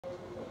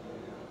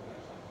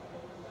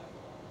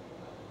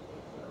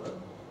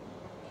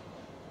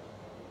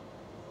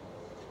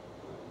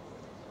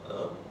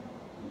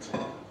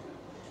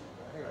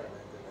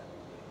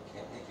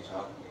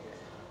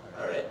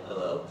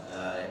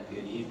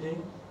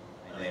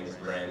My name is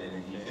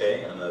Brandon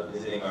Ndife. I'm a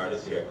visiting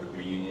artist here at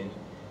Cooper Union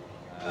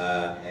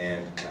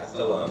and past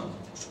alum.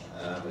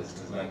 This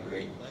is my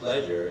great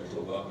pleasure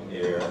to welcome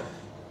here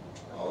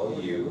all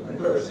of you in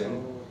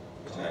person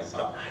to tonight's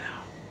talk.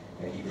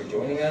 Thank you for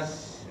joining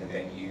us, and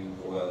thank you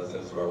as well as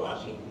those who are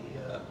watching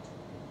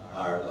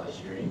our live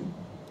stream.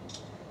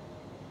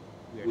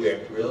 We are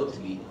thrilled to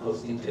be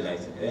hosting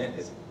tonight's event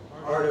as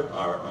part of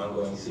our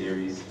ongoing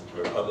series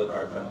for Public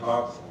Art Fund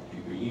Talks at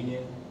Cooper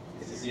Union.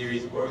 It's a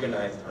series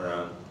organized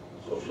around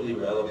socially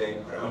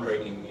relevant,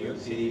 groundbreaking New York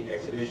City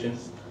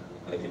exhibitions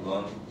like the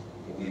one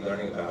we'll be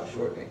learning about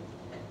shortly.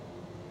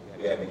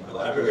 We have been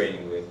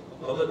collaborating with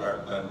Public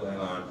Art Fund going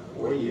on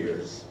for 4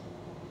 years,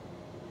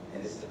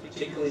 and this is a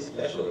particularly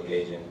special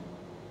occasion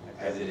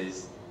as it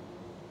is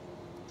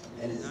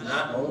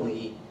not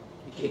only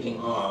kicking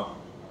off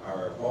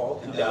our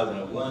fall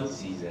 2001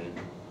 season,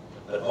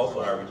 but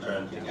also our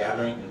return to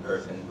gathering in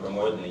person for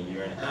more than a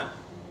year and a half.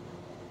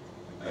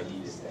 My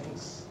deepest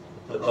thanks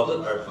to the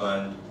Public Art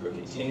Fund for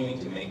continuing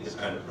to make this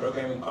kind of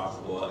programming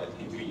possible at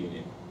the Cooper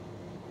Union.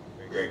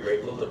 We're very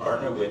grateful to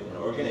partner with an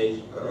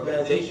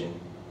organization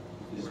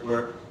whose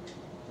work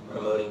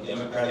promoting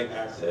democratic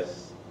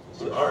access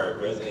to art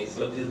resonates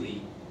so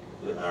deeply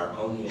with our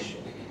own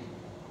mission.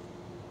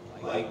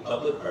 Like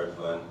Public Art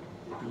Fund,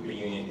 the Cooper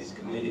Union is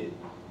committed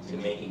to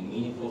making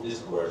meaningful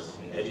discourse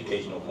in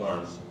educational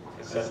forms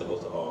accessible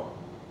to all.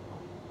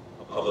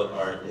 Public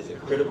art is a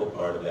critical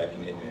part of that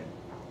commitment,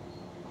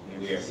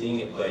 and we are seeing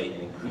it play an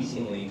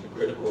increasingly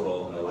critical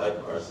role in the life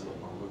of our city.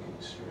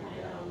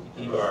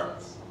 People are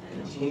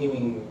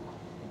continuing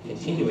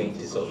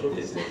to social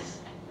distance,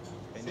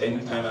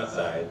 spending time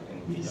outside,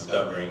 and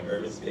rediscovering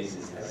urban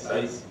spaces as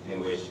sites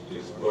in which to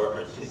explore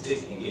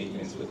artistic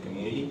engagements with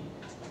community,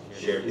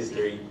 shared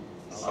history,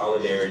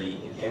 solidarity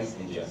against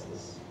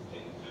injustice,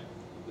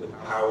 with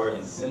power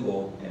in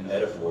symbol and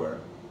metaphor,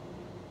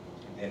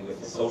 and with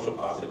the social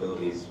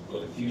possibilities for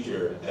the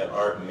future that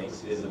art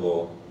makes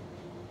visible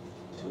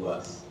to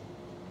us.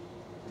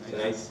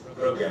 Tonight's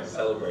program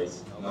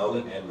celebrates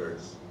Melvin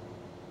Edwards,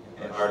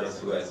 an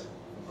artist who has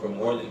for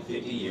more than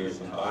 50 years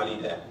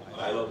embodied that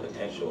vital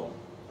potential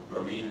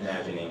for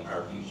reimagining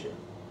our future.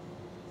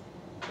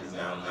 It is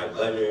now my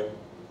pleasure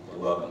to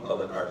welcome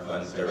Public Art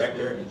Fund's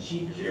Director and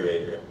Chief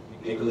Curator,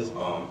 Nicholas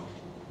Baum,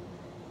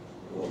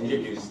 who will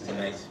introduce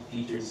tonight's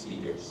featured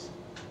speakers.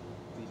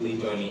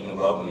 Please join me in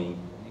welcoming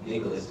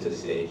Nicholas to the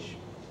stage.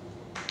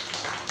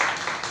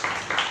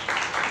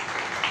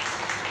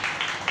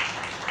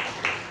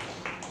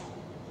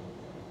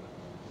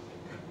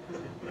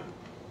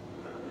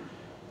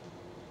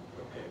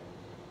 Okay.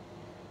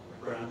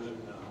 Brandon,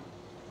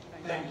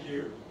 thank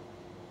you.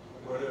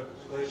 What a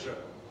pleasure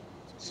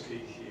to be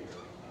here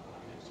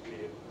and to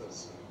be in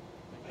person.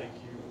 Thank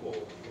you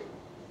all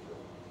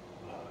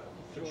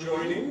for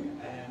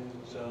joining, and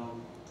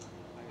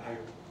I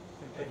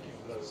thank you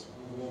for those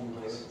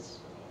warm words.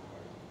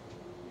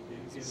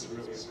 It is a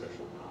really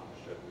special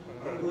partnership.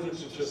 But I wanted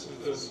to just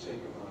first take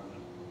a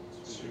moment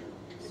to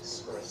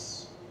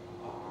express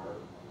our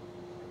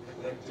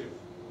collective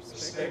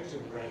respect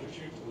and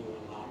gratitude to the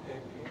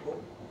Lenape people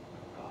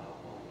on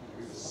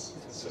whose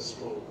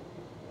ancestral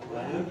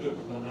land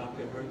of Lenape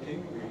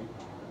heritage we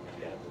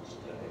gathered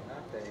today.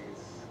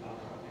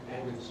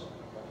 And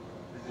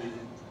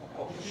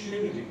the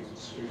opportunity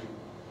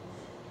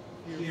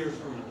to hear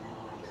from an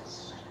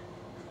artist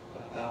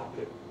about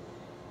it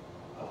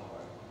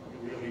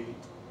really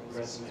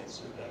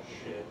resonates with that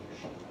shared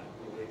vision, that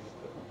belief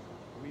that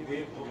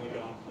we at Public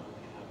Art Fund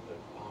have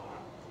that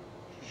art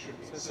should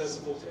be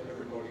accessible to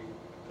everybody,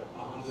 that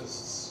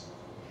artists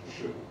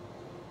should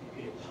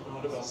be a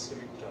part of our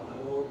civic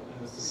dialogue,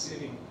 and that the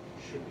city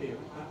should be a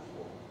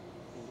platform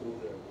for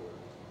their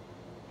work.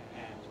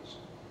 And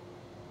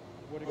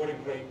what a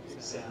great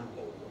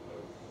example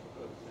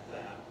of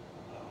that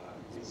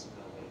is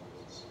Melvin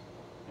Edwards.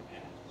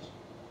 And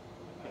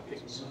I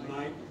think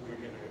tonight we're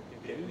going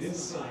to get an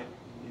insight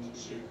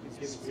into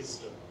his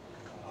wisdom.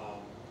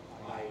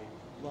 I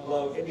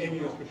love any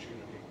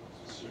opportunity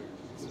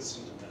to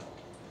listen to Mel,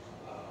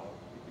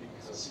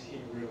 because he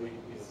really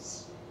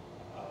is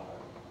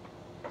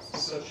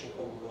such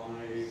a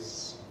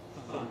wise,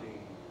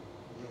 funny,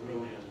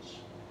 brilliant,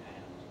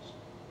 and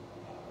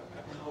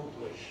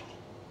accomplished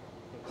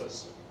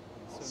person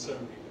on so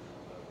many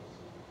different levels.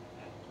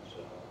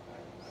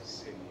 And I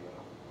see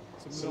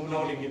some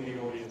nodding in the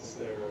audience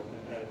there,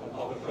 and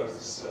other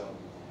folks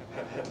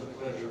have had the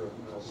pleasure of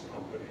Mel's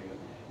company. And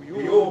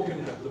we all can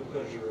have the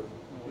pleasure of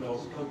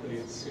Mel's company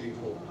at City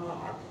Hall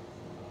Park,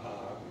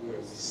 where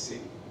we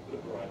see the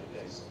Brighter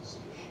Days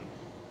exhibition.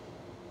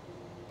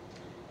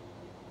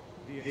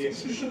 The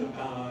exhibition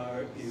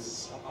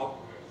is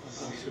up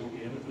until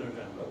the end of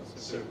November,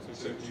 so do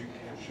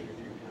catch it if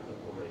you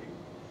haven't already.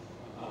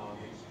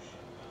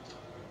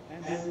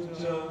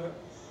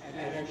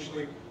 And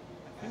actually,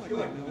 I feel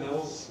like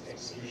Mel's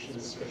exhibition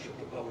is special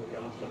to Public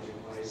Art Fund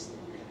in ways that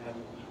we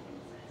hadn't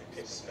even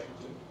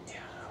expected.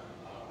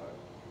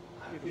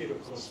 It,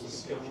 of course, was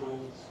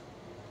scheduled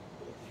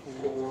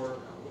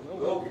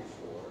well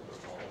before the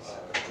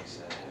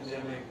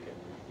pandemic,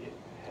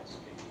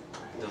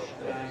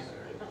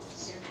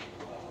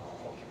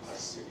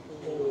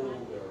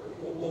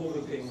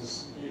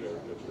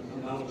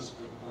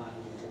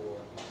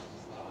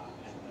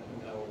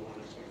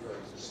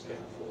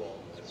 careful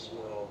of as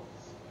well.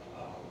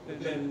 But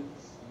then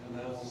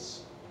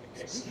Mel's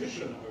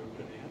exhibition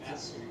opening,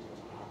 as we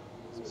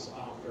was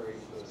our very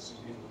first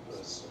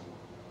in-person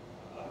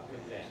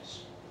event,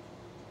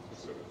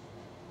 sort of,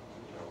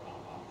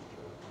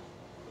 after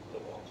the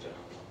lockdown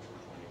of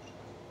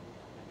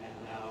 2020. And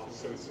now,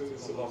 so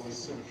it's a lovely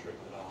symmetry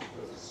that our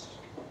first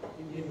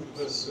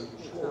in-person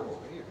tour,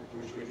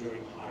 which we're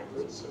doing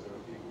hybrid, so there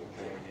are people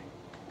joining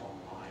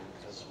online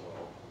as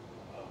well,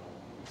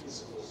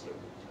 is also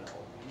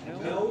Mel. And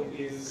Mel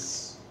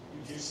is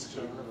used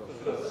to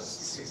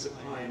firsts. He's a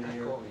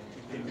pioneer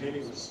in many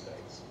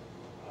respects,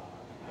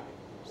 having,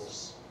 of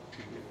course,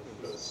 been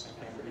the first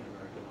African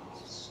American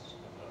artist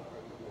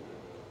recorded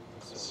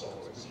a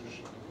solo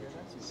exhibition.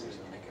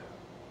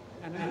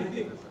 And I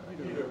think,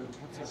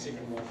 perhaps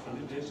even more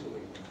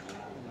fundamentally than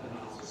that, an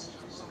artist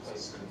who's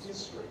placed in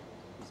history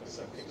is,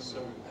 I think, so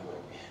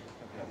important,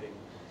 having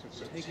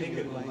sort of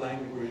taken the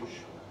language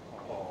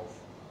of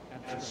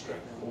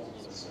abstract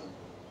formalism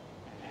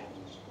and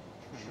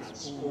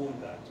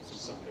transformed that into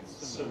something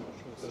so much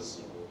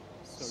personal,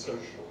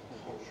 social,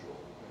 cultural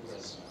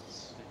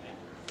resonance and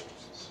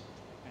forces.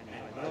 And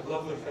I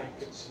love the fact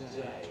that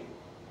today,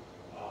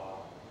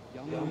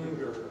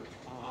 younger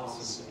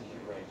artists and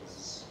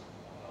curators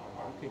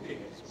are looking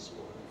at his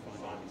work and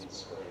finding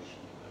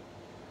inspiration in it.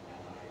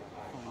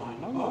 And I find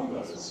among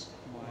those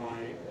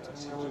my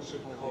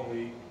talented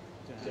colleague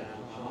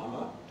Dan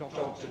Palmer,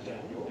 Dr.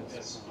 Daniel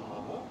S.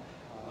 Palmer,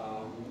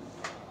 our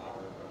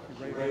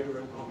curator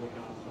at Public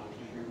Art Fund,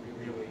 who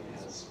really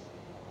has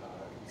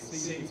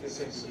conceived this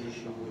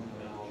exhibition with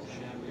Mel,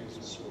 championed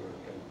his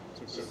work,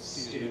 and sort of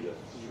steered it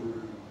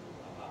through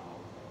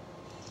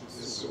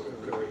this sort of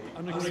very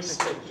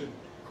unexpected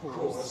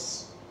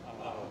course,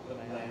 but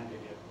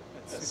landing it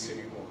at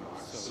City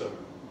Hallmark so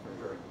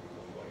very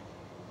beautifully.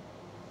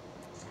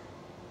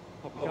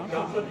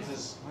 Gunther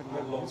has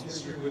a long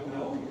history with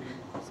Mel.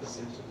 We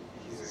presented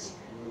his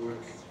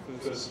work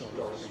first on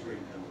Doris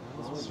Street and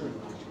Plaza in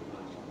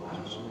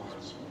 1991.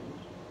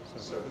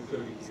 So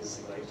 30 years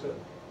later, we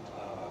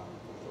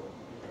thought,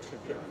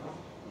 fair enough,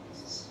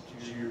 he's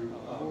due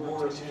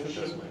more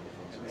attention,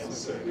 and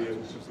so be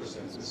able to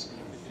present this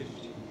kind of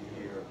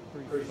 50-year,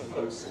 very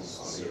focused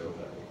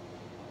survey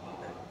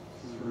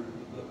through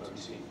the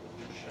motif of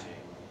the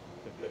chain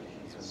that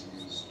he has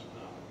used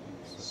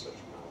in such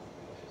powerful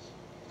ways.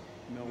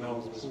 Mel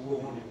was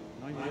born in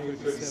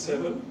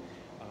 1937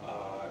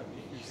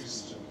 in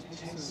Houston,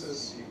 Texas.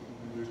 He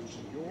moved to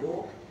New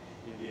York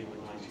in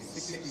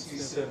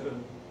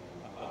 1967.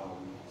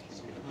 He's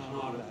been a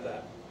part of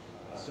that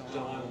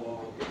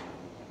dialogue and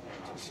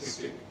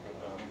artistic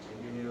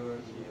milieu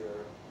here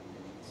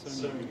in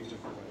so many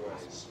different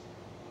ways.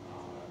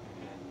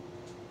 And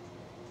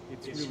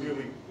it's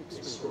really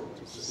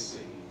extraordinary to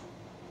see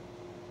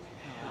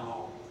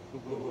how the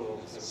world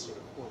has sort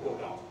of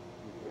caught up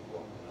with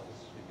what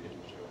Mel's been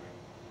doing.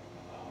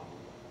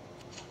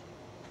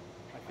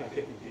 I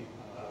think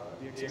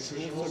the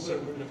exhibition also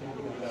wouldn't have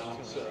happened without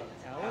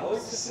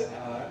Alex,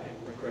 and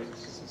we're great to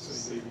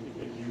see you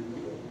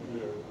both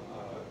here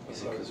and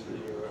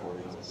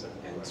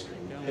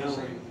streaming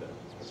gallery that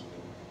has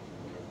been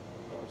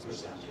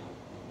presenting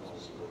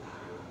Mel's work.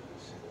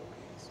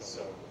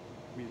 So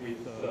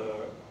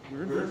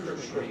we're in for a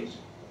treat.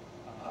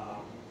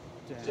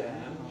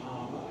 Dan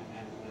Palmer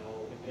and Mel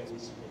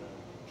Edwards are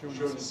going to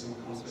join us in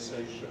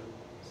conversation.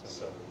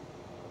 So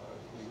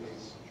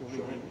please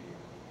join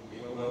me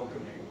in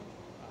welcoming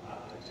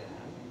Dan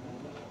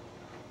and Mel.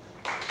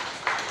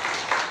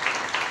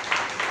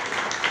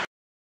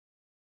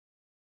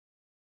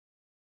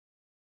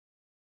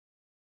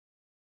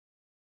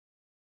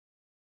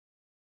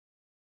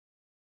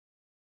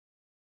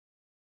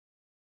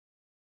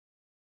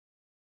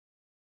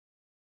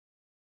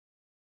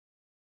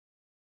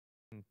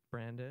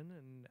 Brandon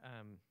and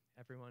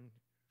everyone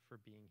for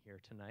being here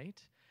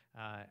tonight.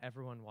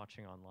 Everyone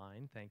watching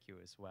online, thank you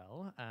as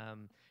well.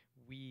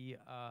 We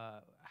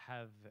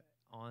have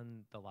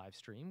on the live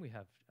stream, we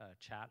have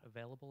chat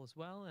available as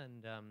well,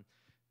 and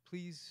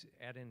please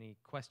add any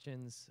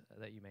questions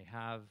that you may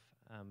have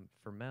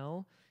for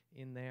Mel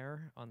in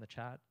there on the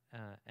chat,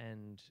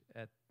 and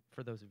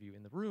for those of you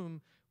in the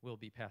room, we'll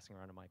be passing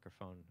around a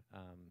microphone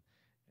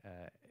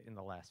in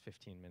the last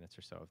 15 minutes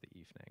or so of the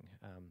evening.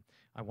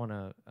 I want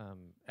to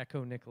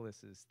echo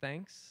Nicholas's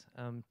thanks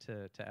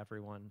to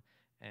everyone,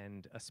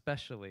 and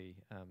especially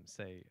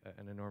say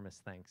an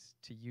enormous thanks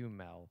to you,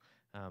 Mel,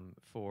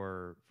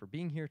 for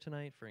being here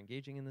tonight, for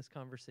engaging in this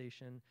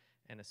conversation,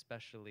 and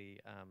especially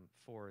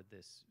for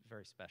this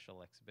very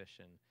special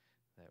exhibition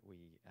that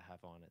we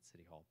have on at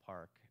City Hall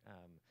Park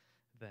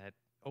that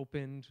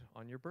opened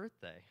on your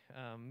birthday.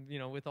 You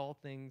know, with all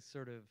things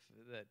sort of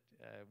that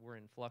were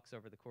in flux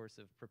over the course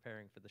of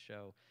preparing for the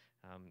show,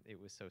 it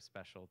was so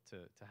special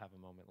to have a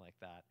moment like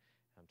that,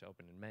 to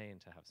open in May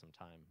and to have some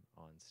time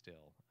on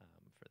still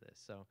for this.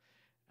 So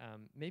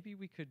maybe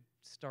we could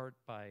start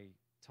by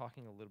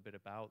talking a little bit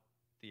about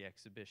the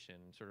exhibition,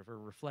 sort of, or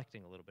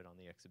reflecting a little bit on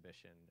the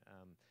exhibition.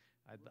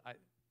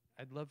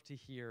 I'd love to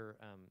hear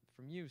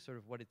from you sort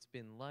of what it's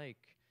been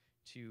like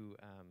to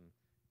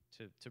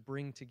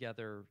bring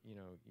together,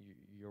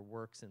 your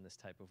works in this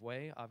type of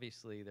way.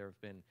 Obviously, there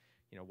have been,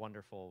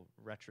 wonderful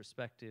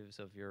retrospectives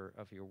of your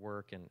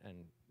work and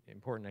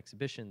important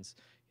exhibitions,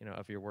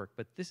 of your work.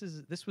 But this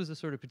was a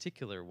sort of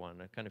particular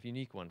one, a kind of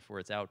unique one for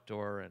its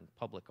outdoor and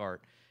public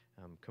art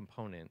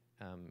component,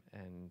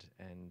 and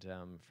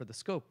for the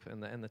scope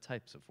and the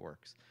types of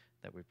works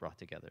that we've brought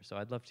together. So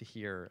I'd love to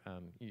hear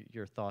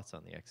your thoughts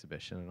on the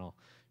exhibition, and I'll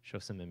show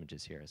some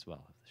images here as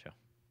well of the show.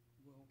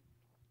 Well,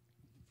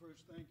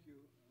 first, thank you.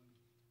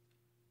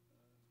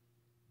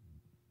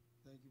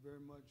 Thank you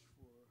very much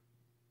for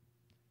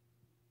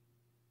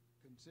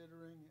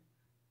considering,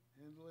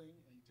 handling,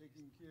 and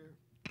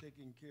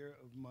taking care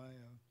of my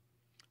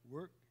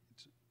work.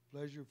 It's a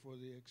pleasure for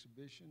the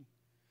exhibition,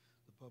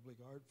 the Public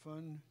Art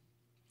Fund,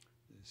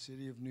 the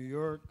City of New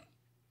York,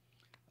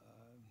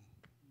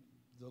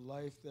 the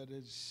life that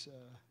has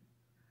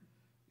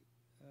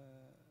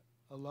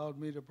allowed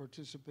me to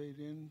participate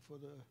in for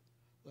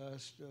the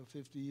last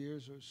 50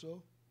 years or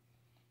so.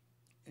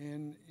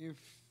 And if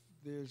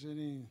there's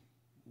any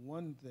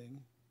one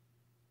thing,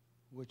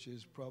 which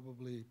is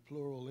probably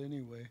plural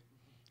anyway,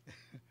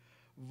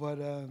 but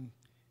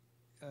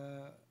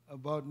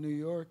about New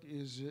York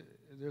is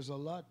there's a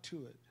lot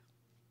to it.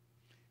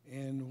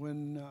 And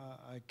when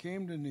I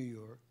came to New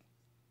York,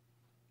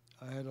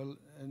 I had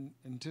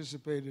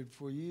anticipated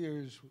for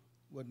years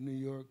what New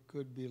York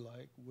could be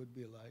like, would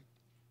be like.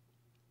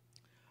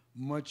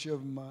 Much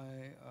of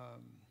my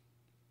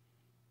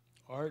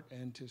art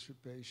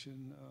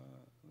anticipation,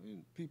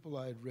 people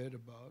I had read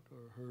about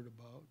or heard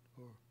about,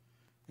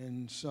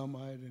 and some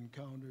I had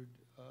encountered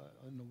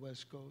on the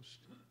West Coast,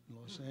 in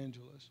Los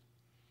Angeles.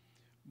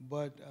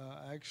 But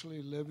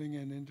actually living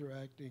and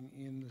interacting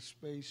in the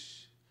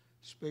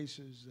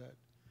spaces that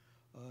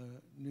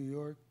New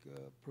York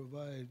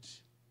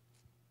provides,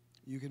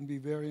 you can be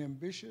very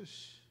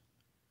ambitious,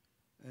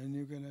 and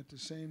you can at the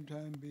same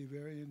time be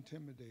very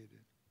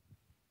intimidated,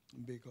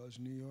 because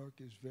New York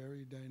is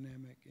very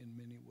dynamic in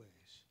many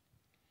ways.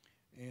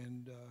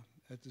 And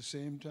at the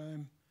same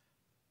time,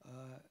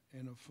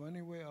 in a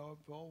funny way,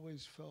 I've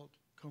always felt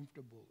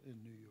comfortable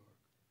in New York.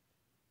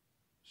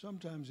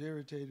 Sometimes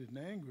irritated and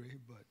angry,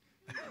 but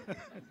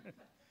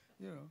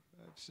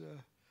that's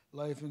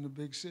life in the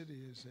big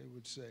city, as they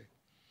would say.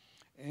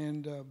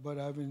 And but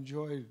I've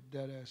enjoyed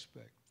that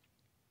aspect.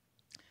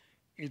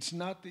 It's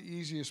not the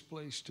easiest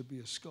place to be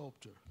a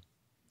sculptor.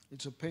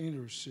 It's a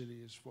painter's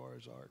city as far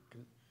as art,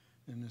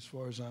 and as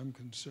far as I'm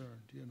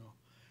concerned,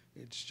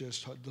 It's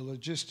just the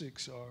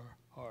logistics are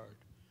hard,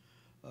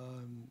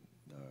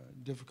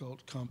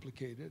 difficult,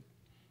 complicated,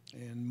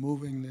 and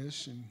moving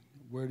this, and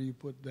where do you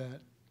put that?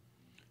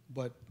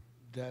 But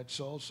that's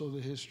also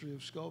the history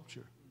of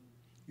sculpture,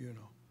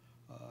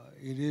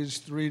 It is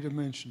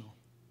three-dimensional.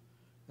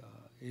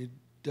 It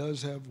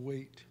does have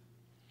weight,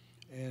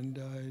 and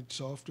it's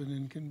often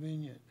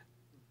inconvenient.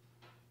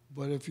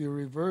 But if you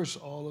reverse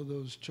all of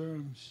those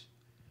terms,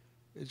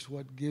 it's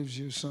what gives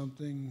you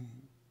something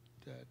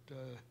that,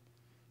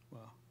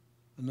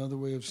 another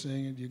way of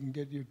saying it, you can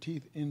get your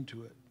teeth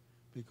into it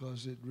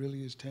because it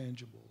really is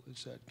tangible.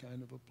 It's that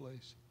kind of a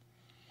place.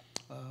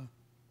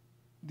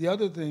 The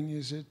other thing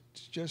is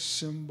it's just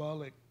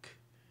symbolic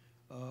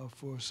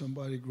for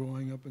somebody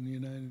growing up in the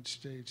United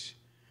States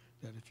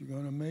that if you're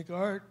going to make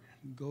art,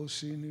 go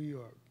see New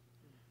York.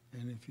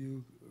 And if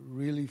you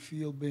really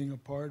feel being a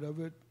part of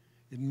it,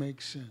 it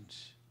makes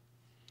sense,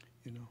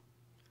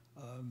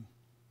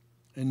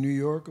 And New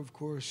York, of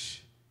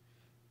course,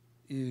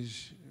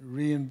 is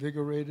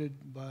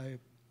reinvigorated by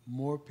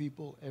more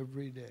people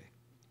every day.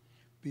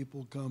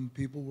 People come,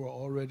 people were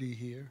already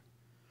here.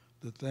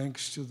 The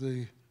thanks to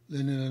the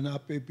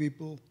Lenape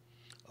people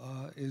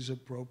is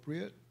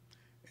appropriate.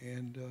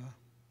 And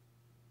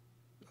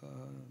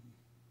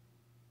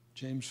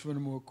James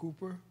Fenimore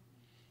Cooper,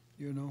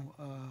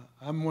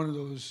 I'm one of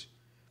those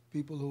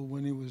people who,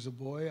 when he was a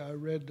boy, I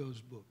read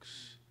those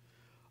books.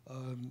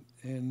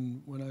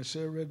 And when I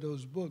say I read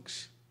those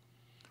books,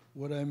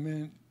 what I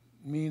mean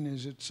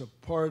is it's a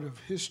part of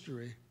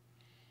history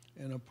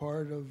and a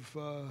part of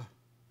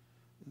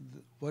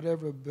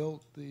whatever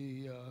built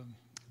the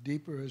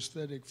deeper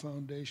aesthetic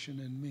foundation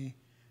in me.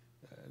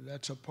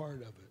 That's a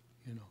part of it,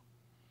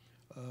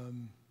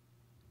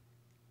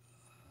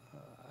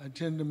 I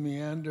tend to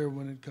meander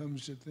when it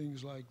comes to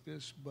things like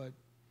this, but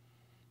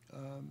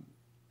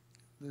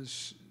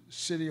this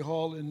City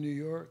Hall in New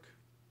York,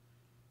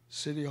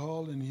 City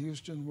Hall in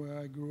Houston, where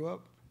I grew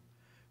up,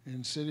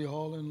 and City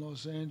Hall in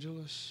Los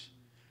Angeles,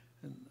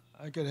 and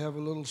I could have a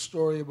little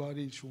story about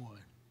each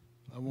one.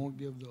 I won't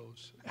give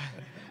those.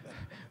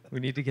 We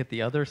need to get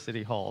the other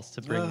city halls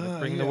to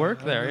bring the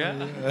work there,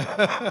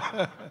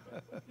 yeah?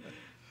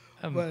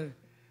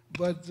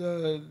 But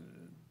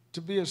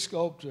to be a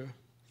sculptor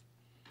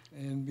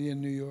and be in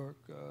New York,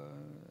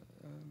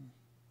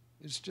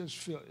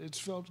 it's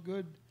felt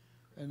good.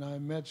 And I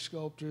met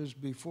sculptors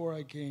before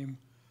I came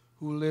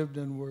who lived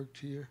and worked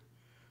here.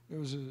 There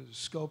was a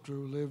sculptor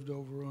who lived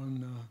over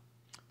on,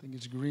 I think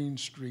it's Green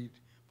Street,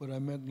 but I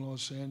met in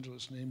Los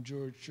Angeles, named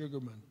George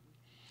Sugarman.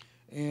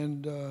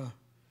 And,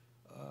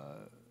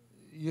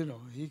 you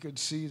know, he could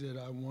see that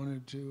I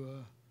wanted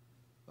to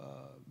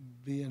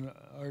be an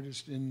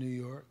artist in New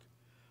York.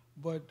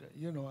 But,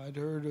 you know, I'd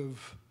heard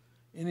of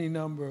any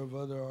number of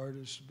other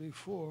artists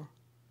before.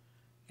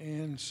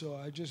 And so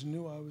I just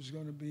knew I was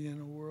going to be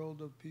in a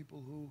world of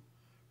people who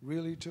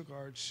really took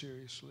art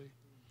seriously.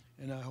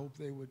 And I hoped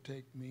they would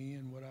take me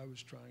and what I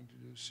was trying to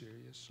do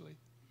seriously.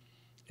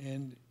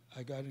 And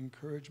I got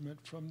encouragement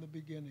from the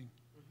beginning.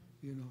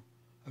 You know,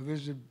 I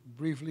visited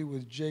briefly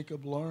with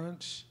Jacob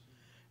Lawrence,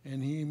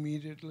 and he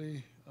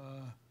immediately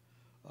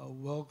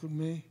welcomed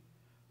me.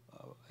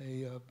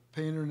 A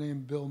painter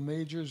named Bill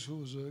Majors, who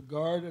was a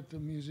guard at the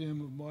Museum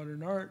of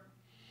Modern Art,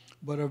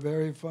 but a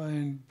very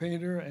fine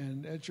painter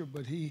and etcher,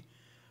 but he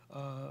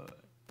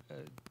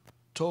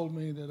told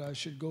me that I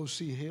should go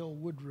see Hale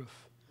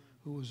Woodruff,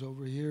 who was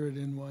over here at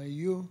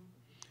NYU.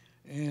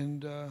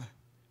 And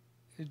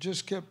it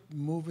just kept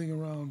moving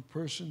around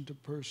person to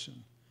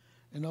person.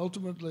 And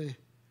ultimately,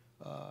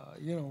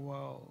 you know,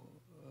 while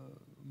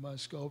my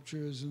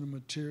sculpture is in a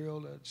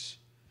material that's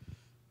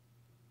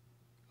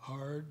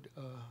hard,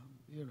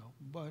 you know,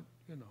 but,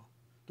 you know,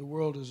 the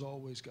world has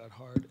always got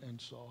hard and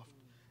soft.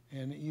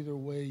 And either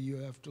way, you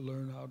have to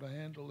learn how to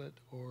handle it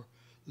or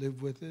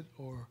live with it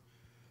or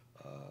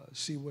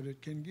see what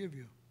it can give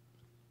you.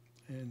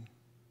 And,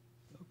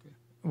 okay.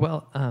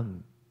 Well,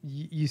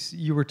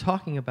 you were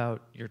talking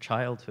about your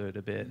childhood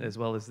a bit, as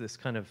well as this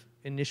kind of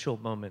initial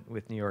moment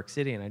with New York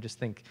City, and I just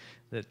think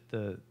that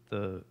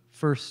the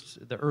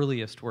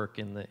earliest work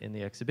in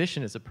the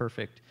exhibition is a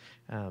perfect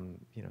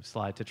you know,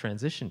 slide to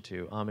transition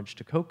to, Homage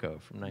to Coco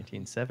from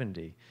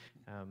 1970.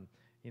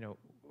 You know,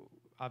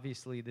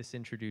 obviously this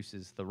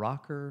introduces the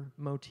rocker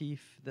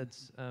motif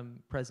that's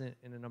present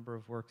in a number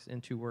of works,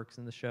 in 2 works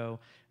in the show,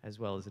 as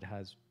well as it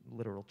has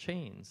literal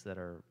chains that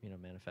are, you know,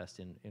 manifest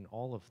in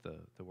all of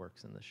the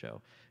works in the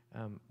show.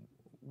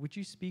 Would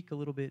you speak a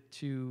little bit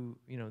to,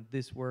 you know,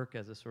 this work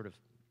as a sort of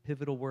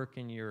pivotal work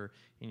in your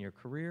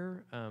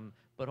career,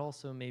 but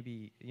also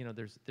maybe, you know,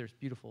 there's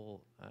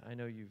beautiful, I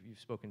know you've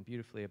spoken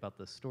beautifully about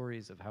the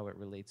stories of how it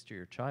relates to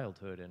your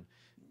childhood. And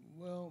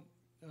well,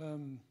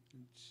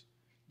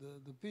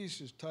 the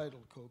piece is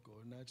titled Coco,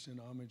 and that's in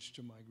homage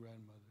to my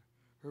grandmother.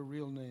 Her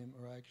real name,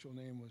 or actual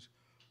name, was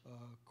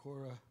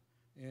Cora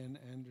Ann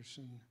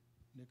Anderson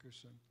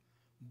Nickerson,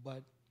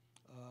 but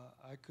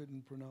I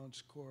couldn't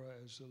pronounce Cora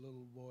as a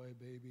little boy,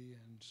 baby,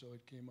 and so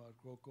it came out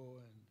Coco,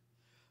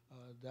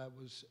 and that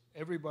was,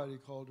 everybody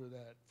called her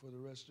that for the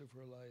rest of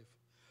her life.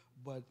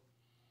 But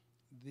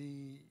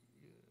the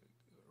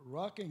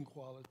rocking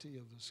quality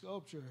of the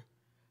sculpture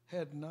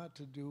had not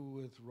to do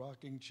with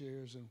rocking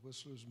chairs and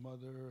Whistler's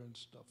Mother and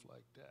stuff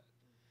like that.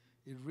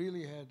 It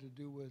really had to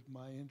do with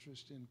my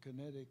interest in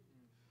kinetic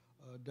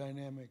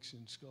dynamics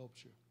in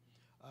sculpture.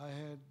 I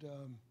had,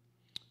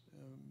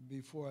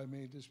 before I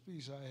made this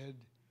piece, I had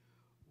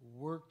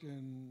worked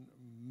and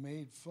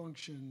made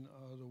function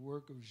the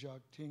work of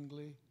Jacques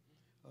Tinguely,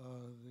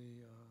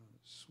 the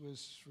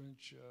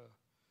Swiss-French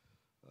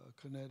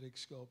kinetic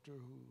sculptor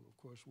who, of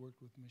course,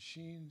 worked with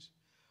machines.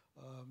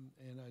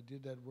 And I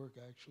did that work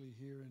actually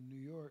here in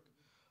New York.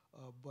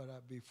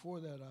 But before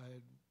that, I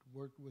had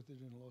worked with it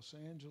in Los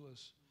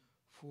Angeles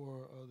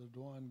for the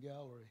Dwan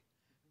Gallery.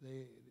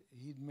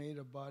 He'd made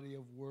a body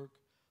of work,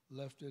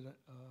 left it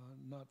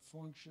not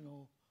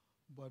functional,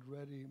 but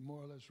ready,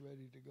 more or less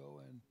ready to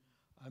go, and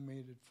I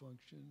made it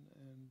function.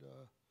 And,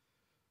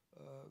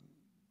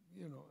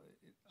 you know,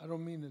 I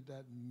don't mean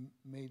that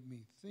made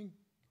me think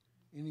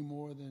any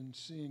more than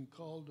seeing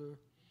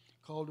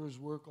Calder's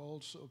work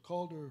also.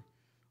 Calder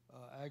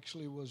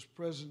actually was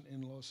present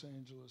in Los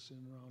Angeles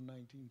in around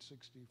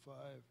 1965.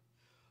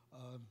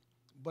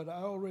 But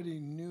I already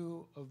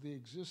knew of the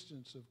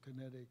existence of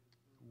kinetic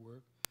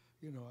work.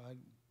 You know, I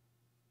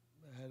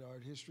had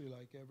art history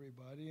like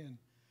everybody, and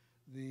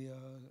the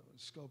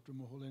sculptor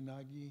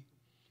Moholy-Nagy.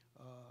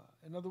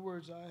 In other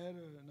words, I had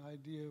an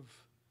idea of,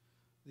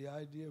 the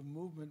idea of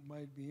movement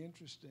might be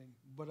interesting,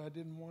 but I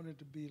didn't want it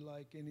to be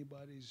like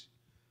anybody's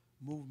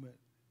movement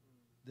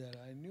that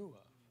I knew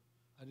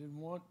of. I didn't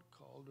want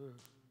Calder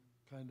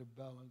kind of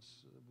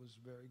balance. It was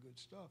very good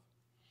stuff.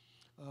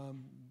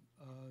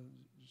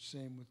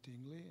 Same with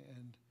Tinguely,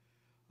 and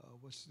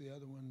what's the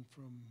other one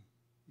from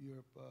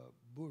Europe?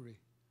 Buri,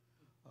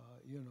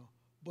 you know.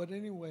 But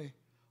anyway,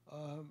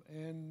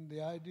 and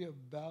the idea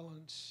of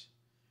balance,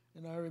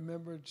 and I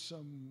remembered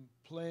some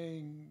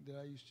playing that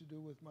I used to do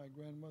with my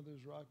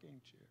grandmother's rocking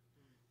chair.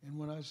 And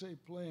when I say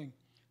playing,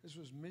 this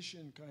was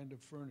mission kind of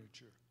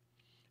furniture.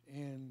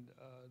 And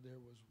there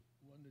was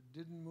one that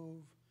didn't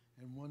move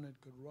and one that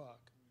could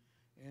rock.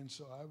 And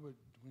so I would,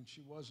 when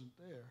she wasn't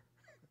there,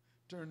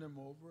 turn them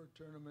over,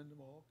 turn them into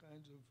all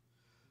kinds of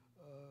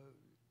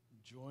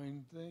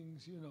joined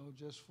things, you know,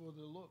 just for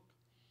the look.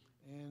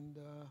 And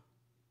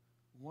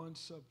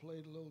once I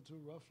played a little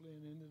too roughly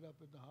and ended up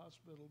in the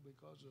hospital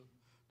because of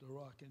the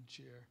rocking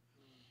chair.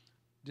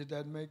 Did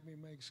that make me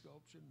make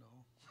sculpture?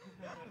 No.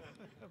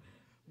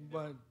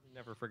 But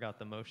never forgot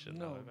the motion.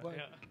 no, though,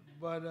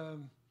 but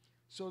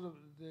so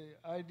the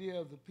idea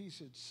of the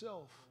piece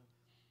itself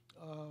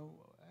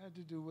had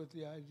to do with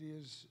the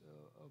ideas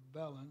of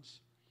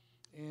balance,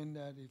 and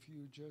that if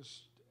you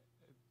just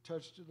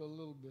touched it a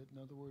little bit,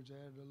 in other words,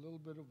 added a little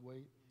bit of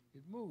weight,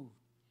 it moved.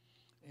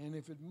 And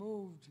if it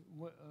moved,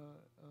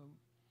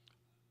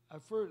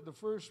 the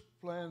first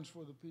plans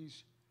for the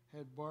piece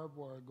had barbed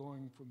wire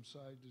going from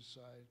side to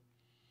side.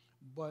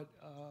 But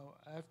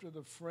after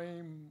the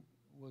frame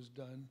was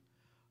done,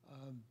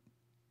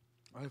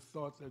 I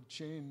thought that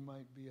chain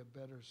might be a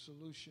better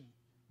solution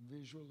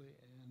visually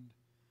and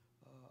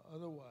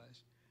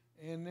otherwise.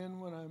 And then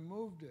when I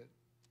moved it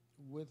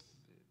with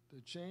the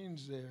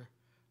chains there,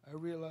 I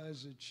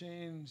realized the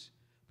chains,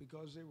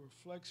 because they were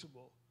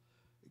flexible,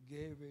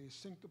 gave a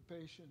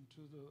syncopation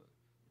to the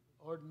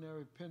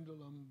ordinary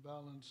pendulum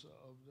balance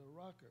of the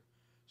rocker.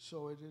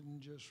 So it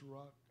didn't just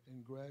rock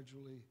and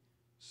gradually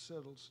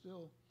settle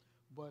still,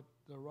 but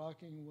the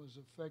rocking was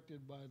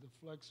affected by the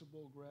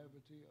flexible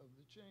gravity of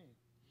the chain,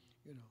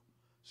 you know.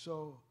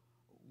 So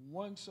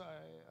once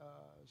I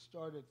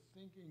started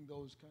thinking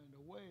those kind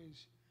of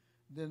ways,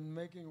 then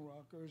making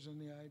rockers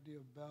and the idea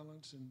of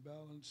balance and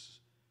balance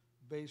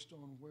based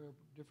on where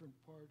different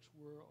parts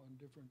were on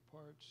different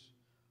parts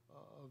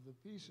of the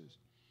pieces.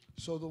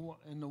 So the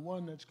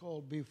one that's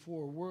called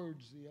Before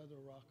Words, the other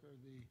rocker,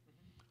 the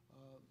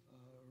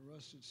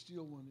rusted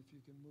steel one, if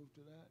you can move to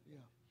that,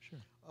 yeah.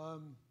 Sure.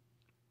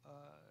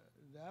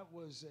 That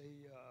was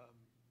a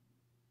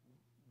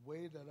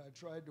way that I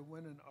tried to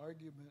win an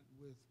argument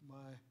with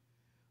my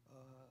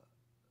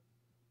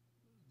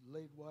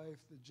late wife,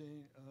 the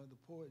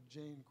poet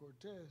Jane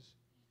Cortez,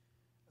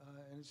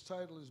 and its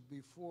title is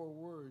Before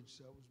Words.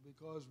 That was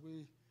because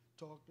we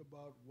talked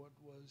about what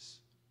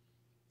was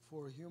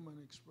for human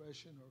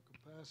expression or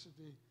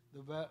capacity,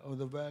 or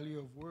the value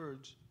of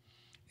words.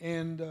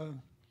 And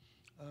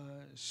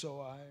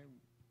so I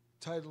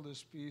titled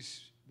this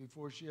piece,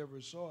 before she ever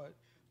saw it,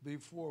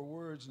 Before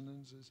Words, and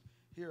then says,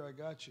 here, I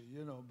got you,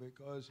 you know,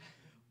 because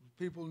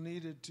people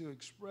needed to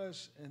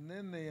express, and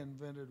then they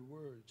invented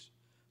words.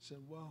 Said,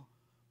 well,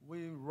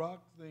 we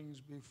rocked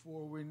things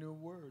before we knew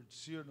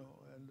words, you know,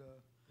 and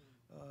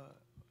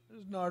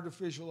there's an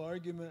artificial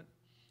argument,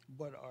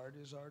 but art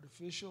is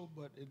artificial,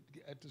 but it,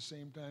 at the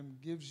same time,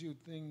 gives you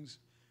things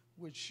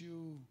which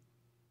you,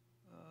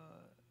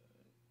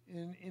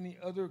 in any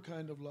other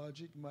kind of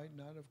logic, might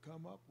not have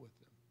come up with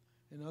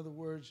them. In other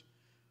words,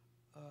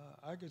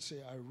 I could say,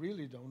 I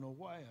really don't know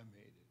why I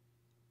made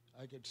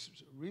it. I could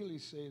really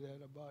say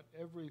that about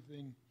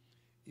everything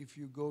if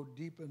you go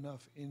deep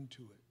enough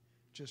into it.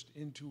 Just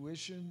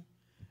intuition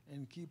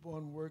and keep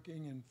on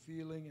working and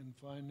feeling and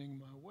finding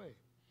my way,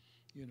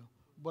 you know.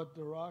 But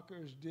the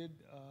rockers did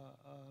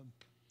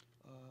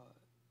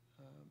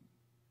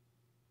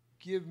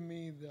give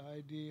me the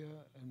idea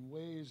and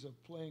ways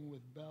of playing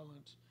with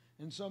balance.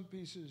 And some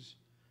pieces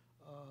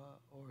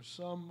or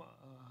some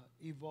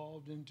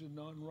evolved into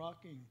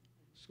non-rocking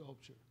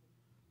sculpture,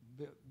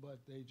 but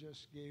they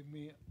just gave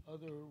me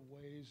other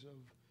ways of,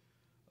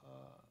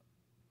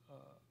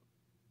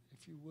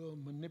 if you will,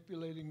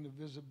 manipulating the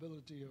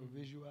visibility or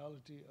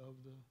visuality of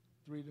the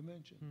three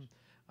dimensions.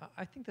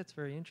 I think that's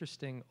very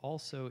interesting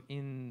also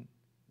in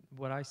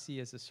what I see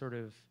as a sort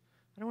of,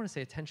 I don't want to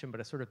say a tension, but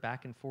a sort of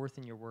back and forth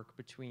in your work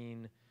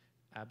between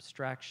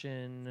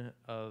abstraction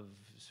of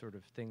sort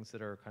of things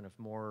that are kind of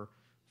more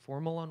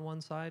formal on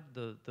one side,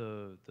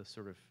 the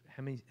sort of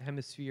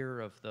hemisphere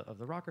of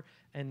the rocker,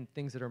 and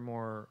things that are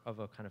more of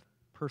a kind of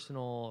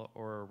personal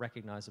or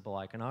recognizable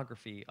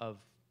iconography of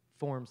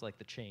forms like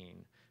the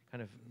chain,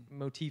 kind of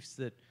motifs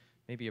that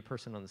maybe a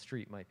person on the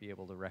street might be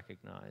able to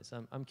recognize.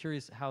 I'm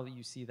curious how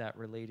you see that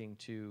relating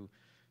to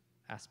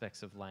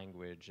aspects of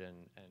language and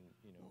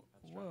you know,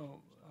 abstraction.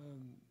 Well,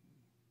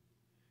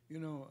 you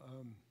know,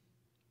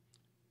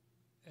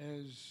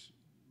 as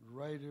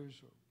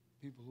writers or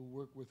people who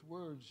work with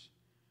words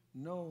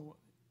know,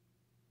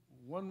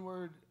 one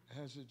word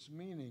has its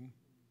meaning,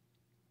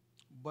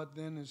 but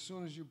then as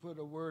soon as you put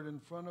a word in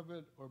front of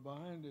it or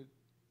behind it,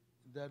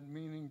 that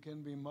meaning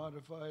can be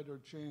modified or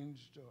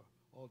changed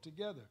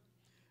altogether.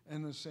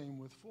 And the same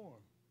with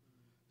form.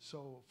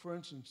 So, for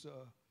instance,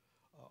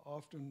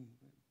 often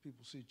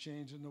people see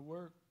change in the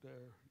work,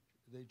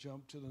 they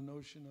jump to the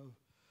notion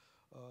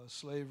of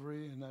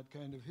slavery and that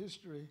kind of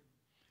history,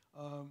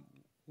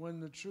 when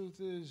the truth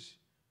is,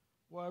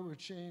 why were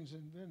chains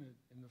invented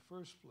in the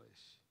first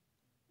place?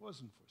 It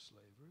wasn't for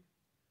slavery.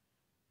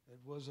 It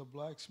was a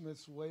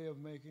blacksmith's way of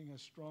making a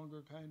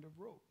stronger kind of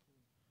rope,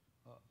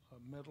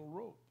 a metal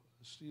rope,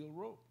 a steel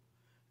rope.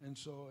 And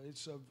so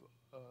it's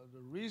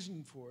the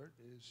reason for it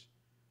is,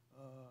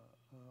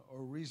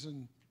 or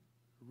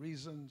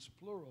reasons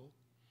plural,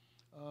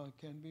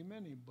 can be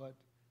many, but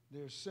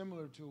they're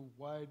similar to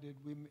why did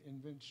we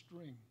invent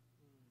string?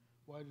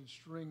 Why did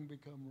string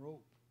become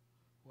rope?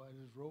 Why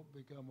does rope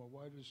become, or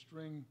why does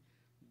string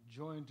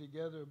joined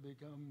together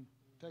become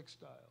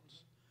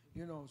textiles?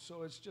 You know,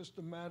 so it's just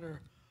a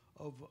matter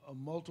of a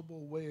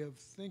multiple way of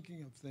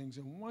thinking of things.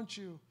 And once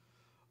you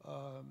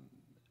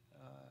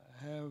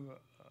have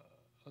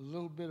a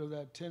little bit of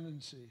that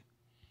tendency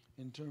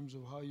in terms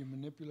of how you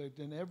manipulate,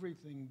 then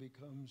everything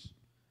becomes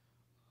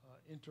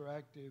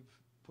interactive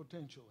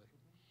potentially.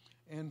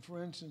 And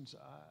for instance,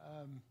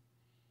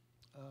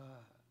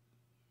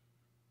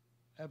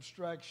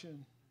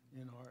 abstraction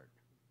in art,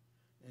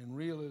 and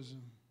realism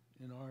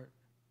in art,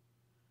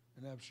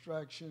 and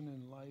abstraction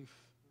in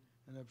life,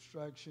 and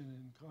abstraction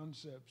in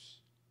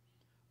concepts,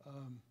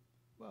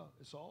 well,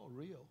 it's all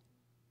real.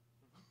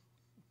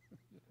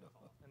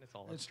 And it's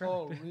all It's abstract.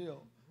 all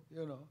real,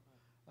 you know.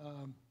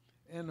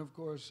 And of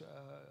course,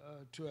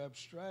 to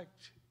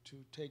abstract,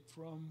 to take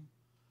from,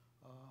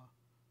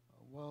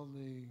 well,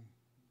 the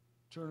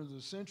turn of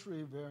the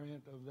century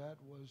variant of that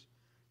was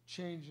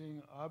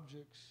changing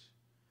objects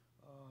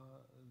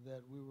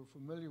that we were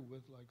familiar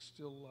with, like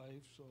still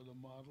lifes or the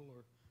model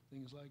or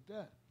things like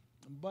that.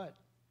 But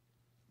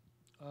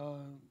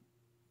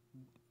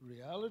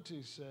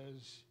reality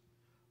says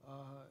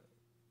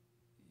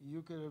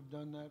you could have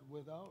done that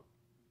without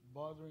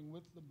bothering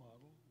with the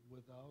model,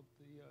 without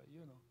the,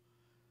 you know.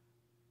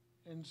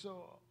 And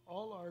so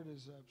all art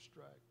is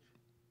abstract,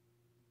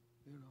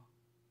 you know.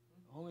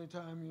 Only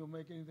time you'll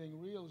make anything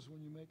real is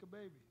when you make a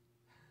baby.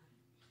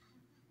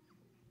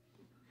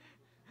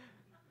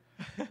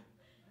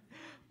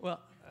 Well,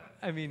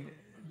 I mean,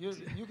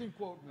 You can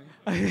quote me.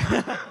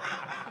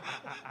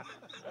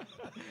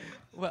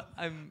 well,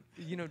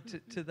 you know,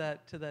 to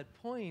that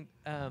point,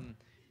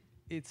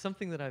 it's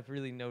something that I've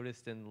really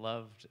noticed and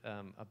loved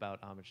about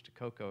Homage to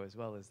Coco as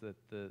well, is that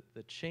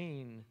the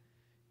chain,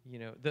 you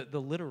know,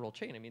 the literal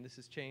chain. I mean, this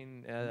is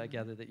chain, I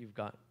gather, that you've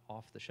got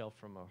off the shelf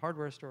from a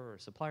hardware store or a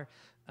supplier.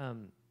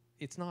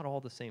 It's not all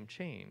the same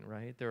chain,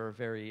 right? There are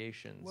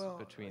variations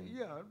between.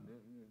 Yeah,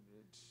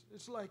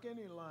 it's like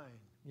any line.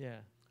 Yeah.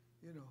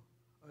 You know,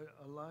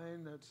 a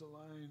line that's a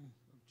line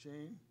of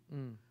chain,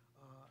 and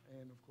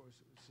of course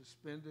it's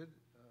suspended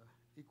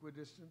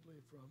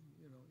equidistantly from,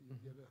 you know, you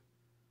get a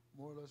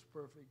more or less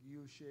perfect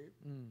U shape,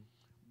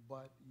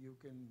 but you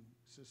can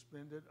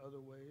suspend it other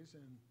ways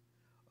and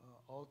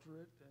alter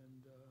it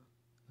and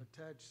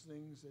attach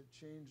things that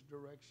change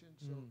direction,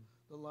 so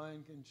the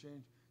line can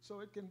change.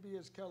 So it can be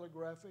as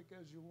calligraphic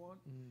as you want.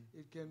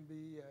 It can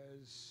be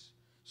as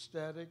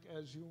static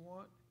as you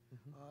want.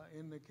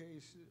 In the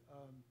case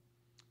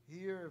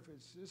here, if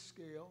it's this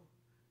scale,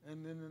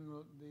 and then in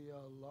the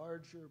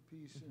larger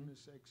piece in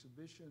this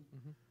exhibition,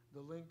 the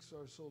links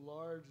are so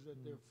large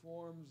that they're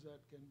forms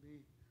that can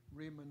be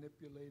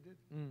remanipulated.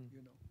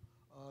 You know,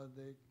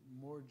 they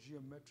more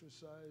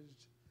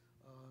geometricized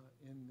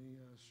in the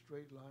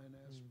straight line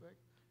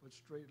aspect, but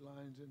straight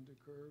lines into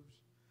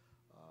curves.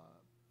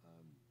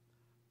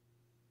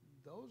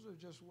 Those are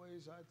just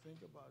ways I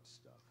think about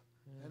stuff.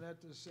 And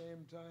at the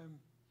same time,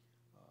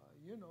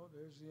 you know,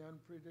 there's the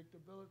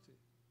unpredictability.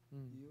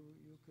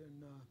 You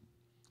can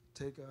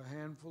take a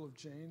handful of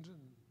chains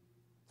and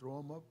throw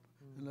them up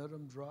and let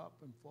them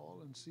drop and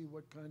fall and see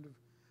what kind of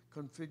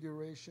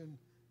configuration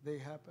they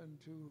happen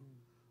to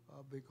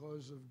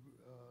because of,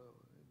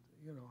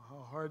 you know,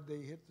 how hard they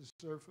hit the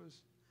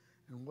surface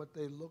and what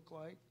they look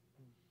like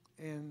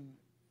and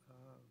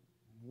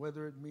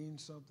whether it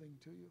means something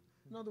to you.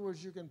 In other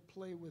words, you can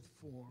play with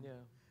form.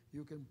 Yeah.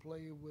 You can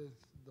play with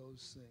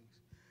those things.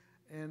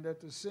 And at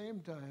the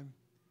same time,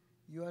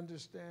 you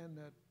understand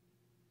that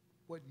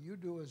what you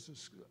do as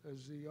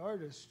the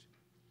artist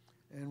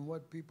and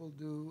what people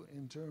do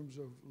in terms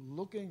of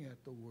looking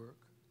at the work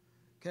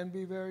can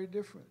be very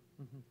different.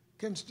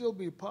 Can still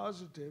be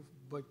positive,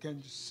 but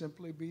can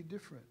simply be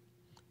different.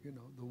 You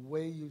know, the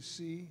way you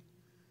see,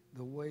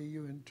 the way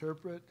you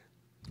interpret.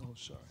 Oh,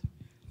 sorry.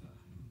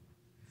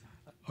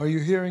 Are you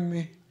hearing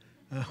me?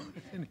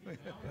 Anyway.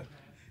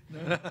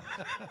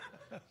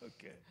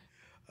 Okay.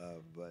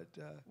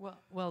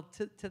 Well,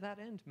 to that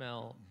end,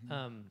 Mel,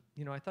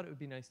 you know, I thought it would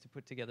be nice to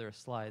put together a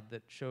slide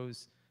that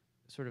shows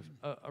sort of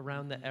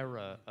around the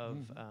era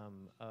of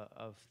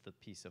the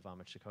piece of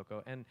Homage to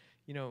Coco. And,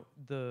 you know,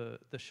 the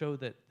show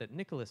that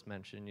Nicholas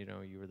mentioned, you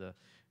know, you were the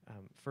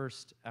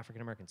first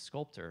African-American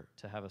sculptor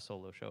to have a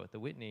solo show at the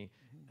Whitney.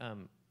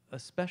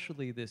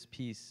 Especially this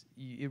piece,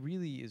 it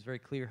really is very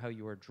clear how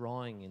you are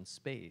drawing in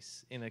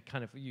space in a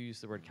kind of, you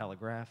use the word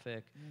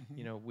calligraphic,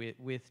 you know,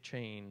 with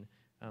chain,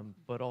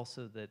 but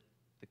also that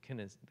the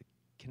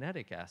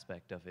kinetic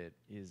aspect of it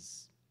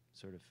is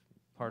sort of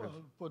part of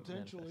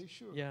potentially, manifest.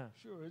 sure. Yeah.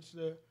 Sure, it's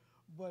there.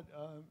 But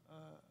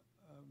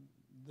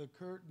the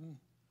curtain,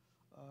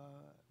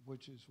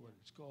 which is what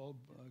it's called,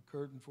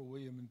 Curtain for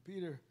William and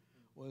Peter,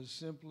 was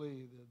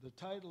simply, the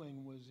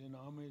titling was in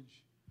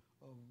homage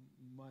of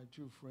my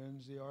two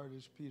friends, the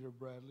artists Peter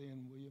Bradley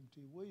and William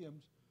T.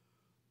 Williams,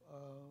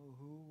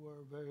 who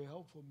were very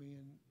helpful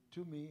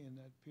to me in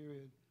that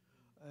period.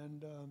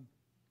 And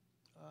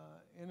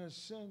in a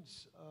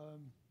sense,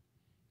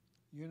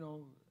 you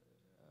know,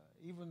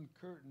 even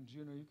curtains,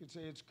 you know, you could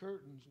say it's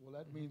curtains, well,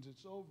 that means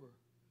it's over.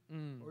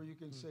 Or you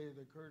can say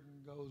the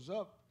curtain goes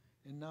up,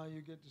 and now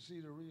you get to see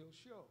the real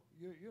show.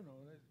 You know,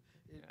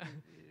 it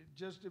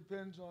just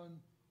depends on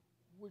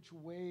which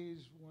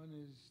ways one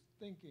is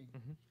thinking.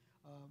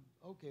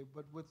 Okay,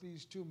 but with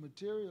these two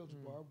materials,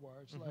 barbed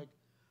wire, it's like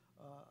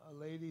a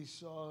lady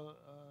saw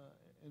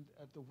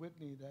at the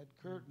Whitney that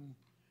curtain,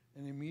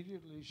 And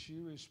immediately she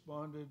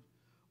responded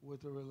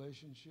with a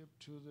relationship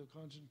to the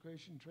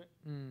concentration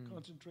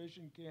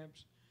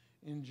camps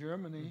in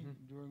Germany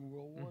during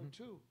World War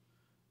II.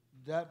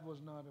 That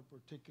was not a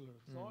particular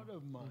thought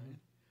of mine,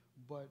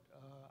 but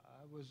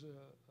I was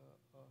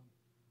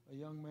a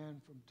young man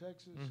from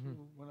Texas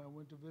who, when I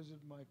went to visit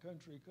my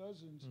country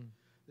cousins,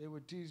 they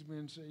would tease me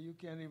and say, "You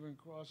can't even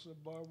cross a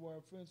barbed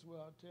wire fence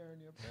without tearing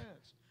your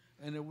pants."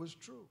 And it was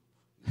true.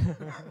 You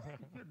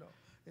know,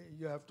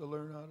 you have to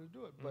learn how to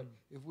do it. But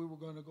if we were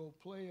going to go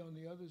play on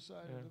the other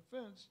side of the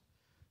fence,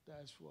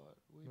 that's what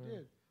we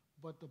did.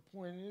 But the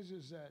point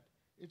is that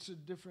it's a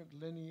different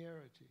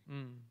linearity,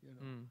 you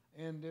know.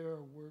 And there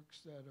are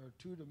works that are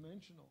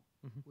two-dimensional,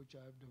 which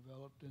I've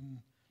developed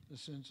in the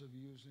sense of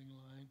using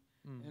line,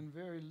 and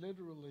very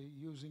literally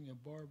using a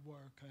barbed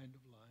wire kind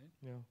of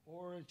line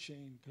or a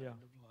chain kind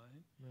of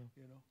line,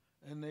 you know.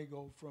 And they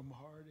go from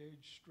hard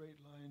edge, straight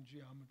line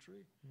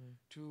geometry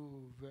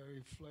to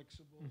very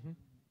flexible,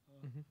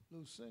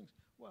 loose things.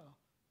 Well,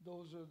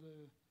 those are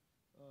the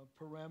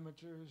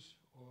parameters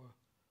or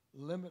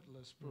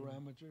limitless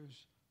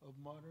parameters of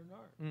modern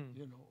art,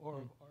 you know,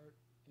 or of art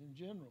in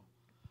general.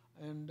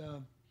 And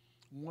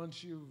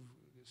once you've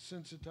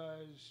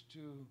sensitized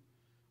to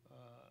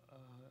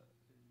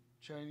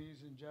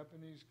Chinese and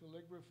Japanese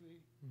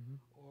calligraphy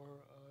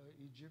or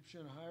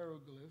Egyptian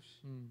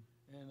hieroglyphs,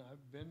 and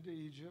I've been to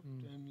Egypt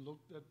and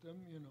looked at them,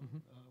 you know,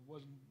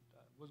 wasn't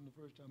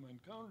the first time I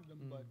encountered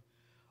them, but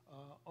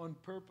on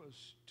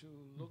purpose to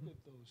look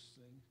at those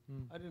things.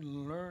 I didn't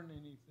learn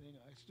anything.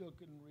 I still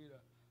couldn't read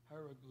a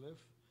hieroglyph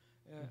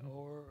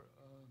or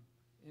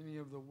any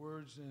of the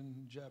words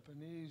in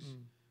Japanese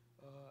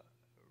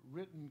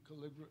written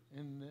calligraphy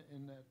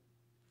in that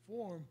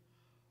form.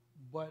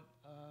 But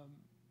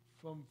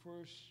from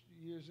first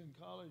years in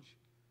college,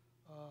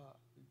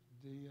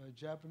 the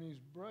Japanese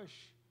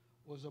brush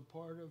was a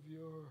part of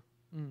your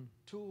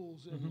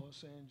tools in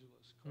Los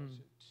Angeles, because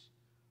it's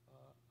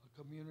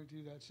a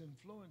community that's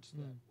influenced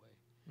that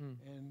way,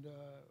 and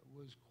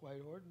was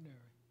quite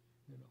ordinary,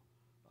 you know.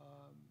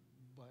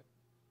 But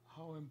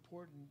how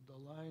important the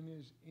line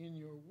is in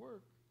your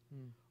work,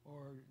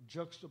 or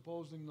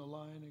juxtaposing the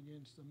line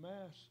against the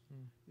mass,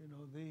 you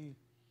know, the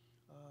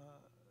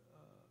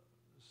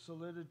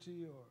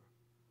solidity or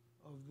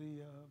of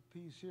the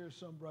piece here,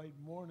 Some Bright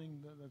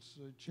Morning, that's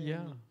the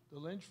chain, the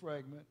lynch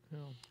fragment.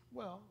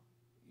 Well,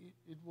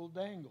 it will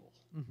dangle,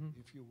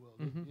 if you will.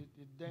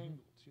 It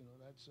dangles, you know.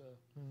 That's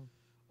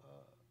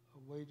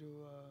a way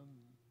to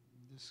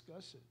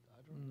discuss it.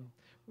 I don't know.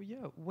 Well,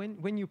 yeah,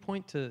 when you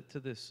point to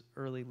this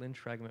early lynch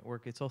fragment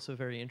work, it's also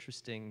very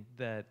interesting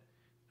that,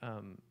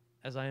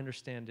 as I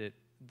understand it,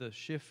 the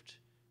shift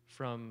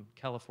from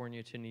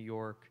California to New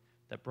York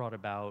that brought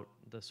about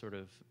the sort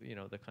of, you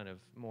know, the kind of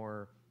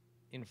more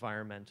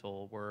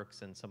environmental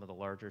works and some of the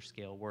larger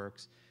scale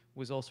works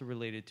was also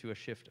related to a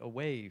shift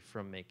away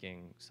from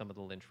making some of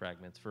the lynch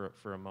fragments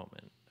for a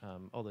moment,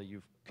 although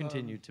you've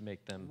continued to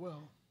make them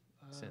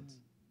since.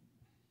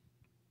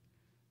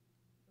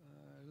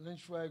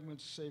 Lynch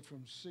fragments, say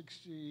from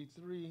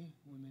 63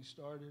 when they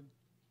started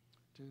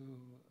to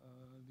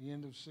the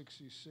end of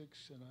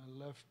 66, and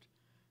I left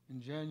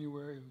in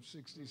January of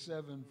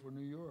 67 for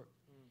New York.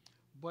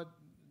 But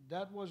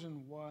that wasn't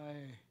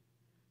why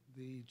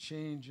the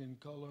change in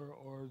color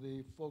or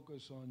the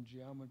focus on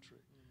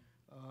geometry.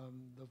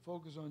 The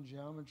focus on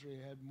geometry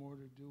had more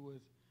to do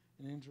with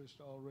an interest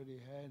I already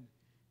had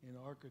in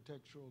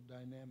architectural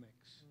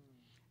dynamics.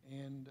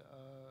 And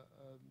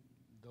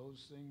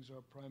those things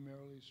are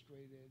primarily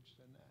straight-edged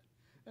and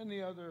that. And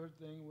the other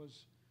thing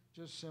was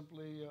just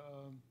simply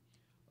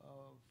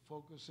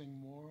focusing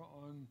more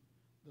on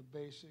the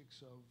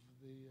basics of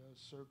the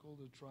circle,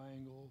 the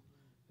triangle,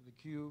 the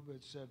cube,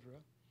 etc.,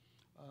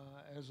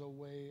 as a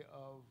way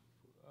of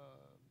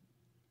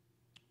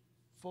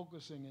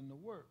focusing in the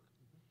work,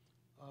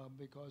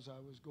 because I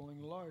was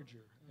going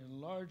larger.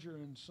 And larger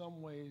in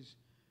some ways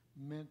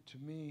meant to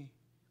me,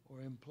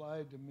 or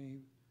implied to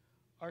me,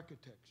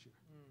 architecture.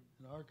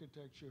 And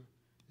architecture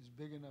is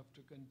big enough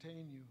to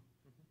contain you,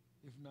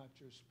 if not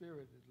your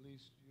spirit, at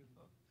least, you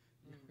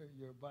know,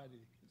 your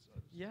body.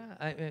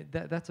 Yeah,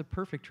 that's a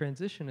perfect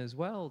transition as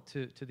well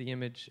to the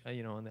image,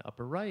 you know, on the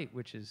upper right,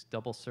 which is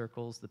Double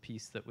Circles, the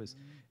piece that was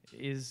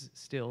is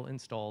still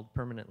installed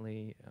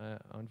permanently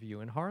on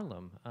view in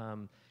Harlem.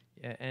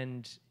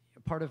 And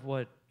part of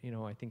what, you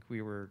know, I think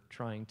we were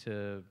trying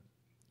to,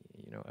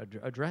 you know,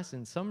 address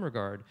in some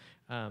regard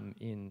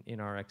in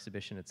our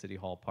exhibition at City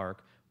Hall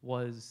Park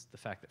was the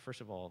fact that,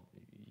 first of all,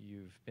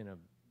 you've been a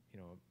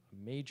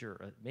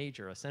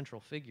central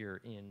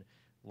figure in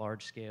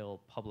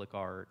large-scale public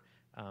art,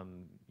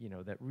 you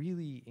know, that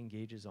really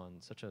engages on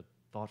such a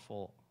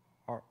thoughtful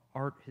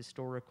art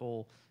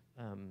historical,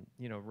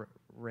 you know,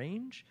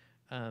 range,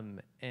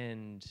 and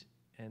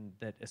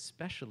that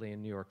especially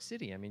in New York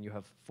City. I mean, you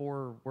have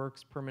 4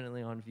 works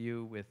permanently on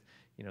view, with,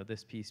 you know,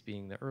 this piece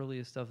being the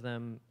earliest of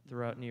them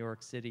throughout New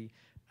York City,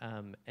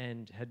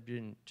 and had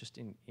been just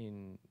in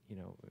you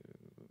know,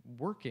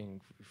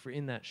 working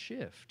in that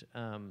shift,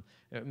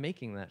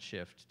 making that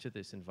shift to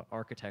this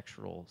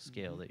architectural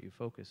scale that you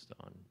focused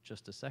on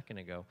just a second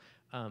ago.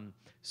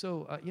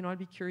 So, I'd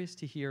be curious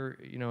to hear,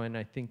 and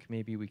I think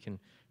maybe we can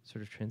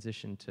sort of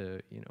transition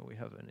to, we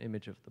have an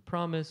image of the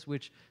promise,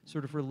 which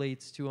sort of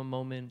relates to a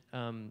moment,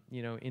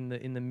 in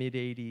the mid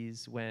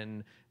 '80s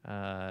when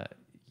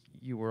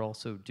you were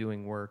also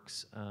doing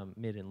works,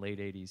 mid and late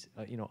 '80s,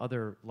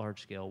 other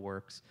large-scale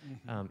works,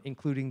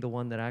 including the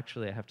one that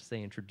actually, I have to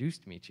say,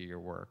 introduced me to your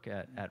work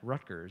at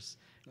Rutgers,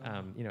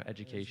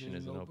 Education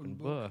is an Open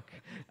Book,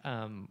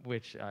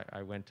 which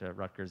I went to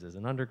Rutgers as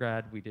an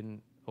undergrad. We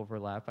didn't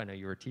overlap. I know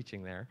you were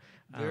teaching there.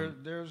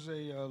 There's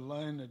a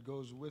line that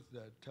goes with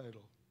that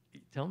title.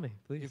 Tell me,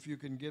 please. If you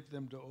can get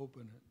them to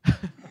open it.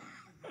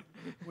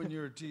 When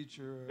you're a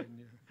teacher and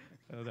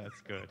you're... Oh, that's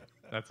good.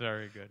 That's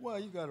very good. Well,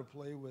 you got to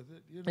play with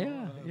it,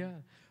 Yeah.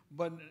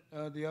 But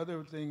the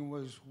other thing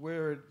was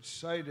where it's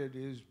cited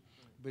is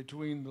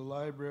between the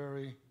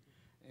library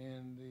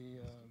and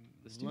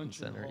the student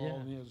luncheon center,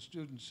 hall, the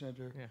student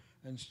center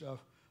and stuff.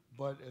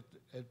 But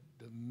at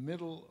the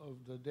middle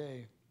of the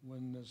day,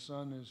 when the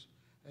sun is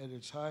at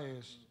its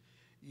highest,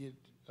 it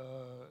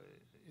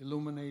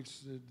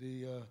illuminates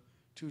the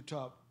two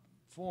top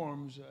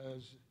forms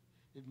as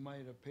it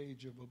might a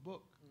page of a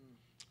book.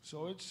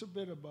 So it's a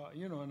bit about,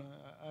 and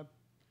I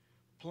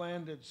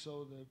planned it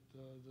so that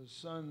the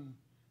sun,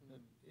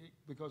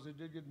 because it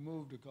did get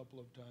moved a couple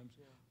of times,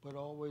 but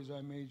always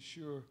I made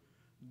sure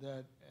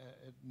that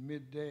at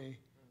midday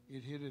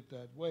it hit it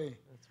that way.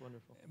 That's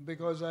wonderful.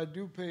 Because I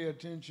do pay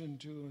attention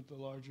to the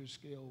larger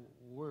scale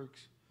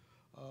works,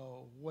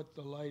 what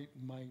the light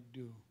might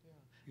do.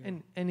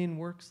 And in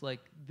works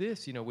like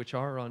this, which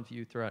are on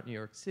view throughout New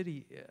York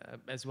City,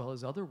 as well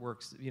as other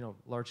works,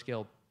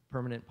 large-scale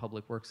permanent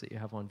public works that you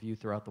have on view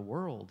throughout the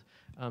world,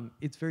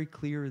 it's very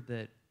clear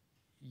that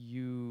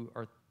you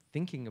are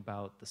thinking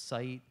about the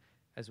site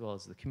as well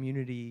as the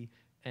community,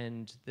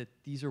 and that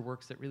these are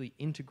works that really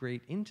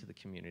integrate into the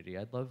community.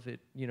 I'd love it,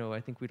 I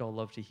think we'd all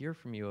love to hear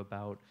from you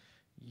about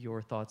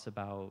your thoughts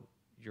about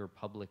your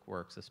public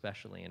works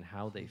especially and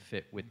how they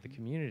fit with the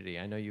community.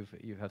 I know you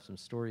have some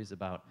stories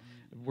about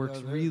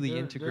works really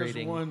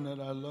integrating. There's one that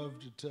I love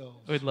to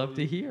tell. I'd love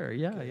to hear,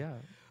 yeah.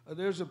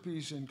 There's a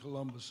piece in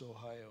Columbus,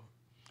 Ohio,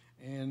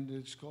 and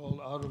it's called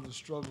Out of the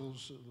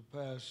Struggles of the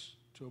Past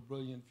to a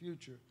Brilliant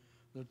Future.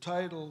 The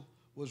title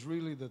was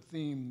really the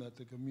theme that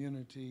the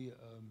community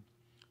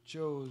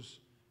chose,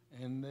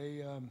 and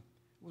it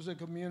was a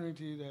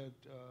community that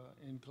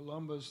in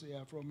Columbus, the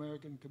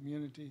Afro-American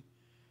community,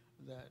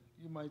 that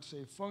you might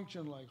say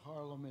functioned like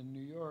Harlem in New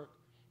York,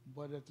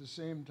 but at the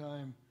same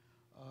time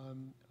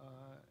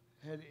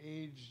had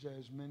aged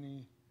as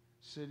many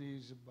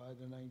cities by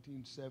the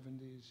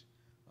 1970s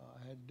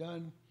had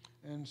done,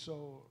 and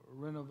so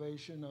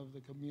renovation of the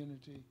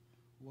community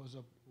was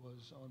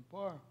on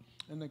par.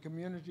 And the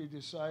community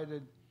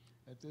decided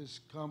at this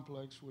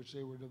complex which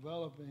they were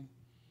developing,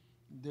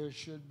 there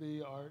should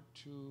be art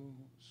to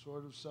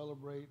sort of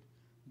celebrate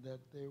that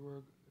they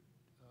were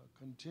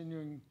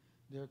continuing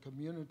their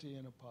community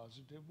in a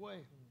positive way.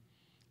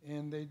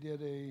 And they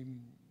did a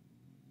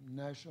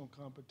national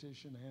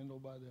competition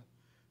handled by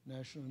the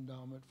National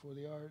Endowment for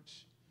the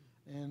Arts,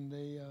 and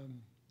they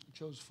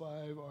chose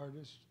 5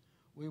 artists.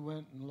 We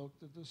went and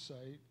looked at the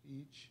site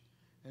each,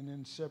 and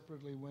then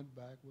separately went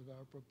back with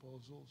our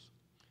proposals.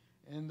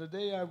 And the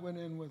day I went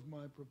in with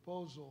my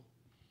proposal,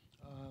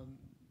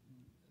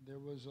 there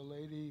was a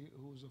lady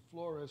who was a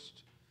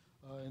florist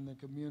in the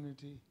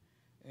community,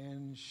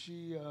 and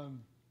she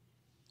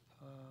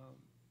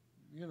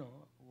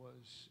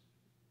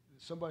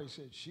somebody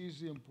said, she's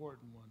the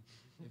important one.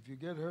 If you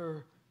get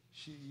her,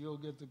 you'll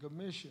get the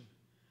commission.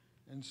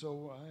 And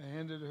so I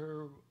handed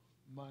her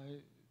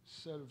my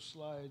set of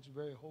slides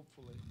very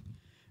hopefully.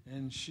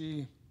 And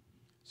she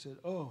said,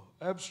 oh,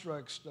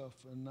 abstract stuff.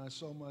 And I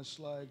saw my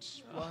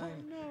slides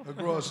flying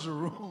across the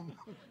room.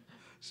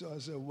 So I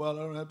said, well,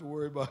 I don't have to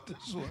worry about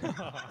this one.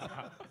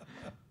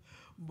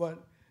 But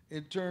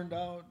it turned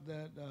out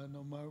that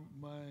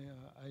my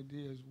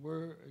ideas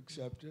were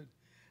accepted.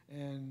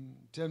 And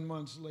 10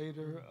 months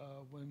later,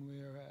 when we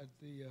were at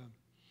the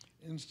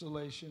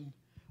installation,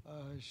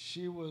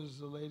 she was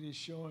the lady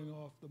showing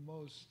off the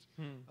most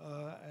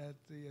at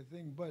the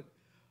thing. But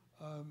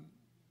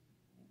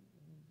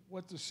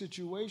what the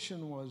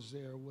situation was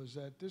there was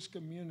that this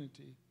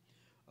community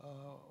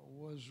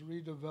was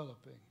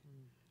redeveloping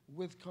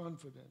with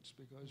confidence,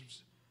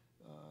 because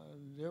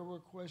there were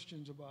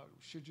questions about,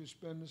 should you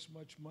spend this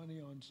much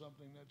money on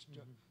something that's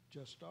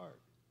just art?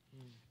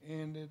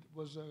 And it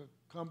was a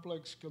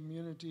complex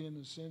community in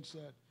the sense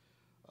that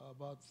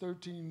about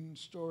 13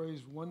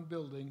 stories, one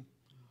building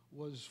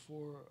was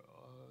for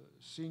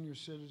senior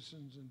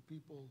citizens and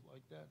people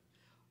like that.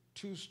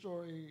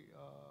 2-story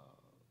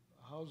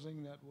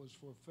housing that was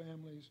for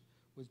families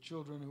with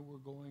children who were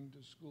going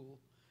to school,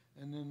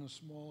 and then a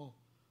small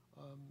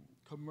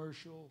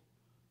commercial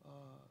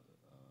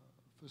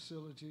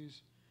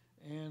facilities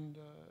and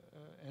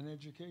an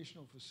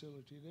educational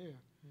facility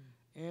there.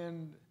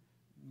 And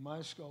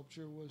my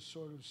sculpture was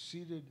sort of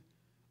seated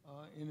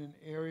in an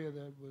area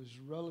that was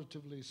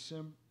relatively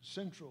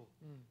central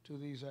to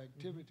these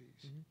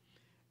activities.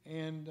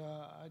 And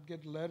I'd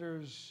get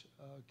letters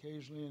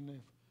occasionally in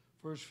the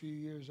first few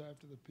years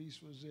after the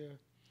piece was there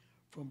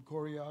from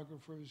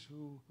choreographers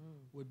who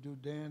would do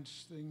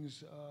dance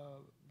things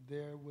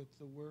there with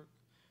the work.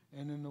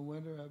 And in the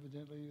winter,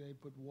 evidently, they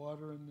put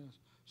water in the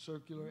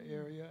circular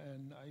area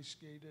and ice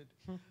skated.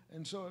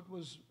 And so it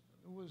was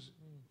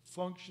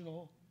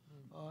functional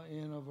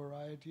in a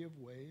variety of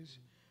ways.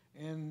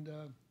 And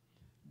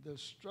the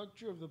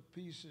structure of the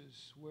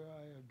pieces, where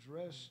I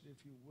addressed,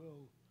 if you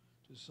will,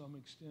 to some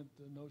extent,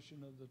 the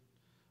notion of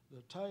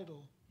the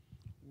title,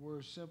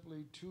 were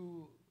simply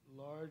two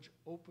large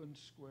open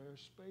square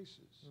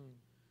spaces.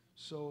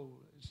 So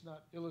it's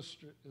not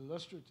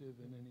illustrative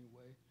in any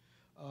way,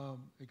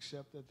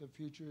 except that the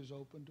future is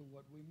open to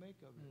what we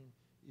make of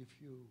it,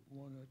 if you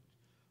want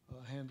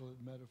to handle it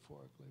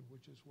metaphorically,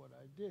 which is what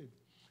I did.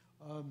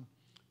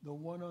 The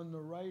one on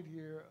the right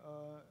here,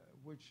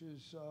 which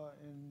is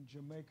in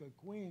Jamaica,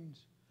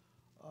 Queens,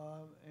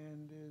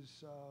 and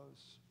is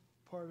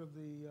part of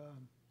the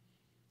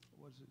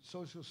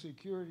Social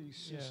Security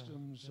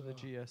systems. The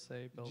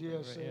GSA building.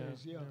 GSAs, right?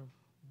 yeah.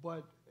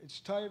 But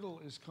its title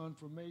is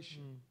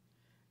Confirmation,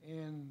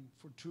 and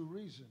for two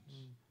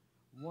reasons.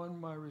 One,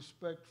 my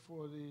respect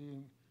for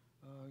the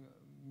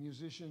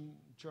musician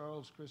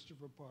Charles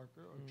Christopher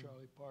Parker, or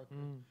Charlie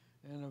Parker,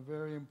 and a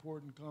very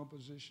important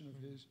composition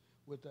of his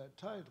with that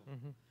title.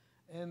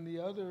 And the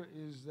other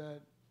is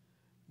that,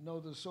 no,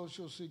 the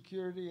Social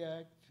Security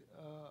Act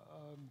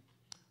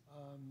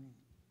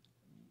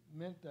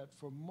meant that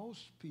for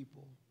most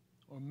people,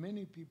 or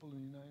many people in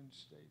the United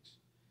States,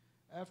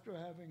 after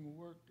having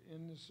worked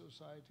in the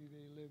society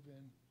they live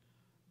in,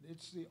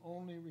 it's the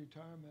only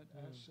retirement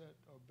asset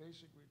or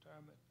basic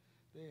retirement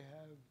they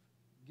have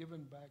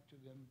given back to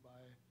them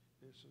by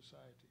their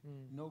society.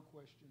 No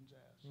questions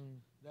asked.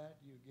 That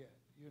you get,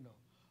 you know.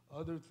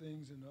 Other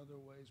things in other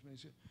ways may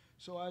say.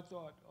 So I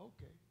thought,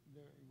 okay,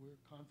 we're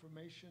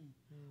confirmation.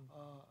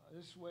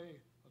 This way,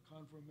 a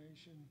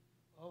confirmation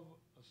of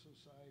a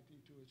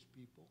society to its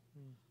people.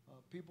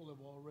 People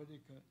have already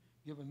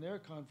given their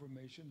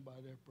confirmation by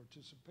their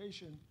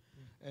participation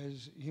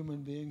as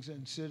human beings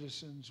and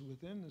citizens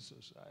within the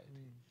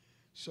society.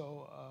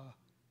 So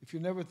if you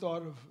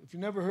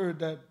never heard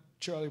that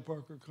Charlie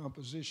Parker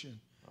composition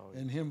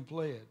and him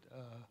play it,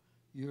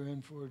 you're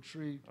in for a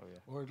treat,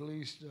 or at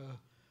least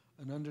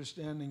an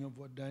understanding of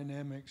what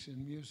dynamics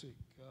in music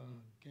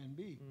can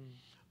be.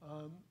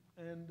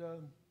 And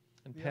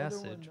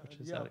Passage, one, which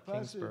is out at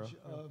Kingsborough.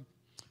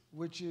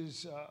 Which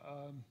is,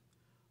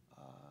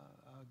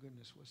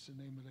 goodness, what's the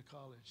name of the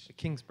college?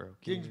 Kingsborough.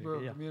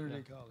 Kingsborough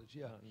Community College,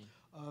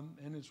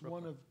 and it's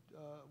Brooklyn. One of,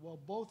 well,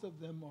 both of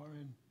them are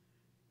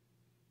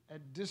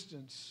at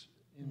distance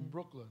in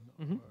Brooklyn,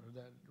 or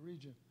that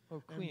region.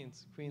 Oh,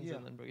 Queens. Queens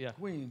and then Brooklyn.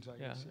 Queens, I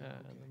guess. Okay.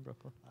 And then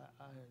Brooklyn.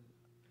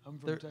 I'm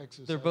from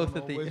Texas. They're both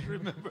at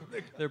remember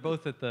they're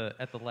both at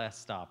the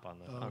last stop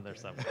on their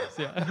subways.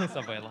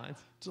 Subway lines.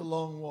 It's a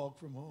long walk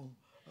from home.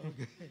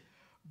 Okay,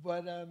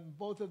 but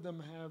both of them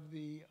have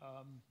the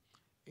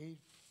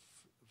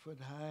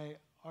 8-foot-high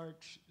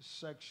arch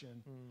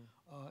section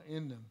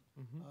in them,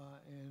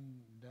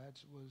 and that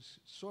was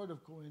sort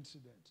of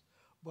coincidence.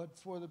 But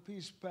for the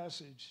piece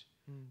Passage,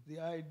 the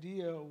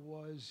idea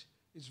was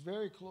it's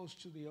very close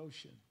to the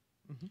ocean,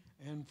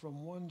 and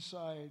from one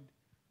side,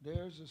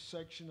 there's a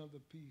section of the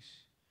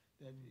piece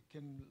that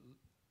can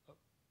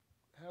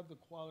have the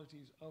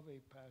qualities of a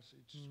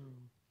passage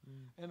through.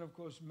 And of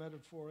course,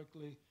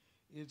 metaphorically,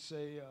 it's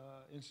a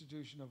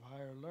institution of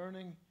higher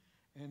learning,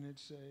 and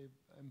it's a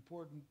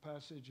important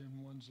passage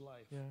in one's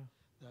life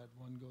that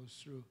one goes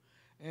through.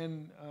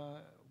 And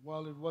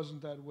while it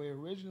wasn't that way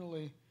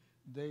originally,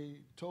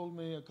 they told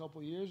me a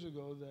couple years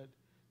ago that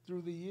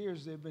through the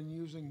years they've been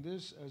using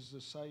this as the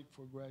site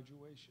for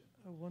graduation.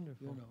 Oh,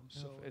 wonderful. You know,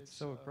 so it's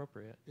so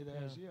appropriate. It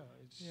has,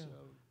 it's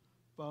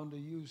found a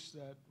use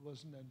that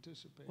wasn't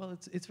anticipated. Well,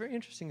 it's very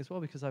interesting as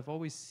well, because I've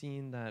always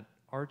seen that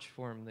arch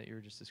form that you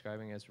were just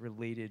describing as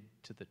related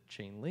to the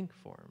chain link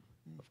form,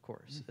 of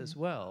course, as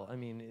well. I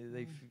mean,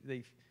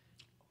 they've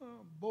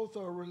both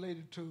are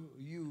related to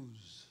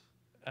use.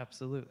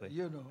 Absolutely.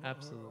 You know,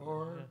 absolutely.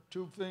 Or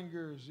two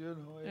fingers, you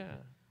know.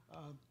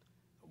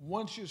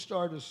 Once you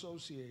start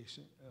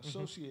associating,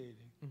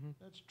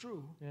 that's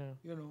true.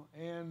 You know,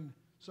 and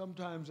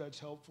sometimes that's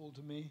helpful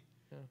to me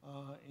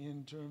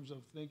in terms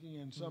of thinking,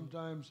 and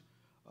sometimes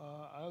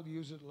I'll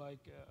use it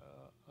like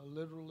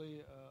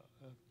literally,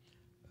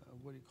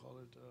 what do you call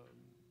it?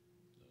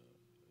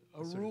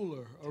 A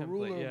ruler,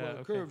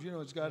 a curve. You know,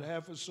 it's got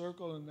half a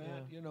circle and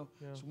that. You know,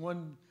 it's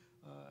one.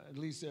 At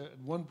least at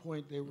one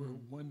point they were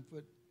 1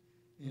 foot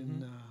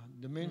in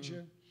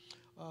dimension,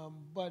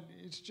 but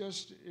it's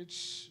just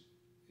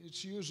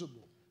it's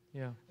usable.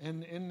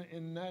 And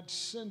in that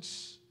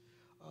sense,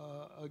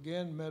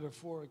 again,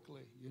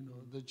 metaphorically, you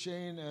know, the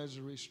chain as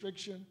a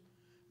restriction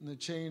and the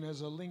chain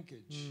as a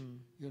linkage,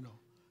 you know,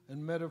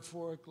 and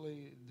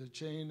metaphorically, the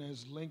chain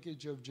as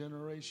linkage of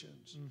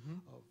generations,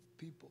 of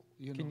people,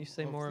 you Can know, you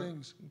say of more?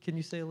 things. Can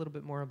you say a little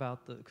bit more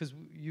about because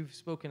you've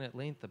spoken at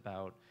length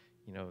about,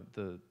 you know,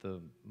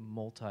 the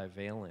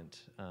multivalent,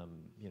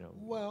 you know.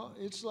 Well,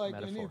 it's like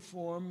any metaphor.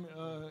 form,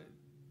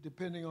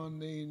 depending on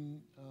the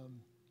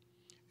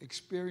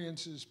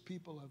experiences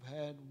people have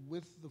had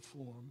with the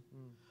form,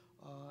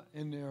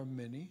 and there are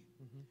many,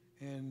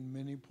 and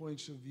many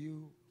points of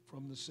view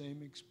from the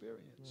same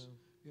experience,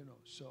 you know.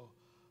 So,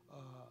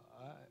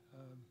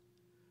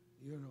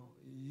 you know,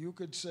 you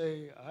could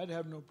say I'd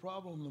have no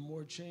problem. The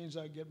more chains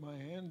I get my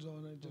hands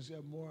on, I just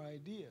have more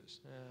ideas.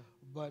 Yeah.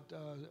 But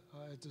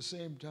at the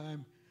same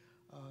time,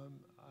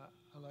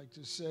 I like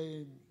to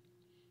say,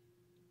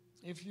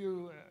 if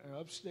you are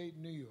upstate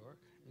New York,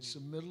 it's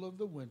the middle of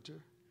the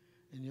winter,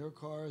 and your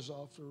car is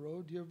off the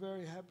road, you're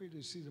very happy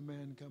to see the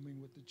man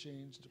coming with the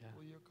chains to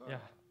pull your car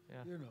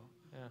out, you know.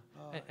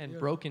 Yeah. And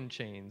broken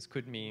chains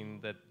could mean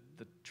that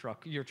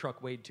your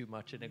truck weighed too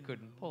much and it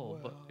couldn't pull.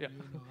 Well, but you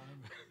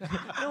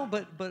know,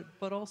 no,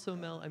 but also,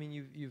 Mel, I mean,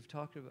 you've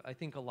talked about, I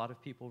think a lot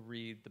of people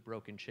read the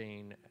broken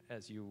chain,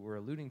 as you were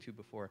alluding to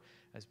before,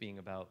 as being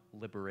about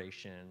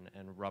liberation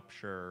and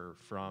rupture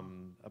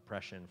from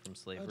oppression, from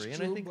slavery. That's and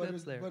true, I think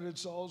that's there. But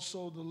it's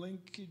also the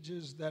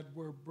linkages that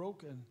were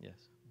broken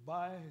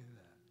by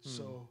that.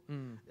 So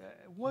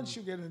once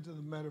you get into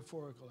the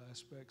metaphorical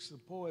aspects, the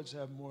poets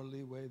have more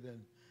leeway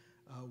than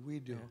we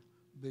do,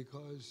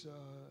 because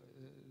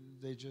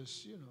they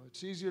just, you know,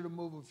 it's easier to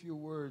move a few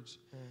words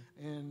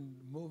and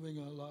moving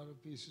a lot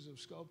of pieces of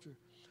sculpture.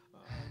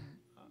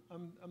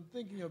 I'm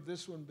thinking of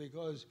this one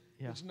because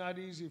it's not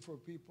easy for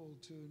people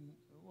to,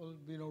 well,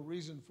 there'd be no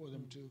reason for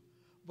them to,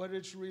 but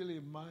it's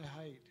really my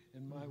height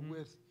and my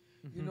width.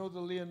 You know the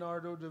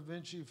Leonardo da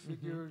Vinci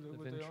figure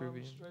with the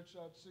arms stretched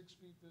out 6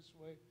 feet this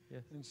way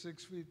and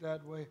 6 feet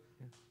that way?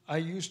 I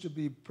used to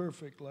be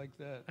perfect like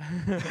that.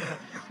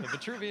 The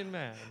Vitruvian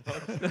Man.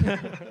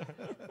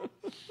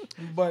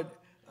 But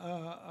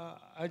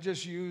I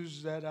just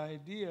use that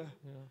idea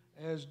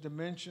as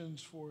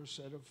dimensions for a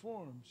set of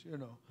forms, you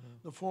know.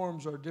 The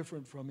forms are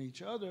different from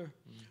each other,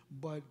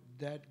 but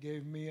that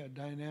gave me a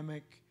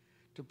dynamic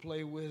to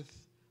play with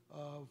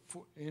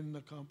in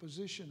the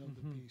composition of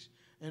the piece.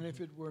 And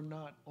if it were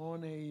not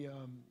on a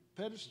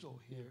pedestal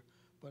here,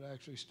 but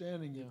actually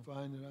standing, you'd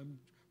find that I'm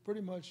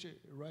pretty much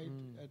right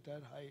at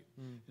that height.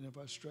 And if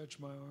I stretch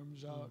my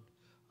arms out,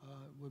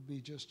 it would be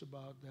just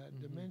about that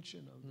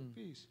dimension of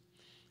the piece.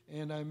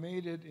 And I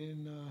made it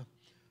in,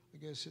 I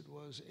guess it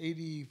was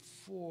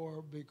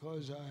 84,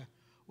 because I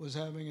was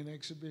having an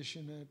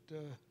exhibition at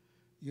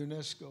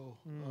UNESCO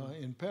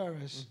in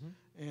Paris.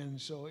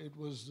 And so it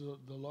was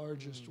the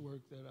largest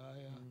work that I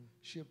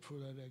shipped for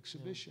that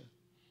exhibition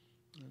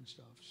and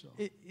stuff. So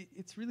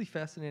it's really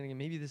fascinating, and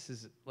maybe this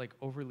is like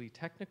overly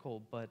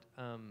technical, but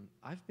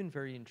I've been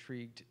very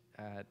intrigued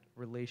at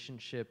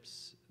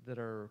relationships that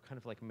are kind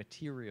of like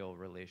material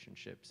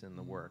relationships in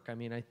the work. I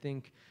mean, I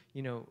think,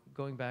 you know,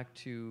 going back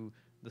to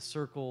the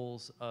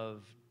circles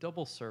of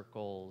double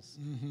circles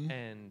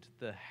and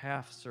the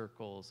half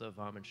circles of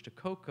Homage to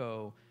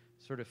Coco,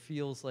 sort of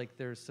feels like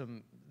there's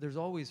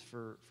always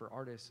for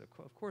artists,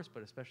 of course,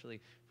 but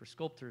especially for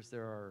sculptors,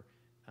 there are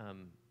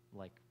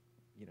like,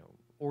 you know,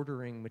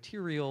 ordering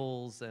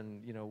materials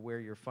and, you know,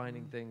 where you're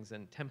finding things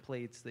and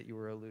templates that you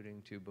were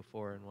alluding to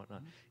before and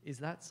whatnot. Is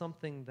that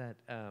something that,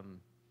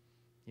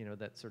 you know,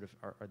 that sort of,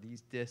 are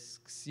these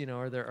discs, you know,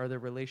 are there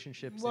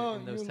relationships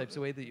in those types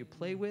of ways that you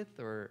play with,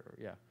 or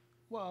yeah?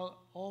 Well,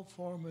 all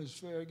form is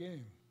fair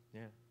game.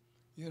 Yeah.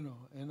 You know,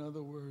 in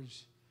other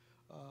words,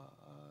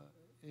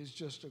 it's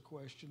just a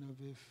question of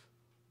if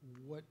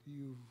what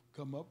you've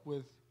come up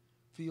with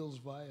feels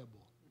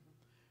viable.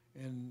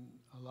 And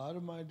a lot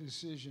of my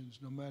decisions,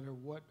 no matter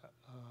what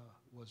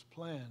was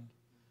planned,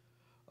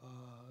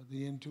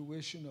 the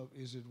intuition of,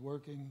 is it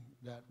working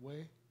that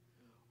way,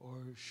 or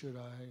should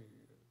I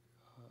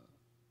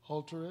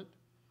alter it,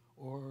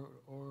 or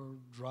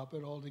drop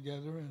it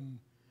altogether and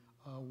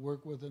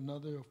work with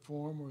another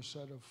form or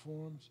set of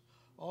forms?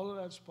 All of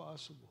that's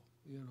possible,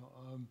 you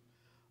know.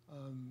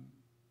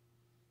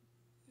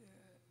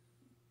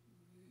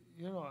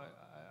 You know,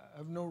 I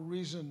have no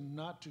reason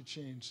not to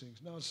change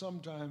things. Now,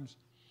 sometimes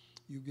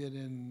you get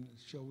in,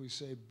 shall we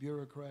say,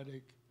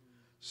 bureaucratic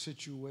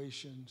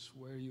situations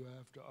where you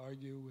have to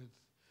argue with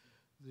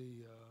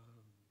the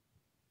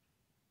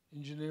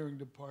engineering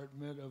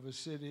department of a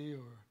city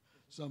or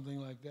something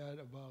like that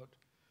about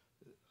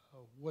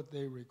what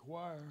they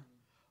require.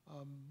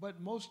 But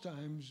most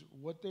times,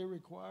 what they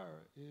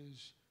require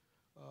is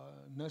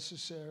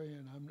necessary,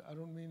 and I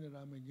don't mean that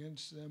I'm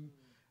against them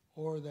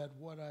or that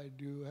what I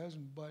do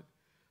hasn't, but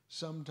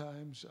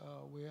sometimes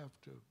we have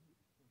to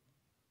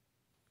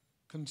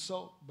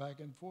consult back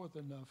and forth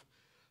enough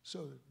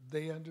so that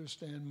they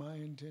understand my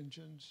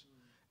intentions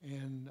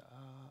and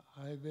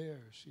I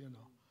theirs, you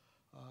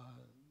know.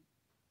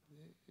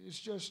 It's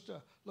just,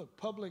 look,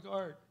 public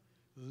art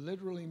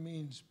literally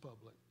means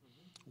public.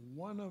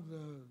 One of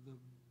the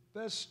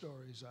best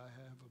stories I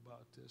have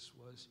about this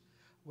was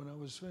when I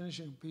was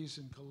finishing a piece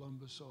in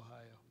Columbus,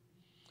 Ohio,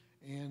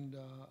 and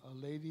a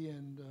lady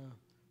and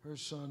her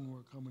son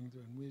were coming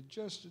through, and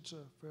it's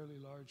a fairly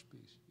large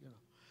piece, you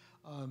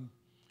know.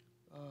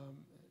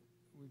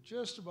 We're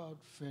just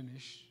about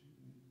finished.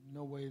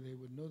 No way they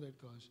would know that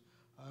because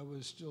I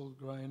was still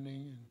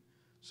grinding and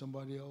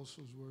somebody else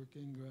was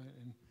working,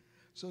 grinding.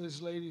 So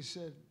this lady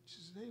said,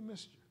 she said, "Hey,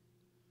 mister,"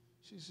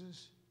 she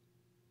says,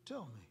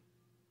 "tell me."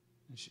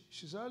 And she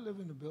says, "I live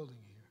in the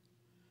building here."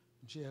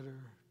 And she had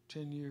her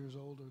 10 years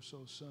old or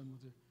so son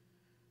with her.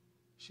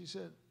 She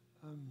said,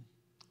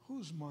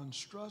 "Whose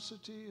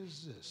monstrosity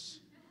is this?"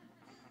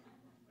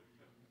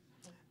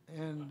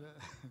 And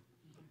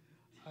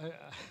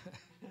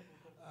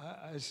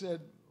I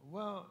said,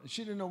 well,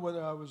 she didn't know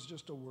whether I was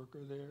just a worker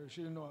there.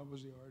 She didn't know I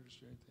was the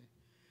artist or anything.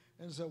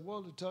 And I said,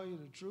 "Well, to tell you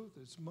the truth,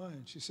 it's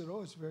mine." She said,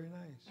 "Oh, it's very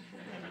nice."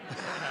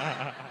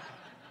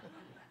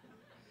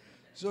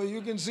 So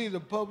you can see the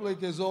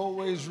public is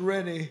always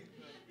ready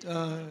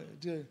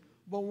to.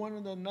 But one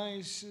of the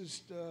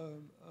nicest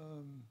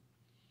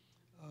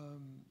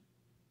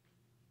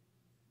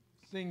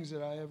things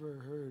that I ever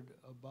heard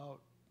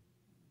about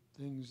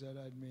things that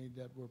I'd made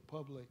that were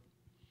public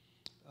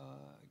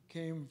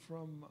came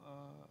from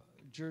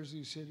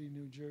Jersey City,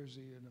 New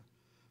Jersey, in a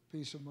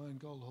piece of mine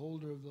called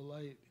 "Holder of the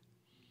Light."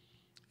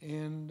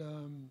 And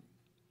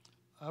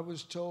I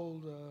was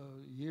told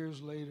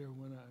years later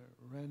when I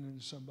ran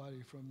into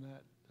somebody from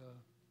that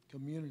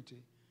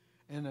community,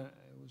 and it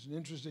was an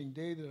interesting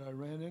day that I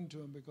ran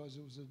into him because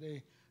it was the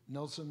day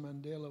Nelson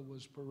Mandela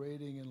was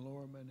parading in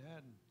Lower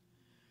Manhattan.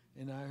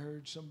 And I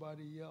heard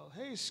somebody yell,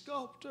 "Hey,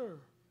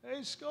 sculptor!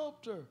 Hey,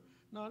 sculptor!"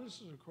 Now,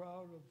 this is a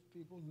crowd of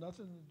people,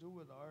 nothing to do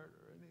with art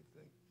or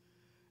anything.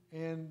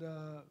 And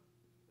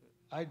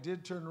I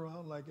did turn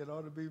around like it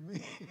ought to be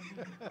me.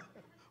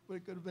 But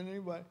it could have been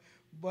anybody.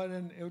 But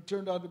it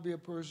turned out to be a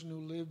person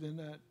who lived in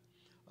that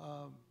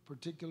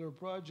particular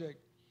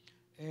project.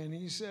 And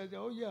he said,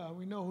 "Oh, yeah,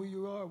 we know who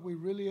you are. We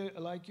really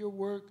like your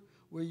work.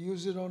 We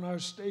use it on our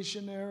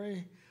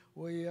stationery.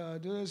 We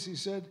do this." He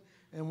said,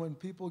 "And when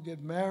people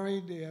get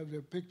married, they have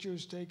their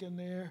pictures taken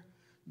there.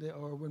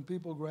 Or when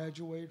people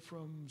graduate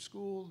from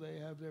school, they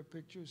have their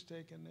pictures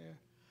taken there."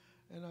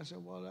 And I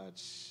said, "Well,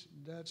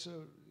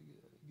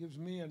 gives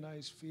me a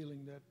nice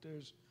feeling that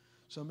there's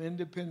some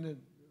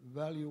independent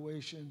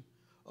valuation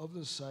of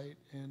the site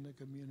and the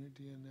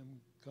community and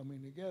them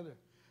coming together.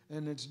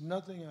 And it's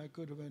nothing I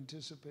could have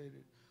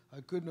anticipated.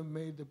 I couldn't have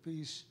made the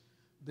piece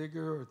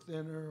bigger or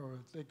thinner or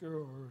thicker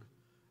or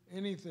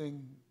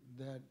anything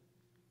that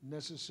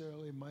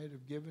necessarily might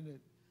have given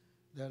it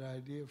that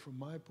idea from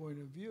my point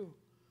of view.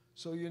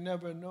 So you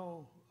never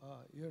know,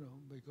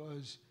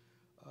 because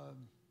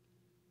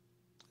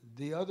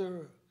the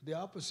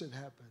opposite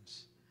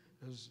happens.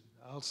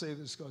 I'll say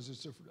this because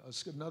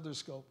it's another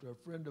sculptor, a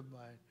friend of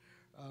mine,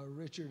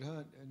 Richard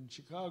Hunt in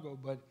Chicago,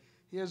 but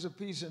he has a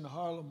piece in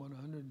Harlem on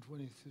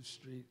 125th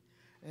Street,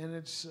 and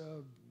it's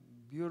a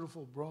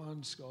beautiful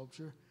bronze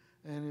sculpture,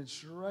 and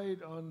it's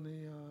right on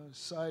the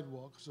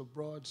sidewalk. It's a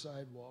broad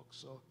sidewalk,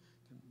 so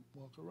you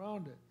can walk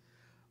around it.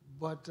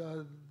 But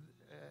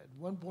at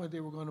one point they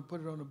were going to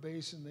put it on a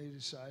base, and they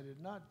decided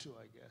not to,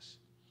 I guess.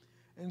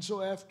 And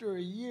so after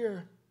a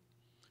year,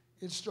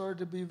 it started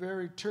to be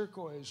very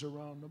turquoise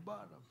around the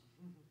bottom.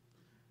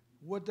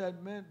 What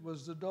that meant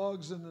was the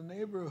dogs in the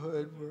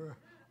neighborhood were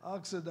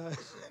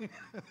oxidizing,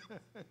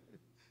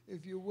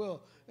 if you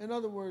will. In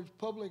other words,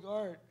 public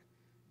art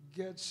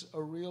gets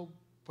a real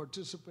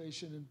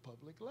participation in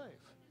public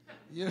life,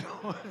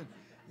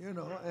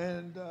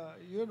 and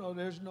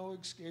there's no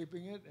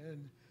escaping it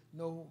and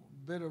no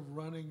bit of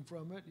running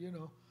from it,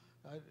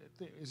 I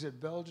think, is it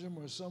Belgium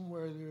or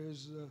somewhere there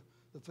is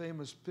the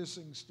famous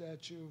pissing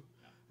statue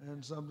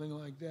and something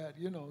like that,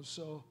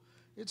 so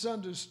it's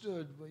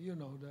understood, but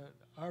that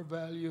our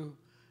value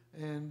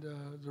and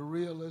the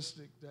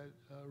realism that,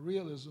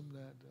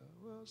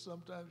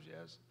 sometimes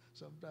yes,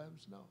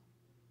 sometimes no.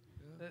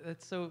 Yeah.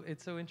 It's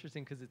so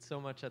interesting because it's so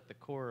much at the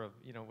core of,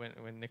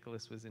 when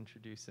Nicholas was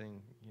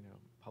introducing,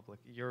 public,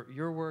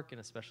 your work, and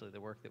especially the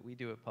work that we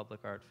do at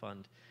Public Art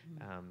Fund,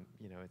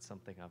 it's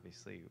something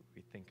obviously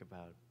we think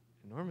about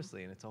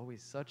enormously, and it's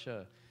always such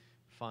a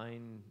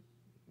fine,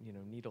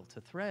 needle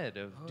to thread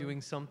of doing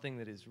something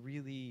that is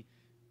really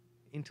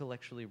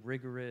intellectually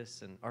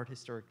rigorous and art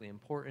historically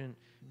important,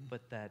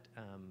 but that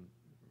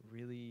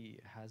really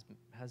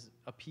has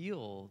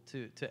appeal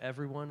to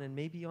everyone and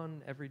maybe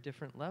on every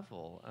different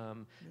level.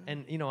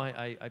 And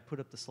I put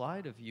up the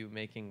slide of you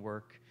making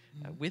work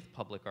with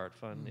Public Art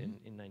Fund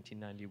in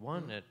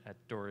 1991 at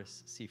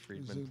Doris C.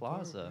 Friedman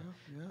Plaza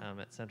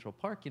at Central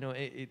Park.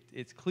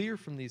 It's clear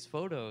from these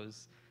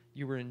photos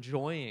you were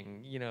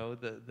enjoying,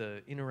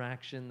 the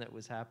interaction that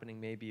was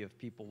happening, maybe of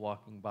people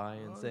walking by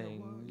and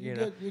saying,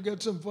 you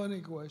get some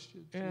funny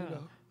questions. Yeah.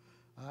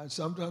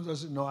 Sometimes I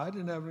say, no, I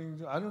didn't have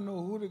anything. I don't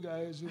know who the guy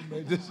is who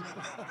made this.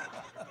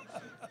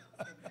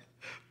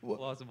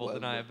 Plausible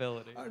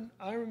deniability.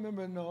 I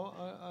remember,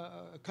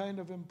 a kind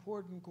of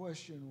important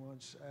question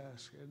once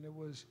asked, and it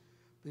was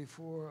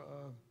before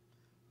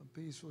a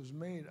piece was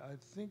made. I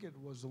think it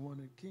was the one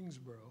at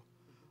Kingsborough,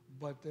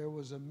 but there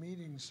was a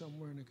meeting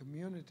somewhere in the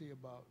community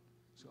about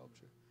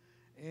sculpture.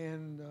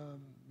 And,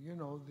 you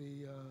know,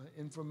 the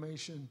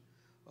information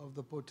of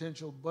the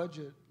potential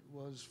budget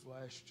was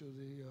flashed to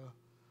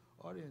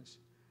the audience.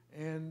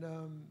 And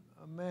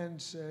a man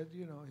said,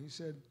 you know, he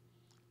said,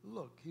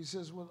 look, he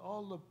says, with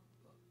all the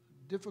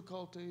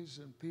difficulties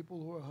and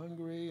people who are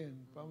hungry and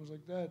problems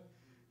like that,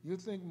 you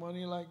think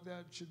money like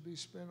that should be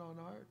spent on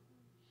art?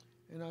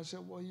 And I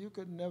said, well, you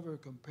could never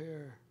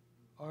compare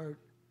art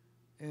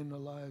and the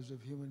lives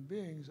of human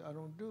beings. I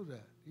don't do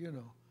that, you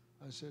know.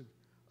 I said,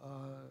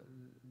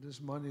 this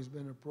money's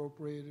been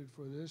appropriated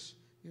for this,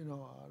 you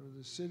know, out of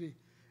the city.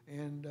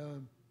 And,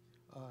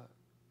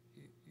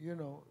 you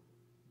know,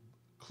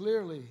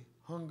 clearly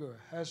hunger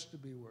has to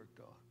be worked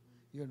on,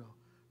 you know.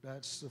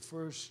 That's the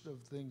first of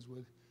things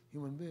with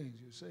human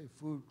beings. You say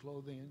food,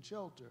 clothing, and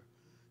shelter,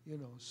 you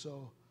know.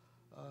 So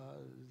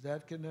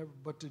that can never,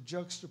 but to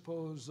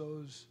juxtapose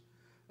those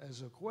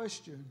as a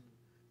question,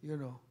 you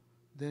know,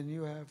 then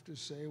you have to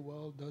say,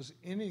 well, does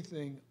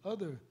anything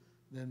other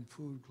than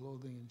food,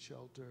 clothing, and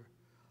shelter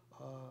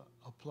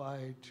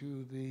apply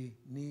to the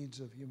needs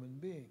of human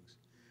beings?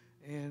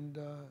 And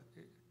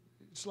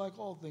it's like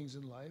all things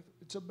in life,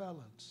 it's a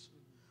balance.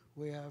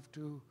 We have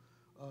to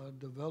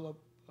develop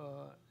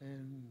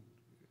and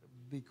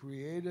be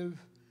creative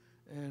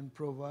and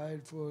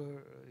provide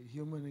for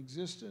human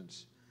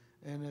existence,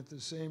 and at the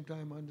same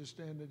time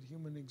understand that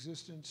human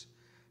existence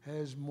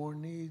has more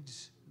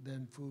needs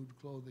than food,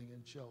 clothing,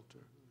 and shelter,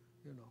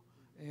 you know.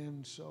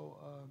 And so,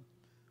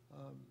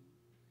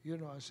 you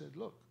know, I said,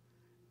 look,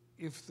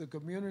 if the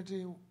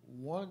community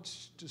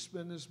wants to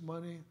spend this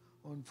money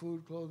on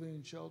food, clothing,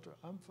 and shelter,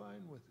 I'm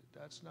fine with it.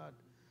 That's not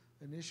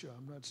an issue.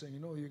 I'm not saying,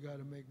 no, you got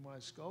to make my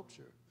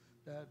sculpture.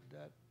 That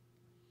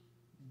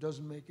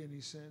doesn't make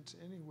any sense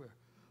anywhere.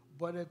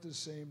 But at the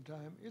same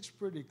time, it's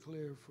pretty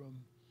clear from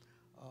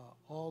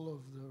all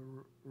of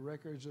the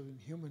records of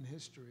human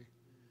history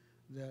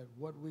that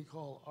what we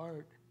call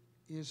art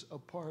is a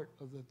part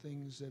of the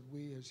things that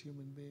we as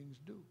human beings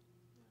do.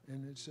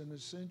 And it's an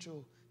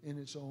essential in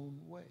its own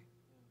way,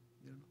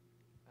 you know?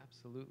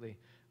 Absolutely.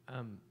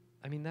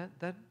 I mean,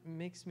 that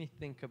makes me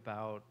think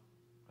about,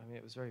 I mean,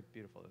 it was very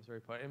beautiful. It was very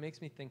poetic. It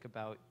makes me think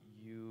about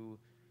you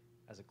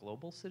as a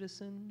global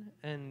citizen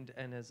and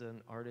as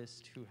an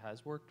artist who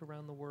has worked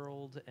around the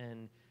world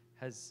and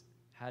has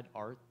had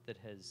art that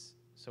has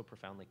so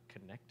profoundly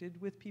connected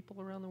with people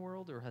around the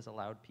world, or has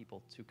allowed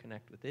people to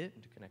connect with it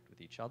and to connect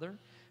with each other.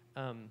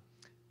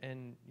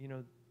 And, you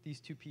know, these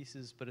two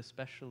pieces, but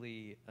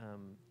especially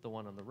the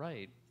one on the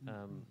right,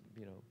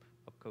 you know,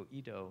 Opko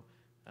Ido,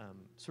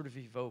 sort of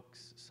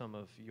evokes some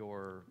of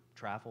your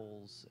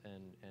travels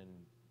and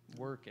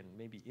work and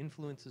maybe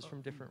influences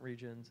from different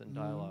regions and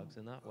dialogues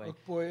in that way.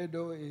 Opko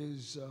Ido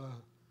is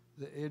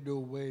the Edo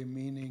way,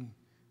 meaning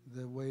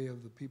the way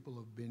of the people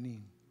of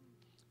Benin,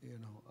 you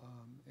know,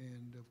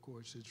 and of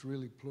course it's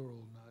really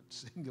plural, not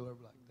singular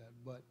like that,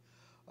 but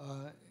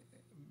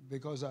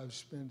because I've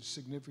spent a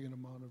significant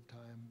amount of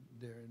time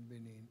there in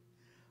Benin.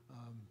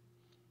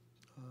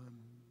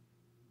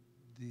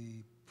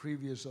 The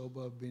previous Oba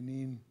of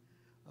Benin,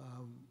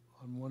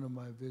 on one of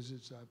my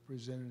visits, I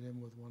presented him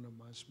with one of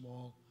my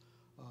small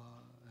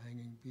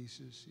hanging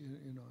pieces,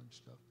 you know, and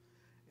stuff.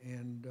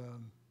 And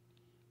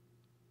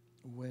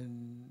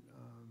when,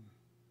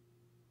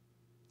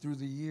 through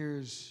the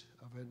years,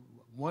 I've had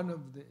one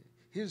of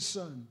his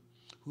son,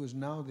 who is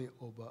now the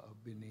Oba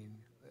of Benin,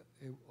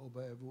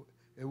 Oba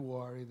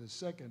Ewuari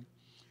II,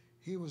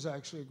 he was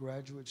actually a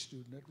graduate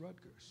student at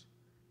Rutgers.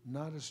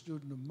 Not a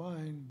student of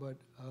mine, but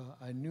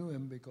I knew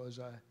him because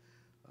I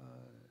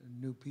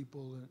knew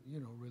people, you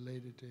know,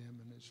 related to him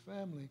and his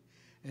family.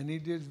 And he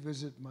did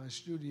visit my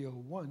studio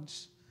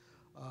once,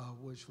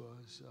 which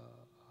was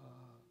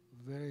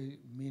very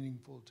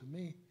meaningful to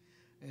me.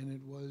 And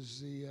it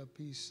was the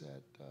piece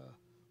that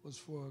was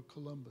for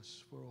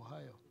Columbus, for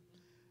Ohio.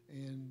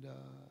 And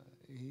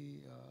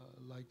he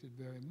liked it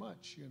very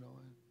much, you know.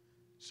 And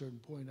at a certain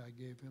point, I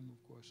gave him,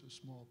 of course, a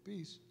small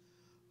piece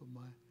of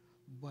mine.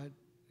 But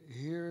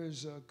here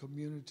is a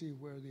community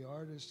where the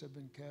artists have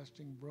been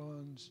casting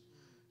bronze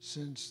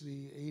since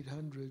the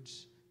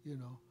 800s, you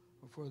know,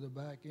 further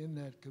back in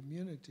that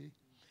community.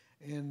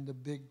 And the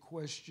big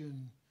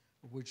question,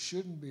 which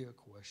shouldn't be a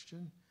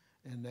question,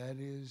 and that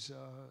is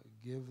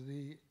give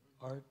the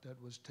art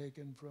that was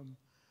taken from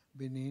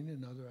Benin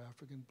and other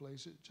African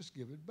places, just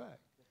give it back.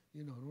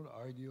 You know, don't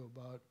argue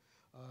about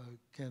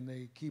can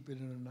they keep it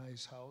in a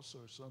nice house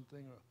or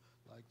something or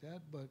like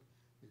that, but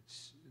it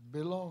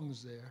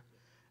belongs there.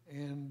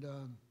 And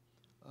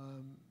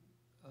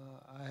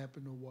I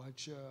happened to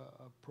watch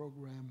a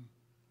program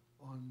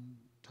on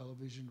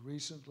television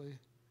recently,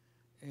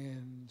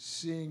 and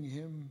seeing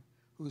him,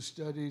 who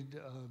studied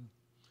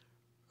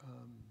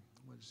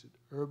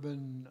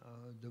urban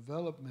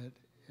development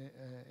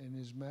in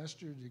his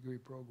master's degree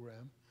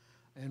program,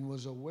 and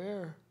was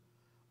aware,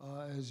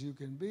 as you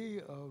can be,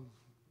 of,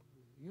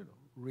 you know,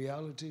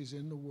 realities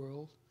in the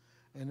world,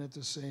 and at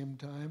the same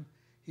time,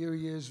 here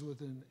he is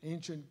with an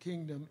ancient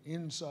kingdom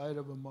inside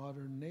of a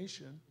modern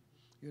nation.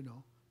 You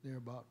know, there are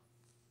about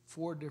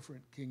 4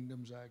 different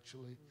kingdoms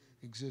actually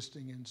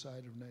existing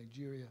inside of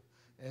Nigeria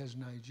as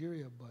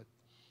Nigeria, but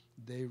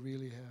they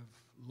really have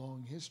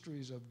long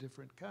histories of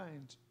different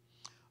kinds.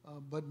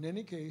 But in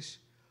any case,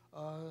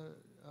 I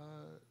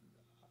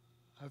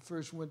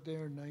first went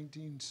there in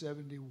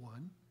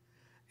 1971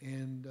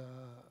 and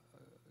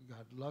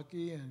got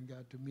lucky and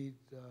got to meet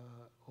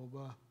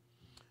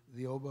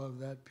the Oba of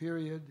that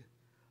period,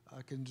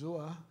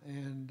 Akinzua,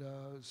 and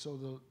so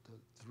the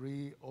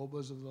three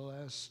Obas of the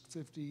last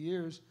 50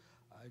 years,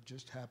 I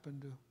just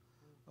happened to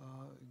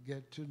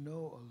get to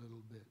know a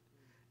little bit.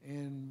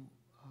 And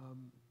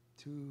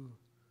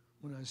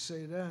when I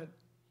say that,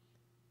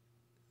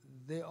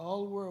 they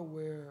all were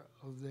aware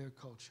of their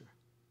culture,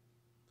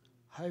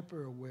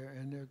 hyper aware,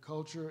 and their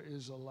culture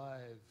is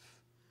alive.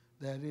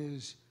 That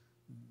is,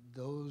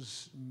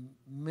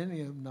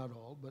 many of them, not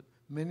all, but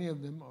many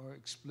of them are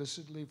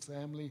explicitly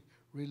family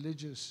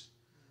religious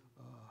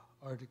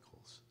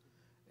articles.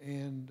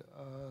 And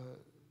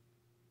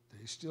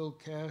they still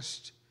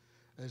cast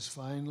as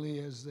finely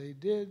as they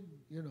did,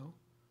 you know.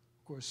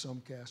 Of course,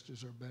 some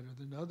casters are better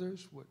than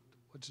others,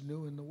 what's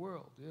new in the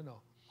world, you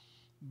know.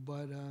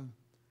 But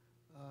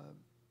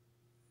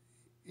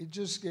it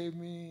just gave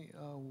me,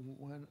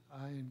 when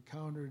I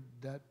encountered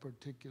that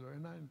particular,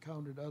 and I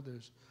encountered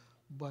others,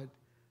 but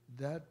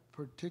that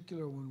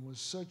particular one was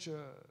such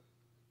a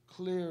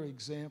clear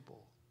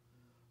example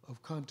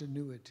of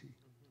continuity,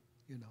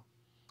 you know,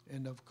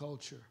 and of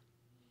culture,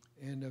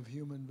 and of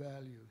human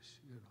values,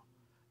 you know,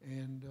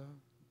 and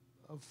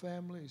of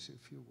families,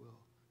 if you will,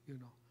 you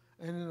know.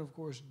 And then, of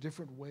course,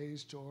 different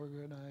ways to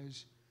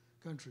organize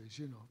countries,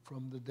 you know,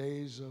 from the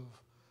days of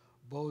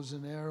bows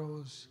and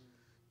arrows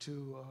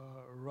to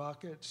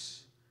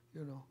rockets,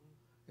 you know,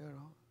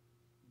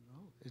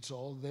 it's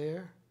all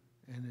there,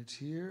 and it's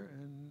here,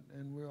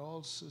 and we're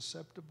all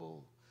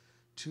susceptible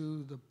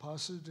to the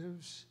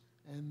positives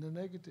and the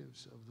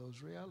negatives of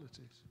those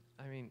realities.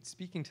 I mean,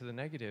 speaking to the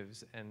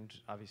negatives and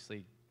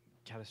obviously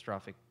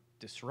catastrophic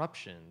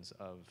disruptions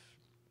of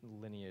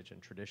lineage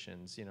and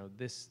traditions, you know,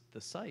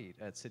 the site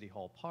at City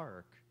Hall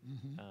Park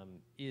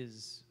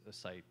is a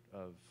site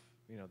of,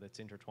 you know, that's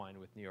intertwined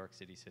with New York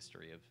City's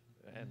history of,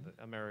 and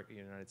the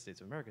United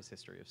States of America's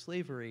history of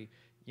slavery.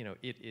 You know,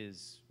 it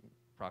is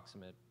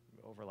proximate,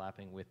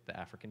 overlapping with the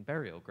African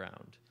burial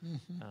ground.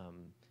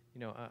 You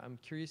know, I'm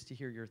curious to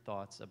hear your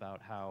thoughts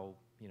about how,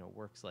 you know,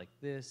 works like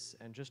this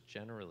and just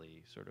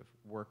generally sort of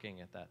working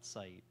at that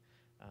site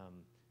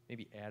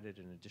maybe added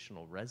an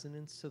additional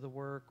resonance to the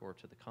work or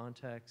to the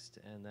context.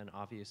 And then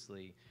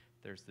obviously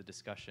there's the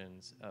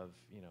discussions of,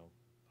 you know,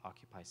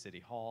 Occupy City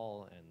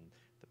Hall and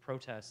the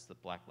protests, the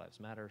Black Lives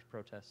Matter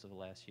protests of the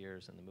last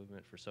years and the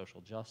movement for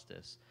social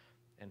justice,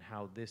 and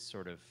how this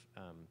sort of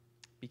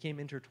became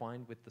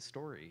intertwined with the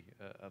story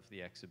of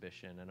the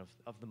exhibition and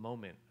of the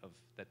moment of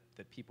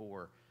that people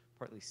were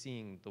partly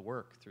seeing the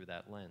work through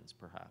that lens,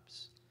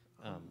 perhaps.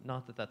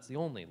 Not that that's the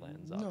only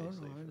lens,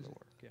 obviously, for the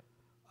work. Yeah.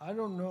 I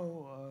don't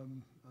know,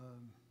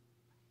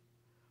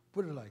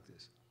 put it like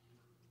this.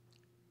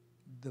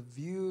 The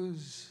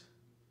views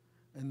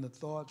and the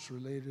thoughts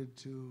related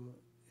to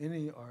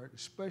any art,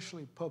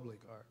 especially public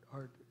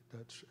art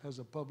that has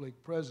a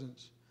public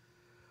presence,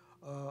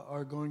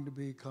 are going to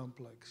be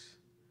complex.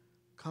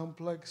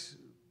 Complex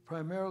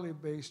primarily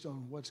based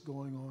on what's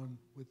going on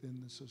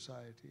within the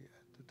society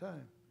at the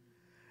time.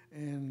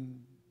 And,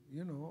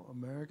 you know,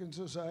 American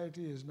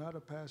society is not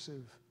a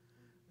passive,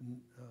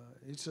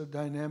 it's a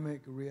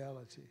dynamic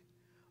reality.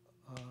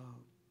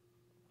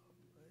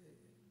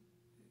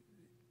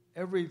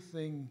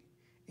 Everything,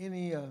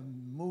 any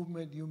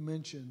movement you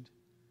mentioned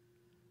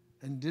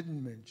and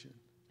didn't mention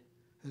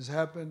has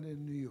happened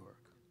in New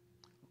York.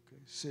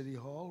 Okay. City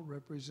Hall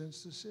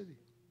represents the city.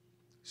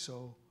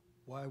 So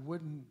why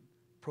wouldn't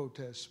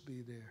protests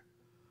be there?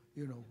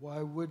 You know,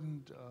 why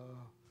wouldn't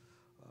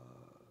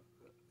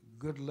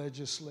good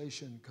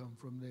legislation come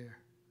from there?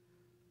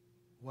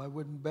 Why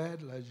wouldn't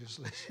bad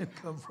legislation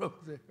come from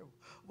there?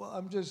 Well,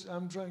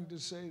 I'm trying to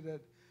say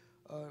that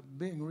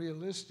being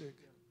realistic,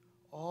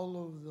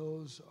 all of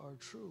those are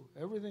true.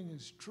 Everything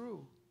is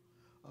true,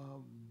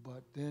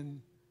 but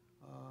then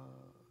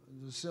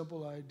the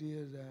simple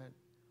idea that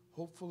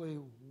hopefully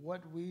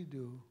what we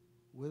do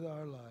with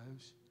our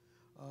lives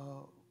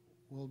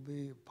will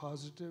be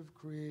positive,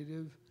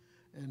 creative,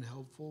 and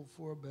helpful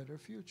for a better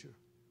future,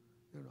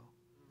 you know.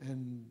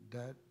 And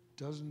that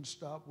doesn't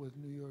stop with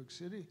New York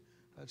City.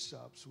 That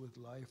stops with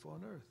life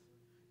on Earth.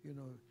 You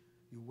know,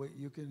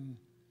 you can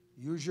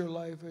use your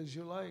life as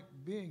you like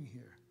being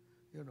here,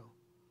 you know.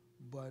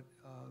 But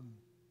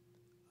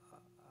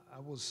I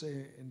will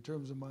say, in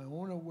terms of my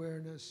own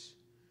awareness,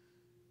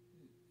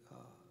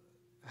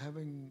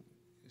 having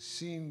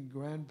seen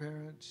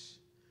grandparents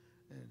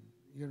and,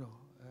 you know,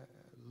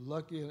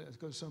 lucky,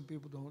 because some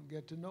people don't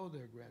get to know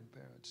their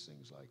grandparents,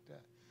 things like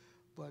that.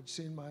 But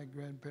seeing my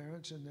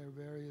grandparents and their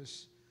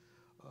various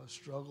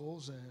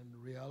struggles and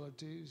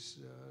realities,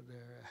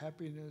 their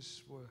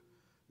happiness for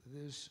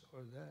this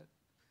or that,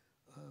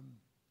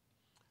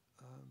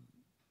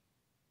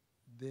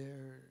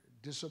 their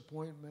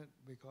disappointment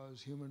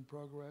because human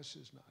progress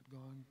has not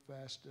gone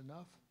fast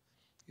enough,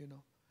 you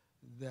know,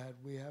 that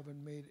we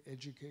haven't made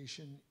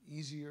education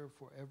easier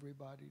for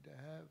everybody to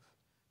have,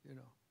 you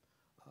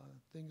know,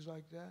 things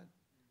like that.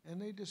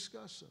 And they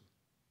discuss them,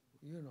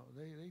 you know,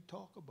 they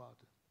talk about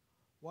it.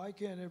 Why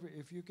can't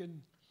if you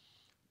can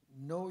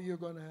know you're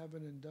going to have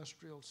an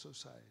industrial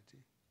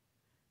society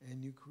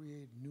and you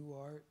create new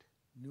art,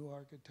 new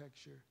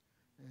architecture,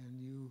 and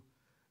you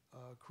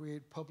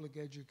create public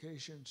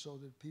education so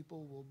that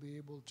people will be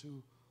able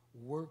to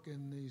work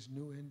in these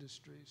new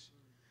industries.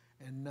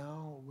 And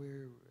now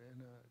we're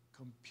in a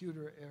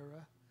computer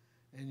era,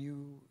 and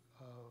you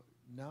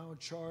now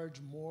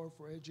charge more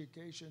for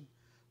education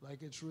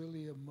like it's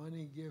really a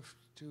money gift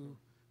to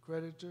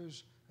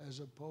creditors as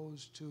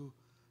opposed to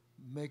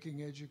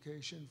making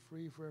education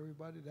free for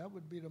everybody. That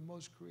would be the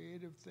most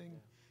creative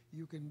thing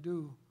you can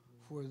do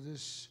for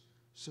this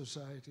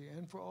society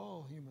and for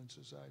all human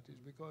societies,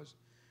 because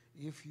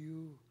if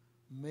you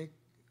make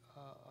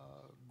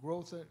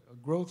growth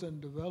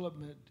and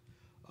development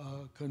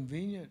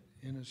convenient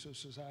in a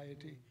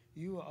society,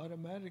 you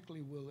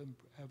automatically will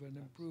have an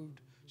improved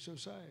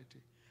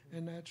society.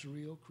 And that's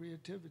real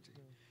creativity.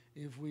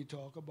 If we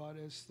talk about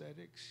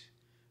aesthetics,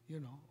 you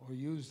know, or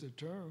use the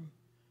term,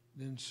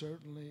 then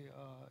certainly,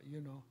 you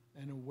know,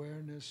 an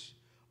awareness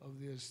of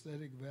the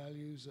aesthetic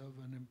values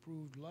of an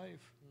improved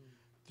life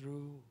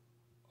through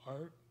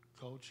art,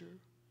 culture,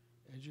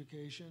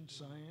 education,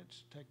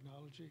 science,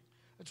 technology.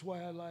 That's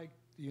why I like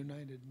the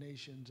United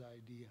Nations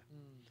idea,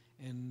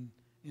 and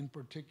in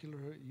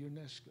particular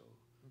UNESCO,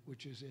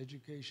 which is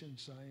education,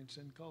 science,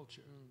 and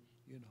culture.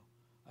 You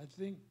know, I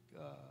think,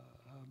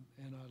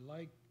 and I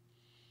like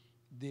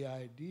the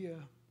idea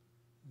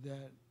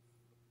that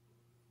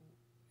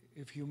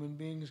if human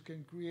beings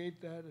can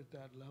create that at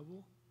that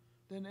level,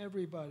 then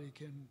everybody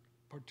can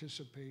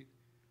participate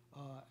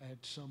at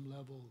some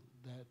level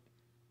that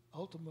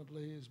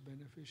ultimately is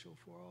beneficial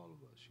for all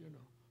of us, you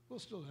know. We'll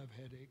still have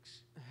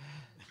headaches.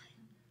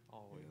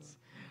 Always.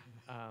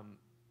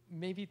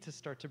 Maybe to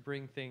start to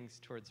bring things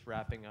towards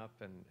wrapping up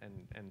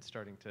and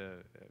starting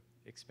to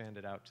expand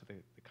it out to the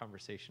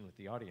conversation with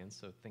the audience,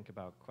 so think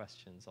about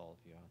questions, all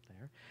of you out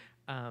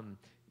there.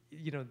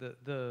 You know,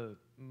 the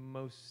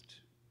most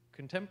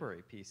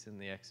contemporary piece in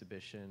the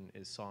exhibition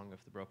is Song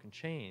of the Broken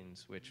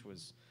Chains, which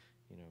was,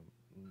 you know,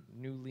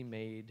 newly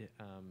made,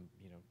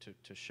 you know,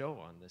 to show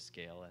on this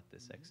scale at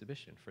this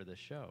exhibition for this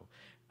show.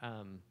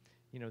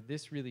 You know,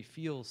 this really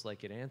feels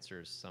like it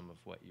answers some of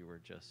what you were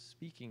just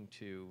speaking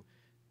to,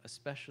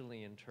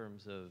 especially in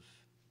terms of,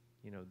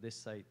 you know, this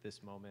site,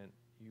 this moment.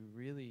 You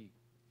really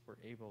were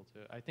able to,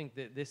 I think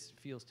that this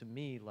feels to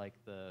me like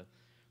the,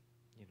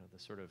 you know, the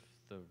sort of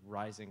the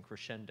rising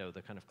crescendo,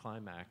 the kind of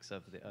climax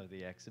of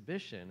the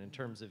exhibition in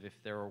terms of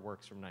if there are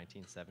works from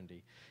 1970,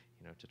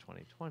 you know, to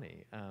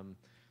 2020.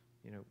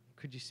 You know,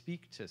 could you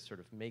speak to sort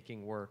of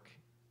making work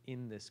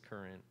in this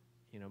current,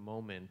 you know,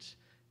 moment,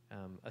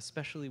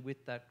 especially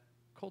with that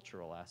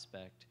cultural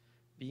aspect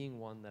being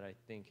one that I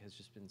think has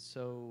just been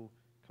so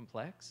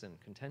complex and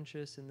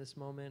contentious in this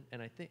moment?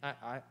 And I think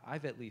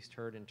I've at least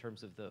heard, in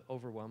terms of the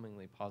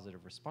overwhelmingly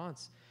positive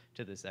response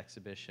to this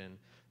exhibition,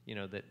 you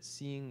know, that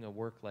seeing a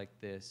work like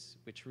this,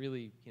 which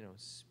really, you know,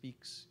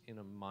 speaks in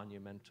a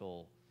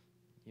monumental,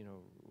 you know,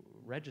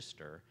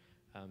 register,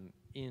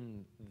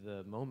 in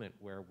the moment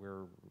where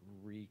we're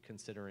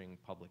reconsidering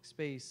public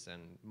space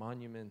and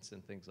monuments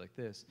and things like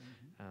this,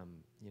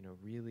 you know,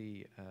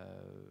 really,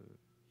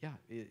 yeah,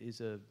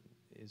 is a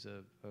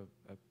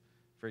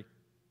very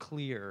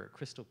clear,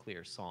 crystal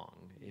clear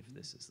song, if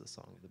this is the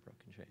Song of the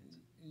Broken Chains.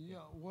 Yeah,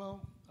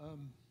 well,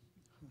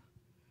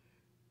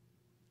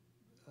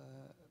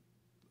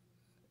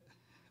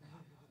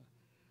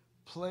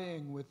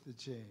 playing with the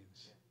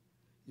chains,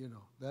 you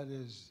know, that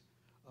is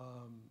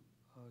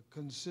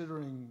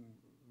considering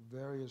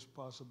various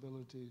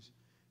possibilities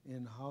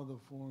in how the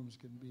forms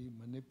can be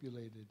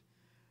manipulated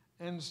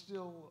and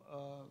still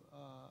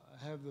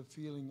have the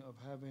feeling of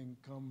having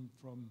come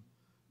from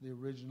the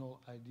original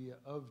idea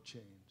of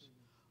chains.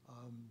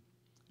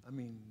 I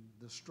mean,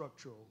 the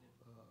structural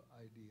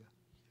idea.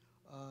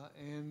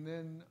 And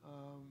then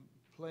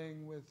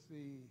playing with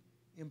the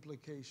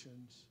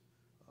implications,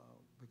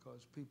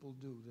 because people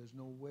do. There's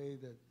no way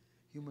that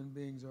human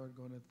beings aren't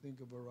going to think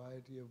a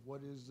variety of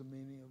what is the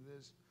meaning of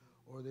this,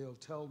 or they'll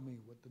tell me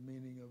what the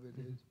meaning of it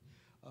is,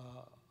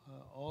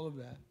 all of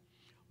that.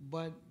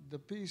 But the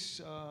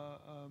piece,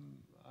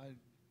 I've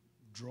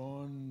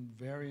drawn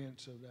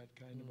variants of that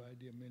kind of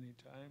idea many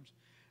times,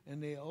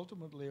 and they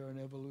ultimately are an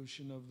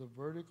evolution of the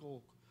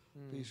vertical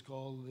piece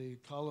called the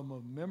column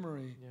of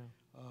memory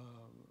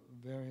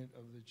variant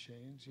of the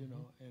chains, you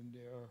know, and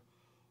there are,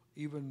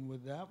 even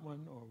with that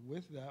one, or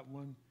with that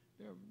one,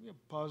 there are, you know,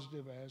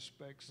 positive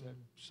aspects that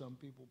some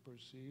people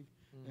perceive,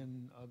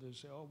 and others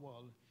say, oh,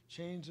 well,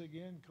 chains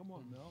again? Come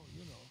on, Mel,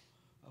 you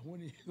know,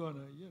 when are you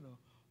gonna, you know?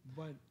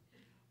 But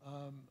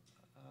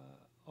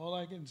all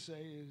I can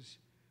say is,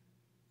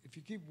 if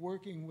you keep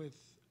working with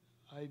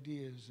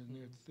ideas and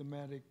their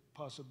thematic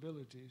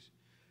possibilities,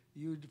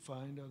 you'd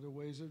find other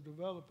ways of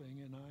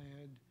developing. And I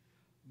had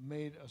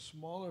made a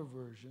smaller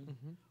version,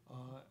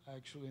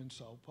 actually in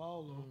Sao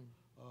Paulo,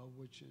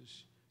 which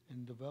is,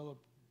 and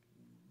developed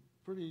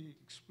pretty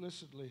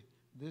explicitly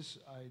this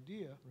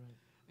idea,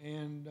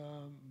 and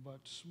but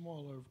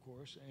smaller, of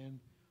course, and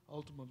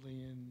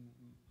ultimately in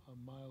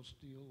mild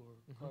steel or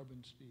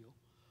carbon steel.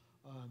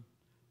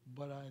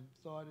 But I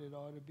thought it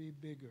ought to be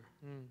bigger,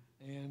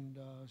 and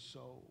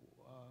so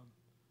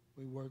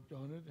we worked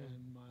on it,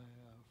 and my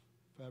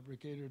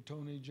fabricator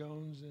Tony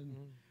Jones in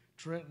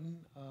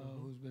Trenton,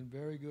 who's been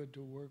very good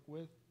to work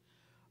with,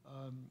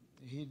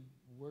 he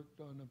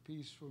worked on a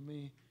piece for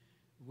me,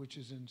 which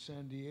is in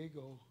San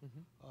Diego.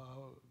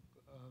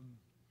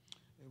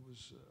 It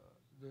was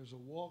there's a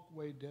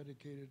walkway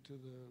dedicated to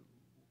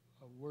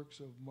the works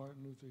of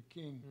Martin Luther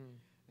King,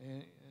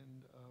 and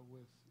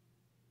with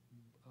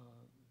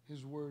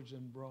his words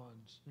in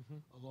bronze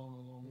along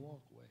a long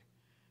walkway.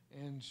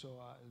 And so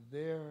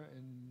there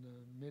in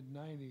the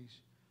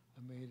mid-90s,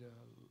 I made a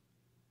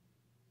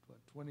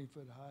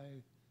 20-foot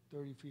high,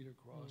 30 feet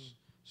across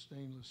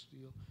stainless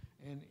steel,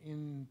 and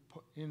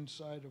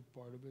inside of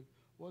part of it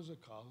was a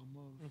column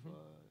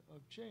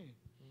of chain.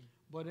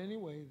 But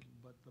anyway,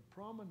 but the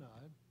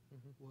promenade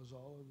was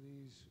all of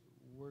these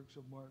works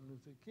of Martin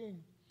Luther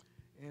King,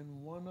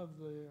 and one of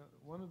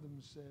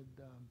them said,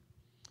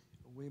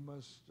 we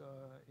must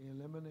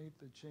eliminate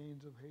the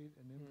chains of hate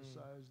and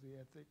emphasize the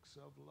ethics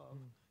of love,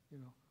 you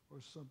know,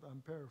 or something.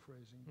 I'm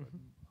paraphrasing, but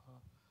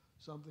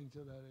something to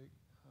that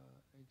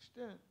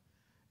extent.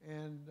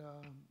 And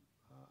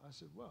I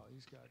said, well,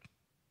 he's got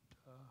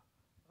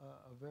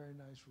a very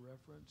nice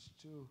reference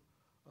to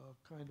a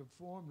kind of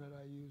form that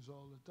I use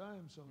all the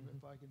time. So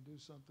if I can do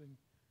something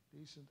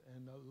decent,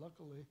 and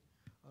luckily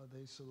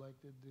they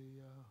selected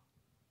the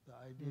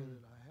idea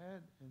that I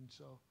had, and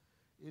so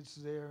it's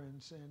there in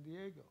San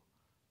Diego.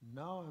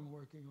 Now I'm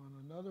working on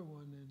another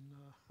one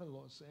in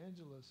Los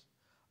Angeles,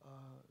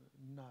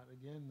 not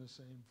again the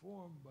same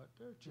form, but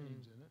there are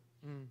chains in it,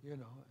 you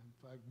know, in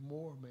fact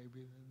more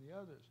maybe than the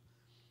others.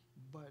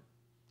 But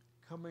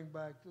coming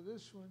back to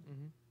this one,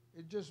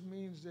 it just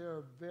means there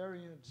are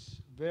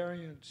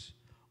variants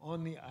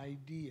on the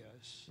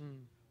ideas,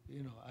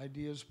 you know,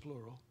 ideas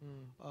plural,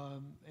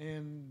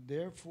 and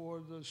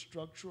therefore the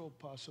structural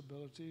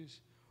possibilities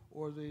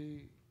or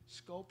the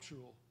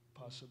sculptural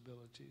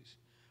possibilities.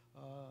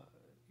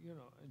 You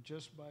know, and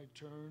just by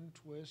turn,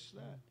 twist,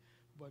 that.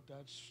 But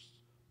that's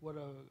what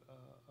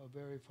a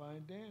very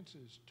fine dance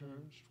is,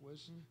 turns,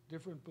 twists,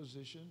 different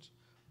positions,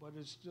 but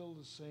it's still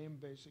the same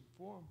basic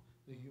form,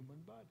 the human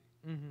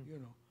body, you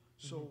know.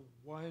 So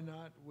why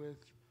not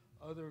with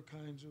other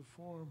kinds of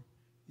form,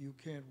 you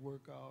can't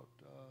work out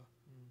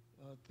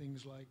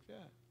things like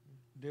that.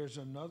 There's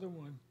another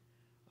one,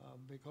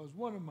 because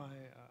one of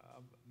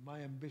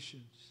my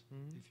ambitions,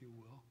 if you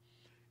will,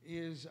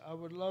 is I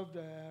would love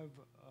to have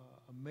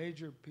a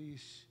major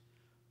piece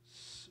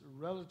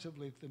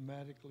relatively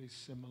thematically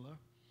similar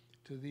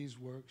to these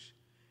works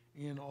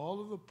in all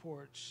of the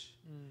ports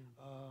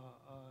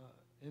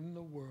in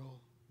the world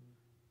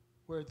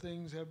where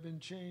things have been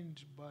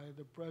changed by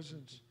the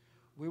presence.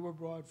 We were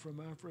brought from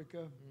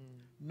Africa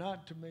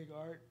not to make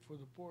art for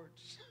the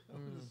ports of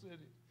the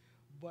city,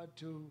 but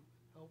to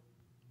help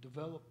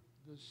develop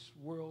this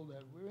world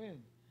that we're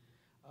in.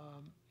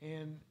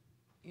 And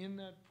in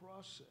that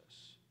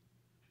process,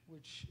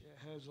 which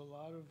has a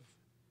lot of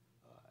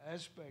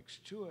aspects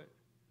to it,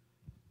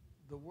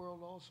 the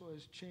world also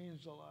has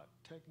changed a lot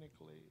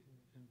technically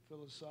and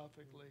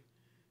philosophically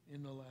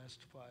in the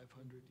last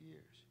 500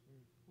 years.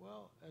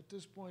 Well, at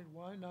this point,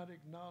 why not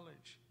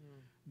acknowledge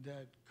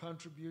that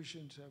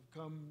contributions have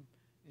come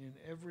in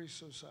every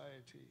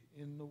society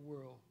in the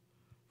world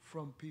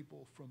from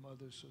people from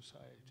other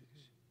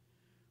societies?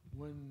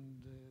 When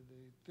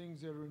the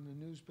things that are in the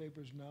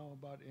newspapers now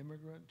about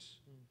immigrants,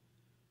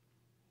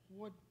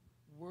 what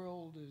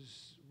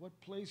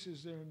place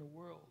is there in the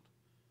world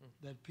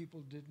that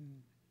people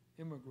didn't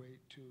immigrate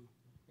to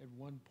at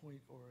one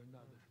point or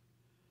another?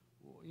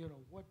 Well, you know,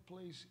 what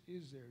place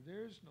is there?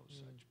 There is no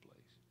such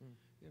place,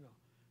 you know.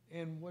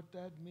 And what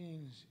that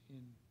means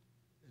in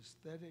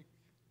aesthetic,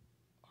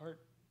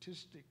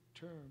 artistic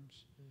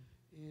terms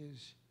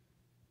is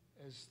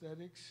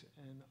aesthetics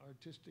and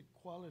artistic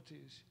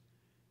qualities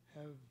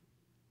have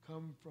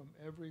come from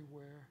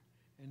everywhere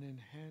and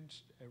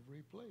enhanced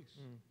every place,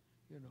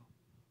 you know.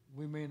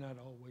 We may not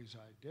always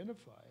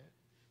identify it,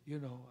 you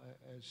know,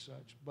 as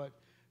such, but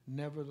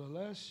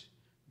nevertheless,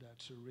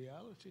 that's a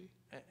reality.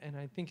 And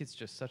I think it's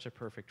just such a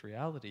perfect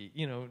reality,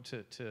 you know,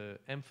 to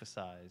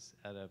emphasize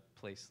at a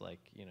place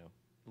like, you know,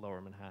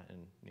 Lower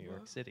Manhattan, New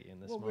York City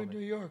in this moment. Well, we're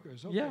New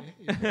Yorkers, okay.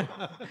 Yeah.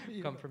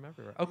 Come from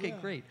everywhere. Okay,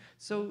 great.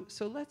 So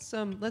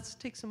let's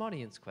take some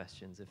audience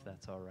questions, if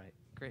that's all right.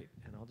 Great.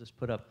 And I'll just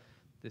put up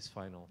this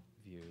final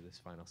view, this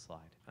final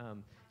slide.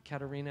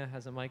 Katerina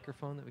has a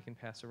microphone that we can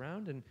pass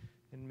around, and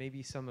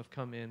maybe some have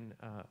come in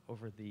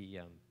over the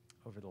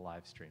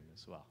live stream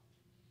as well.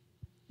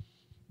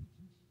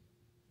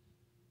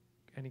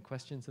 Any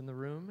questions in the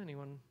room?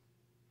 Anyone?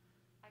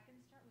 I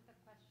can start with a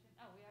question.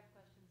 Oh, we have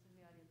questions in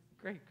the audience.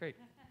 Great.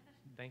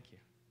 Thank you.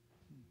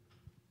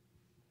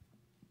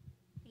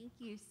 Thank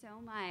you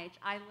so much.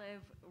 I live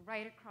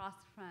right across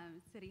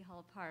from City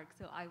Hall Park,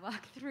 so I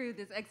walk through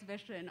this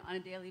exhibition on a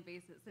daily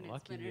basis, and it's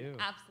Lucky been you. an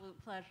absolute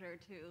pleasure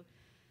to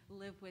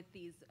live with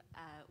these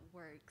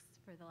works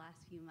for the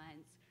last few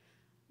months.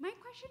 My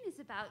question is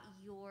about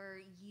your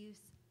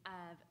use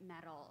of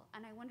metal,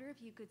 and I wonder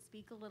if you could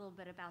speak a little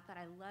bit about that.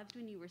 I loved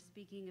when you were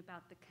speaking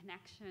about the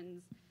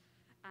connections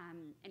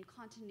and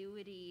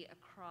continuity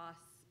across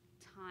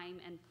time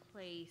and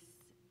place,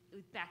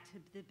 back to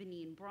the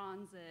Benin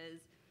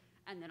bronzes,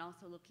 and then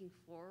also looking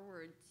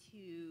forward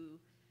to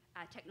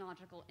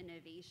technological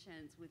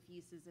innovations with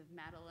uses of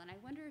metal. And I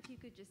wonder if you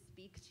could just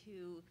speak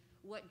to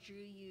what drew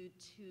you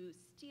to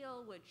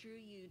steel, what drew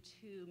you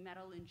to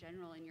metal in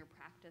general in your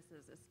practice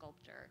as a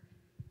sculptor.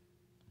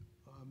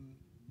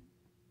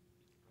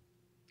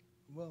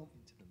 Well,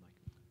 Into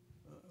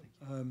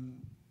the mic.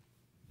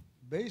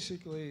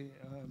 Basically,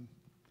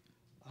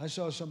 I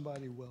saw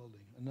somebody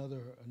welding,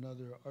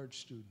 another art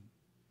student,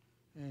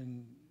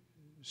 and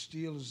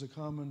steel is the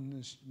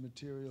commonest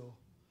material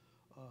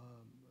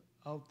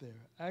out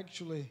there.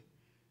 Actually,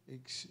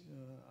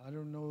 I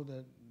don't know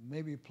that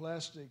maybe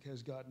plastic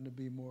has gotten to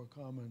be more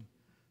common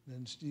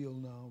than steel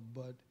now,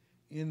 but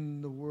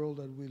in the world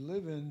that we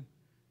live in,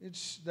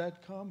 it's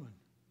that common,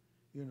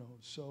 you know.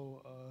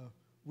 So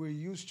we're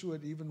used to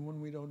it even when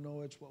we don't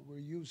know it's what we're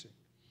using.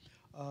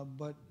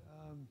 But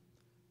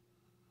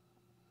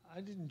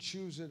I didn't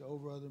choose it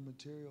over other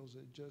materials.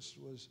 It just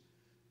was,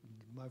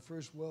 my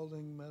first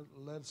welding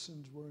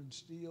lessons were in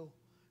steel,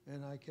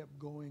 and I kept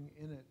going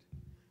in it.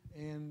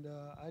 And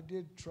I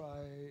did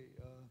try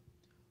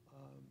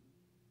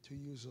to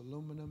use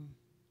aluminum,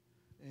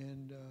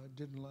 and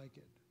didn't like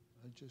it.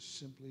 I just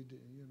simply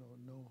did, you know,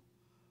 no.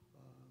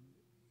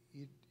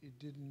 It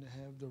didn't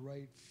have the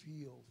right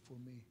feel for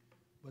me,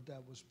 but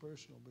that was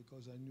personal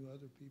because I knew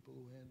other people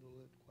who handled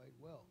it quite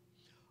well.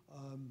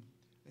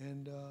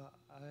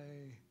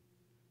 I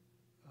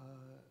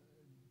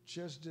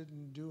just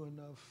didn't do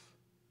enough,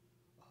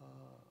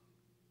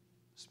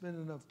 spend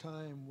enough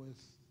time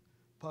with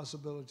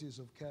possibilities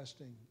of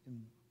casting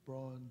in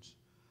bronze.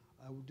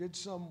 I did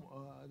some,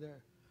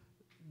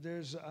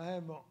 I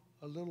have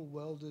a little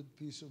welded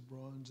piece of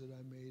bronze that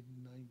I made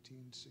in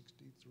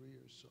 1963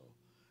 or so.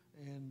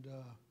 And,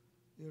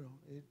 you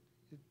know,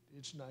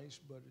 it's nice,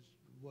 but it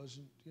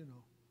wasn't, you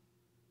know,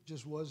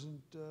 just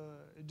wasn't,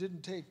 it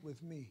didn't take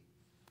with me.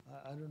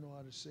 I don't know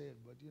how to say it,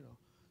 but, you know,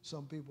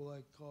 some people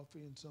like coffee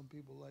and some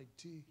people like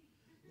tea.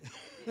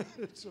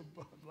 It's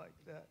about like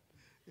that,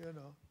 you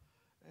know.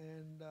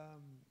 And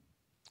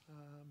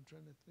I'm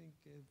trying to think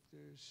if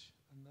there's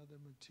another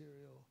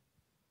material.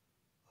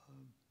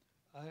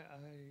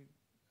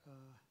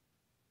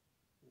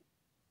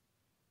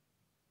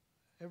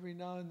 Every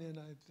now and then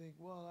I think,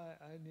 well,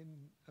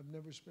 I've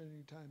never spent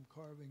any time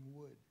carving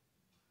wood.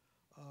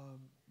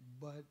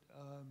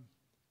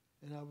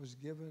 And I was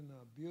given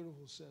a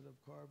beautiful set of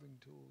carving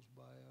tools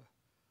by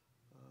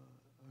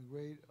a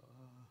great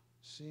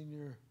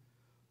senior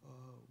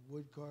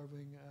wood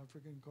carving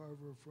African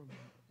carver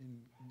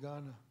in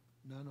Ghana,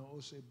 Nana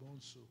Ose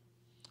Bonsu,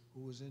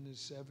 who was in his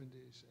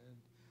 70s. And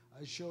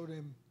I showed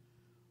him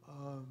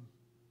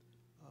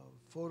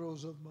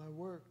photos of my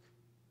work.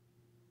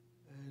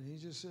 And he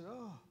just said,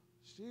 oh,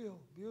 steel,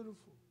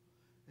 beautiful.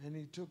 And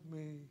he took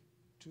me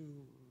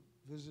to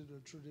visit a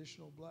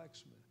traditional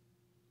blacksmith,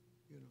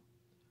 you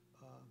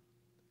know.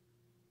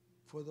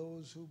 For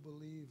those who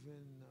believe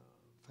in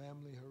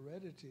family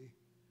heredity,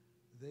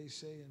 they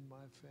say in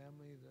my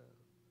family,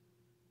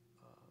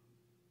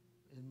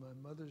 in my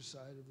mother's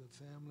side of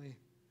the family,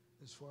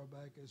 as far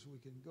back as we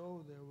can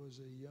go, there was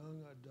a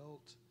young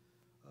adult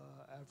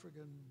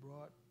African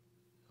brought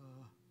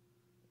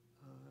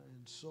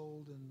and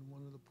sold in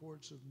one of the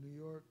ports of New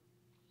York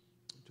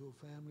to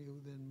a family who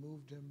then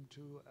moved him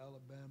to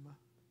Alabama.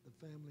 The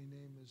family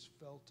name is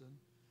Felton.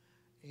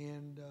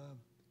 And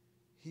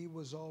he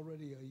was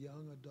already a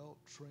young adult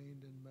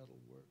trained in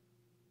metalwork.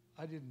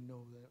 I didn't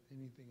know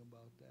anything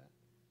about that,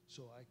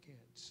 so I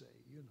can't say,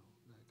 you know,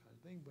 that kind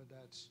of thing, but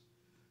that's,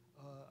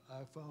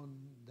 I found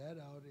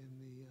that out in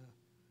the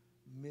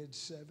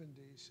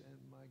mid-70s, and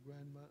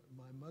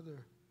my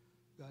mother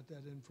got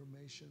that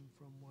information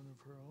from one of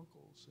her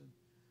uncles, and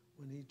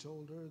when he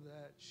told her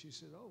that, she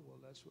said, oh, well,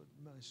 that's what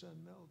my son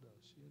Mel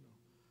does, you know.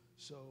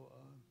 So,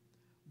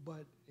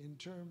 but in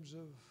terms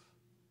of,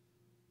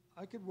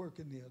 I could work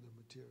in the other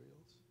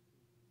materials.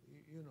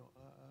 You know,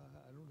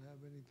 I don't have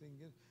anything,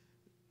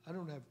 I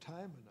don't have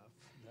time enough.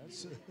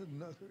 That's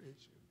another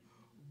issue.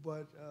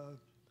 But,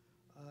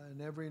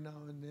 and every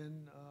now and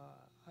then,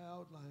 I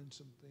outline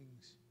some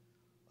things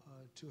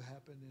to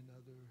happen in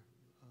other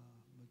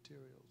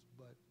materials.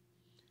 But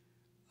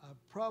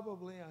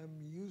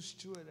I'm used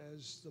to it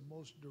as the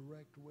most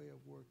direct way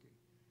of working.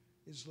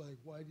 It's like,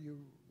 why do you,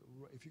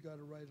 if you got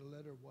to write a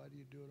letter, why do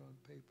you do it on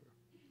paper?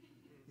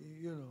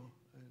 You know,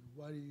 and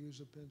why do you use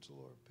a pencil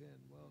or a pen?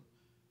 Well,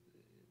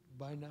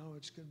 by now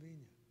it's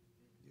convenient,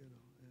 you know.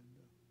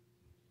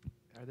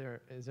 And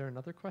Is there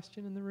another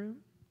question in the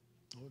room?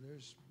 oh,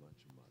 there's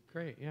much.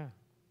 Great, yeah.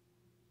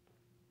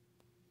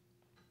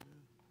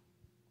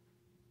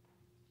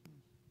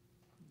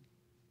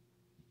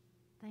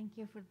 Thank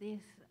you for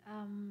this.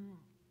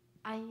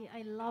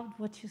 I loved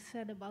what you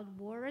said about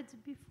words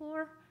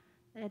before,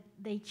 that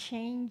they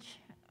change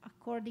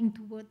according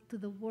to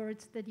the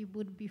words that you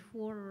put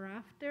before or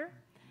after.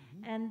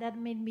 Mm-hmm. And that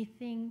made me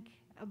think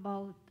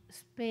about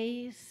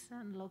space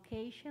and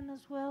location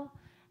as well.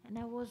 And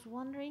I was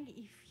wondering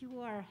if you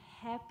are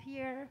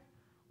happier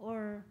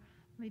or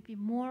maybe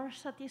more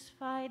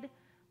satisfied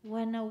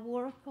when a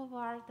work of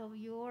art of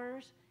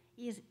yours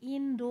is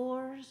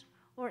indoors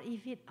or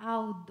if it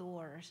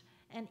outdoors,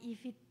 and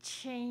if it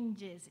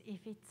changes,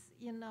 if it's,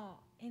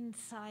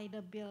 inside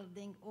a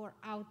building or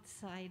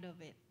outside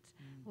of it.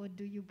 What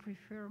do you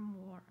prefer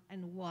more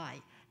and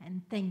why?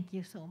 And thank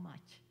you so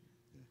much.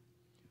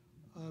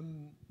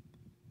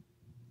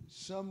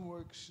 Some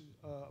works,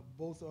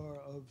 both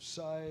are of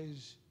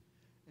size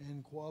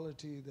and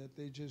quality that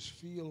they just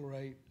feel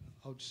right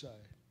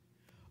outside.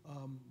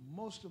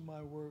 Most of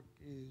my work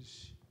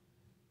is,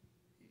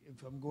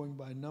 if I'm going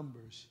by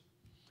numbers,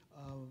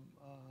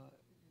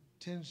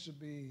 tends to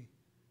be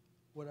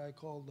what I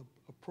call the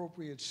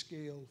appropriate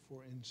scale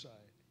for inside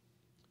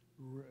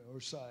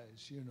or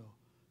size,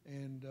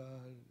 and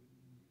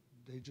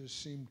they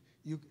just seem,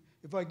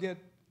 if I get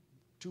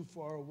too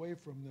far away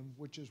from them,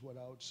 which is what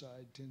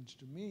outside tends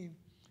to mean,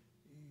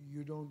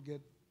 you don't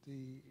get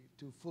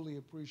to fully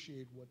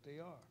appreciate what they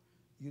are.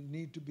 You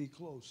need to be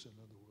close, in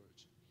other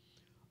words.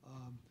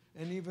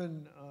 And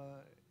even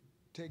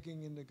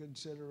taking into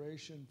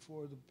consideration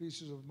for the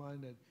pieces of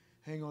mine that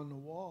hang on the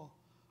wall,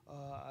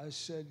 I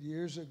said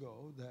years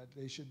ago that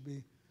they should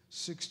be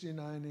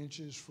 69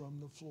 inches from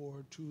the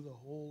floor to the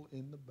hole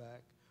in the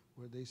back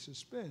where they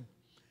suspend.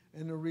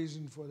 And the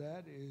reason for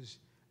that is,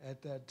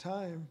 at that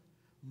time,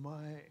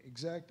 my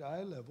exact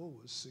eye level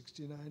was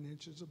 69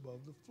 inches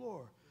above the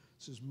floor.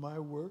 This is my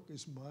work,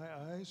 it's my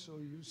eye, so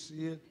you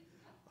see it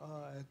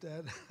at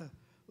that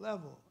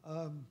level.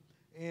 I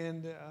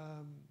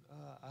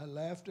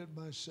laughed at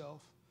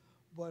myself,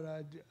 but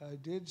I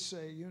did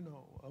say,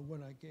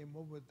 when I came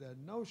up with that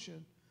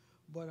notion,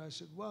 but I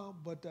said, well,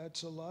 but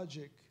that's a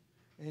logic,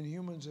 and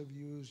humans have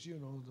used,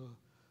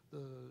 the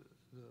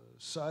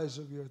size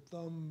of your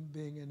thumb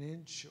being an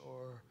inch,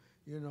 or,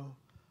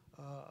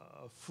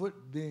 a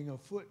foot being a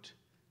foot,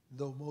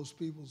 though most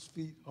people's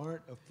feet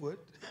aren't a foot.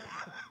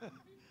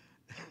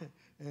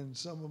 And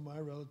some of my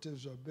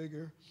relatives are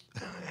bigger.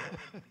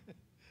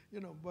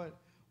 But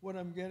what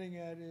I'm getting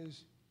at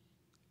is,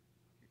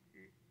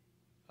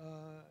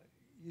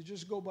 you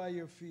just go by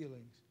your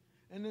feelings.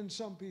 And then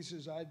some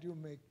pieces I do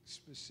make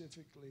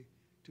specifically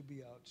to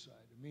be outside.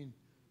 I mean,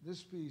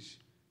 this piece,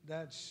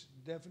 that's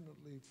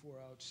definitely for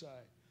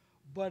outside.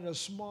 But a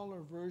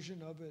smaller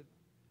version of it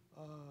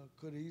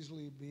could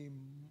easily be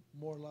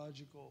more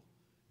logical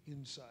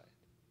inside,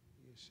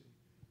 you see.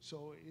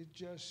 So it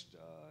just,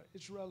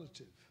 it's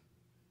relative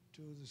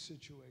to the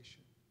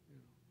situation,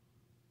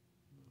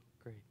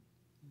 Great.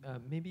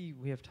 Maybe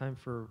we have time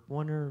for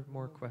one or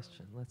more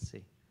question. Let's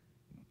see.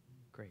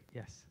 Great,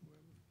 yes.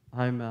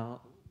 Hi,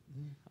 Mel.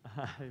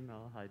 Hi,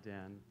 Mel. Hi,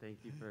 Dan. Thank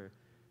you for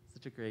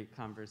such a great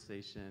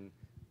conversation.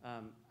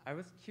 I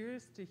was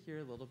curious to hear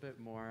a little bit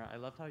more. I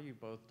loved how you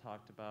both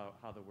talked about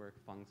how the work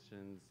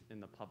functions in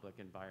the public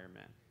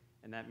environment.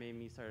 And that made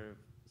me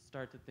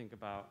start to think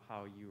about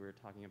how you were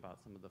talking about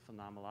some of the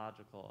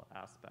phenomenological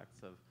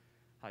aspects of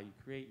how you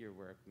create your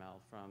work,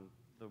 Mel, from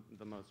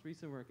the most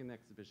recent work in the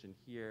exhibition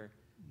here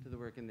to the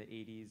work in the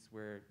 80s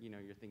where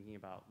you're thinking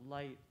about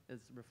light as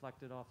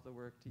reflected off the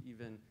work, to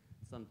even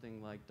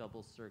something like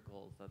double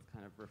circles that's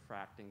kind of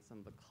refracting some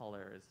of the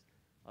colors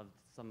of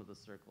some of the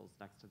circles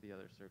next to the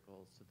other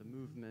circles, to the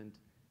movement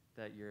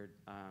that you're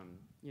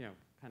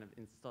kind of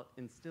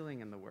instilling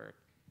in the work,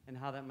 and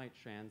how that might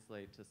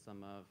translate to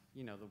some of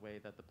the way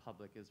that the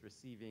public is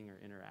receiving or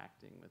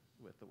interacting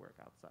with the work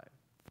outside.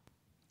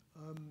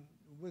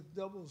 With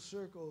double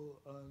circle,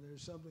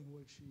 there's something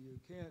which you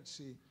can't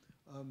see,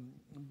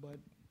 but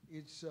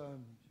it's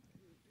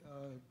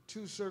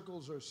 2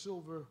 circles are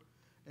silver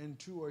and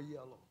 2 are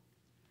yellow.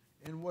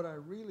 And what I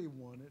really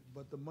wanted,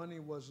 but the money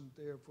wasn't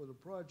there for the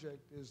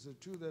project, is the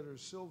 2 that are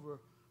silver,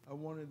 I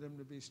wanted them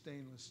to be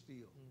stainless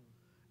steel.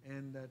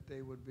 And that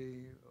they would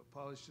be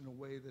polished in a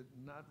way that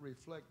not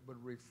reflect, but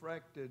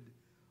refracted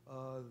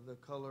the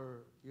color,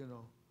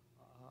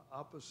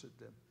 opposite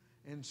them.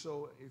 And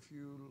so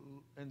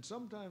and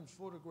sometimes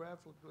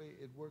photographically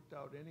it worked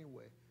out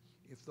anyway,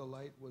 if the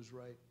light was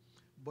right.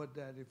 But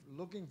that if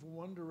looking from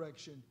one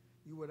direction,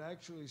 you would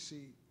actually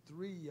see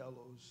 3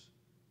 yellows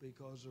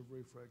because of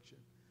refraction,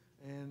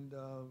 and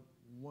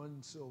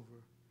 1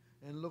 silver.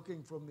 And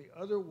looking from the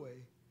other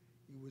way,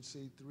 you would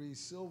see 3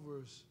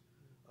 silvers,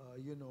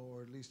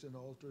 or at least an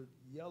altered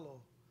yellow,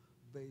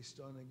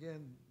 based on,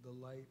 again, the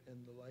light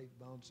and the light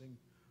bouncing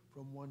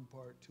from one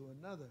part to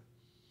another.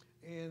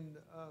 And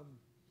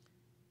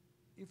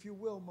if you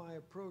will, my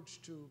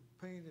approach to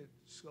painted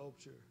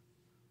sculpture,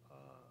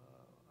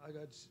 I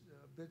got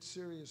a bit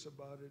serious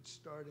about it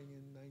starting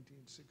in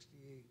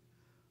 1968.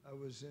 I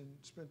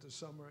spent the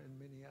summer in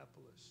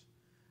Minneapolis,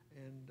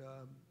 and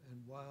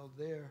while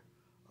there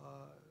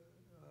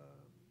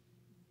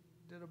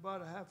did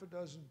about a half a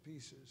dozen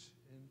pieces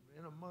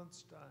in a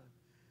month's time.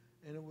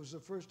 And it was the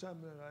first time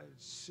that I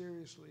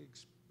seriously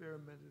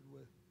experimented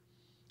with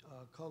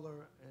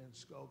color and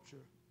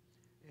sculpture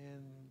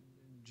and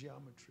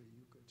geometry,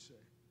 you could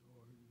say,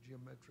 or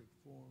geometric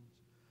forms.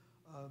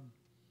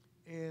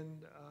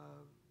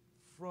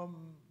 From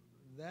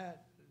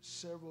that,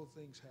 several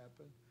things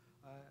happened.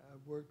 I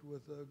worked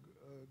with a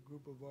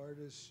group of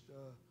artists,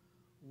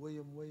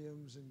 William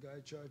Williams and Guy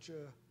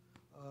Chacha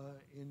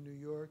in New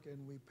York,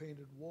 and we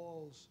painted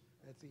walls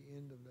at the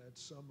end of that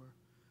summer.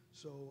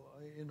 So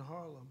in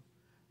Harlem,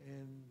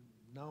 and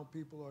now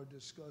people are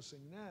discussing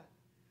that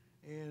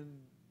and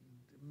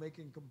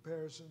making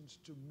comparisons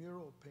to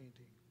mural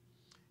painting.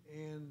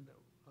 And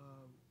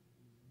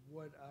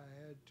what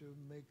I had to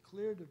make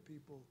clear to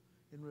people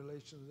in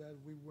relation to that,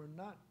 we were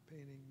not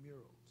painting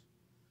murals,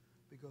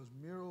 because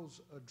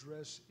murals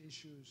address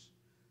issues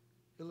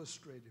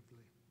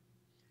illustratively.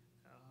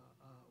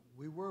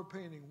 We were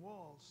painting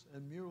walls,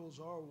 and murals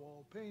are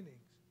wall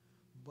paintings,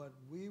 but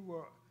we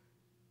were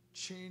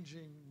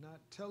changing, not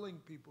telling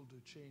people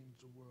to change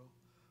the world,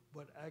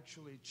 but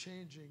actually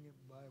changing it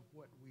by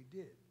what we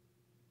did,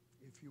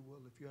 if you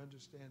will, if you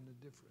understand the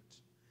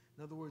difference.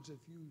 In other words,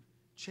 if you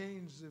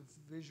change the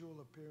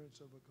visual appearance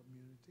of a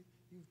community,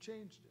 you've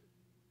changed it,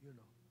 you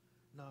know.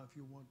 Now, if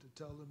you want to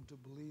tell them to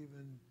believe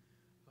in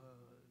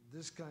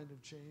this kind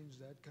of change,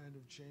 that kind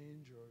of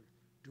change, or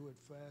do it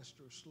fast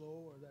or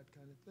slow, or that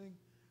kind of thing,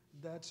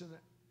 that's an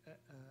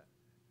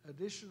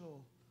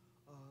additional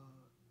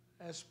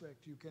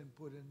aspect you can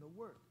put in the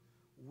work.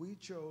 We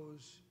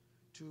chose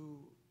to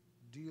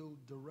deal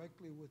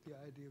directly with the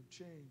idea of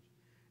change.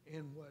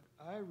 And what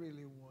I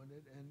really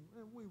wanted, and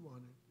we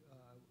wanted,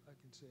 I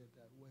can say it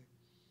that way,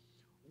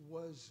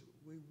 was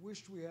we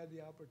wished we had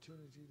the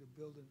opportunity to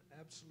build an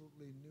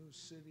absolutely new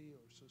city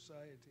or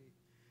society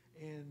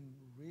and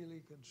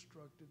really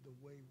construct it the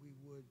way we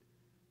would,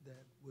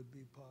 that would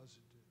be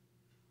positive.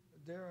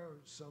 There are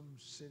some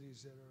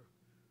cities that are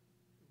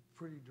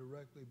pretty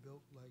directly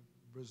built, like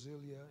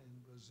Brasilia in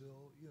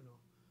Brazil, you know,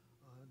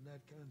 and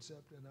that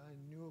concept, and I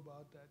knew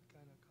about that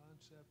kind of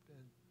concept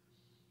and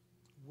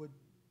would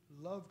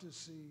love to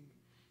see,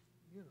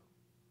 you know,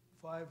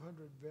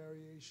 500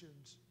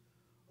 variations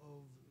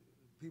of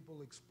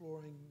people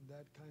exploring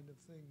that kind of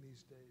thing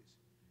these days,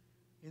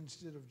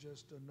 instead of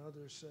just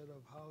another set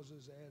of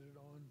houses added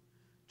on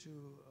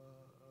to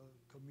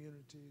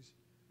communities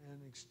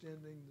and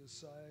extending the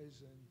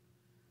size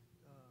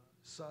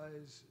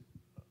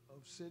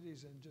of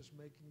cities and just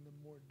making them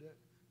more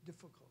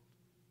difficult,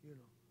 you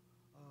know.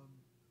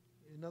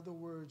 In other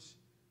words,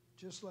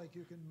 just like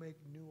you can make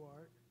new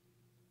art,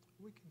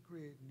 we can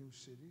create new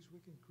cities, we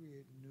can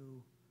create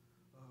new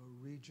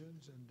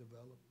regions and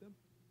develop them,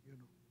 you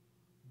know.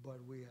 But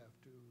we have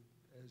to,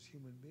 as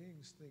human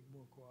beings, think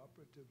more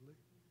cooperatively,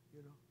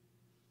 you know.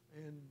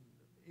 And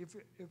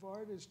if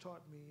art has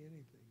taught me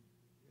anything,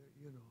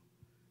 you know,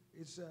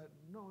 it's that,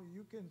 no,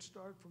 you can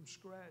start from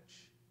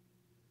scratch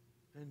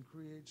and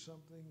create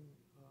something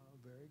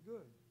very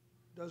good.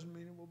 Doesn't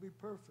mean it will be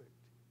perfect.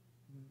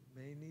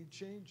 May need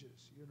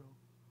changes, you know,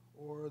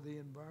 or the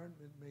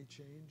environment may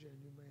change and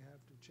you may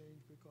have to change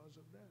because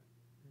of that.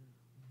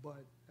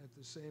 But at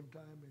the same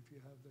time, if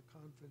you have the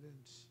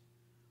confidence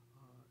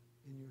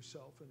in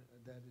yourself, and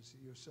that is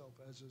yourself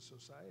as a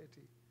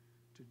society,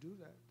 to do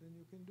that, then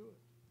you can do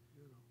it,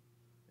 you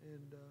know.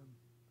 And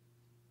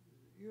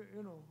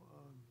you know,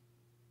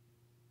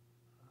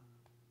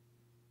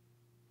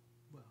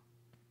 well,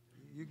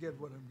 you get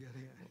what I'm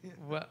getting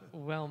at.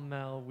 Well,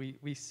 Mel,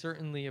 we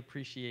certainly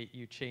appreciate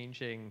you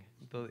changing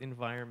the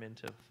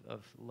environment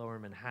of Lower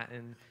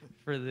Manhattan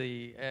for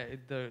the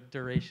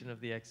duration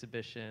of the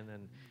exhibition,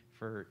 and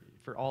for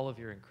all of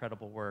your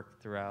incredible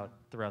work throughout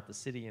the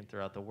city and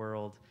throughout the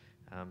world.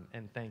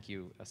 And thank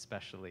you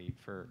especially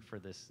for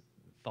this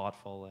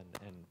thoughtful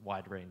and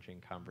wide-ranging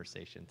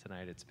conversation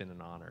tonight. It's been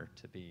an honor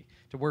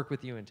to work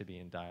with you and to be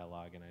in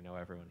dialogue, and I know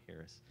everyone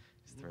here is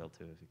thrilled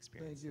to have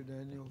experienced Thank you, it.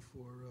 Daniel,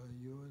 for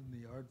you and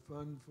the Art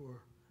Fund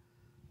for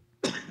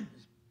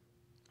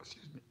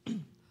excuse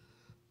me.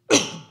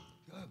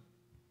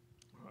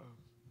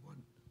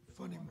 One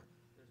funny.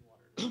 There's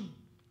water. Oh,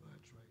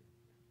 that's right.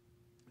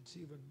 It's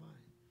even mine.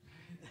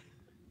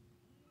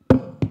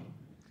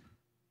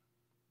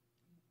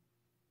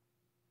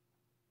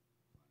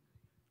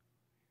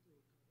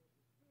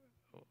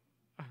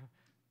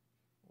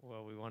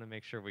 Well, we want to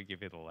make sure we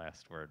give you the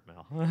last word,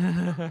 Mel.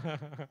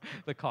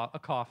 A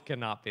cough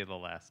cannot be the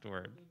last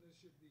word.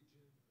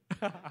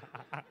 There you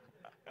are.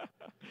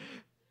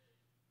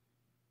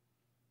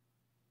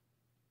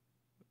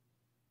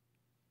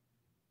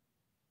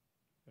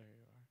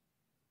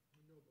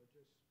 No, but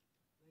just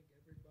thank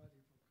everybody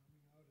for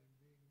coming out and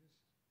being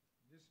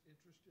this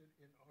interested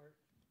in art.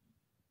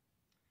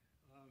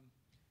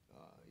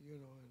 You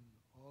know, and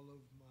all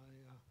of my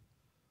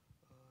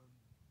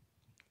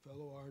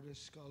fellow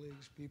artists,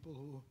 colleagues, people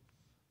who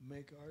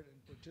make art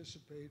and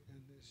participate in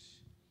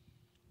this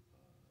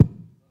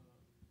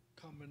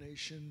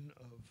combination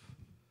of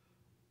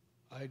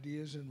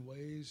ideas and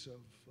ways of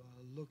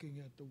looking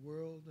at the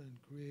world and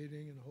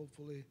creating and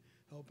hopefully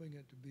helping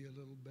it to be a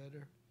little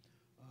better.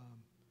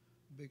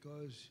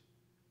 Because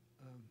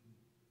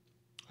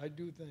I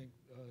do think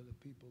the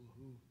people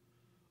who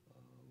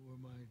were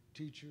my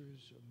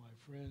teachers, or my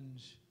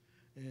friends,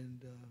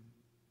 and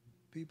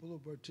people who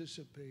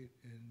participate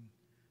in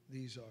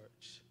these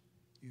arts,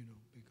 you know,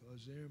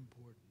 because they're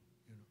important,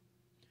 you know,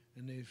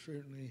 and they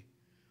certainly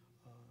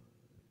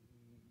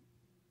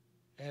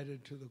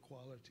added to the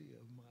quality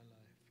of my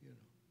life, you know.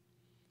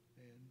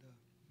 And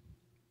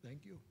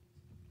thank you.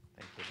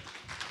 Thank you.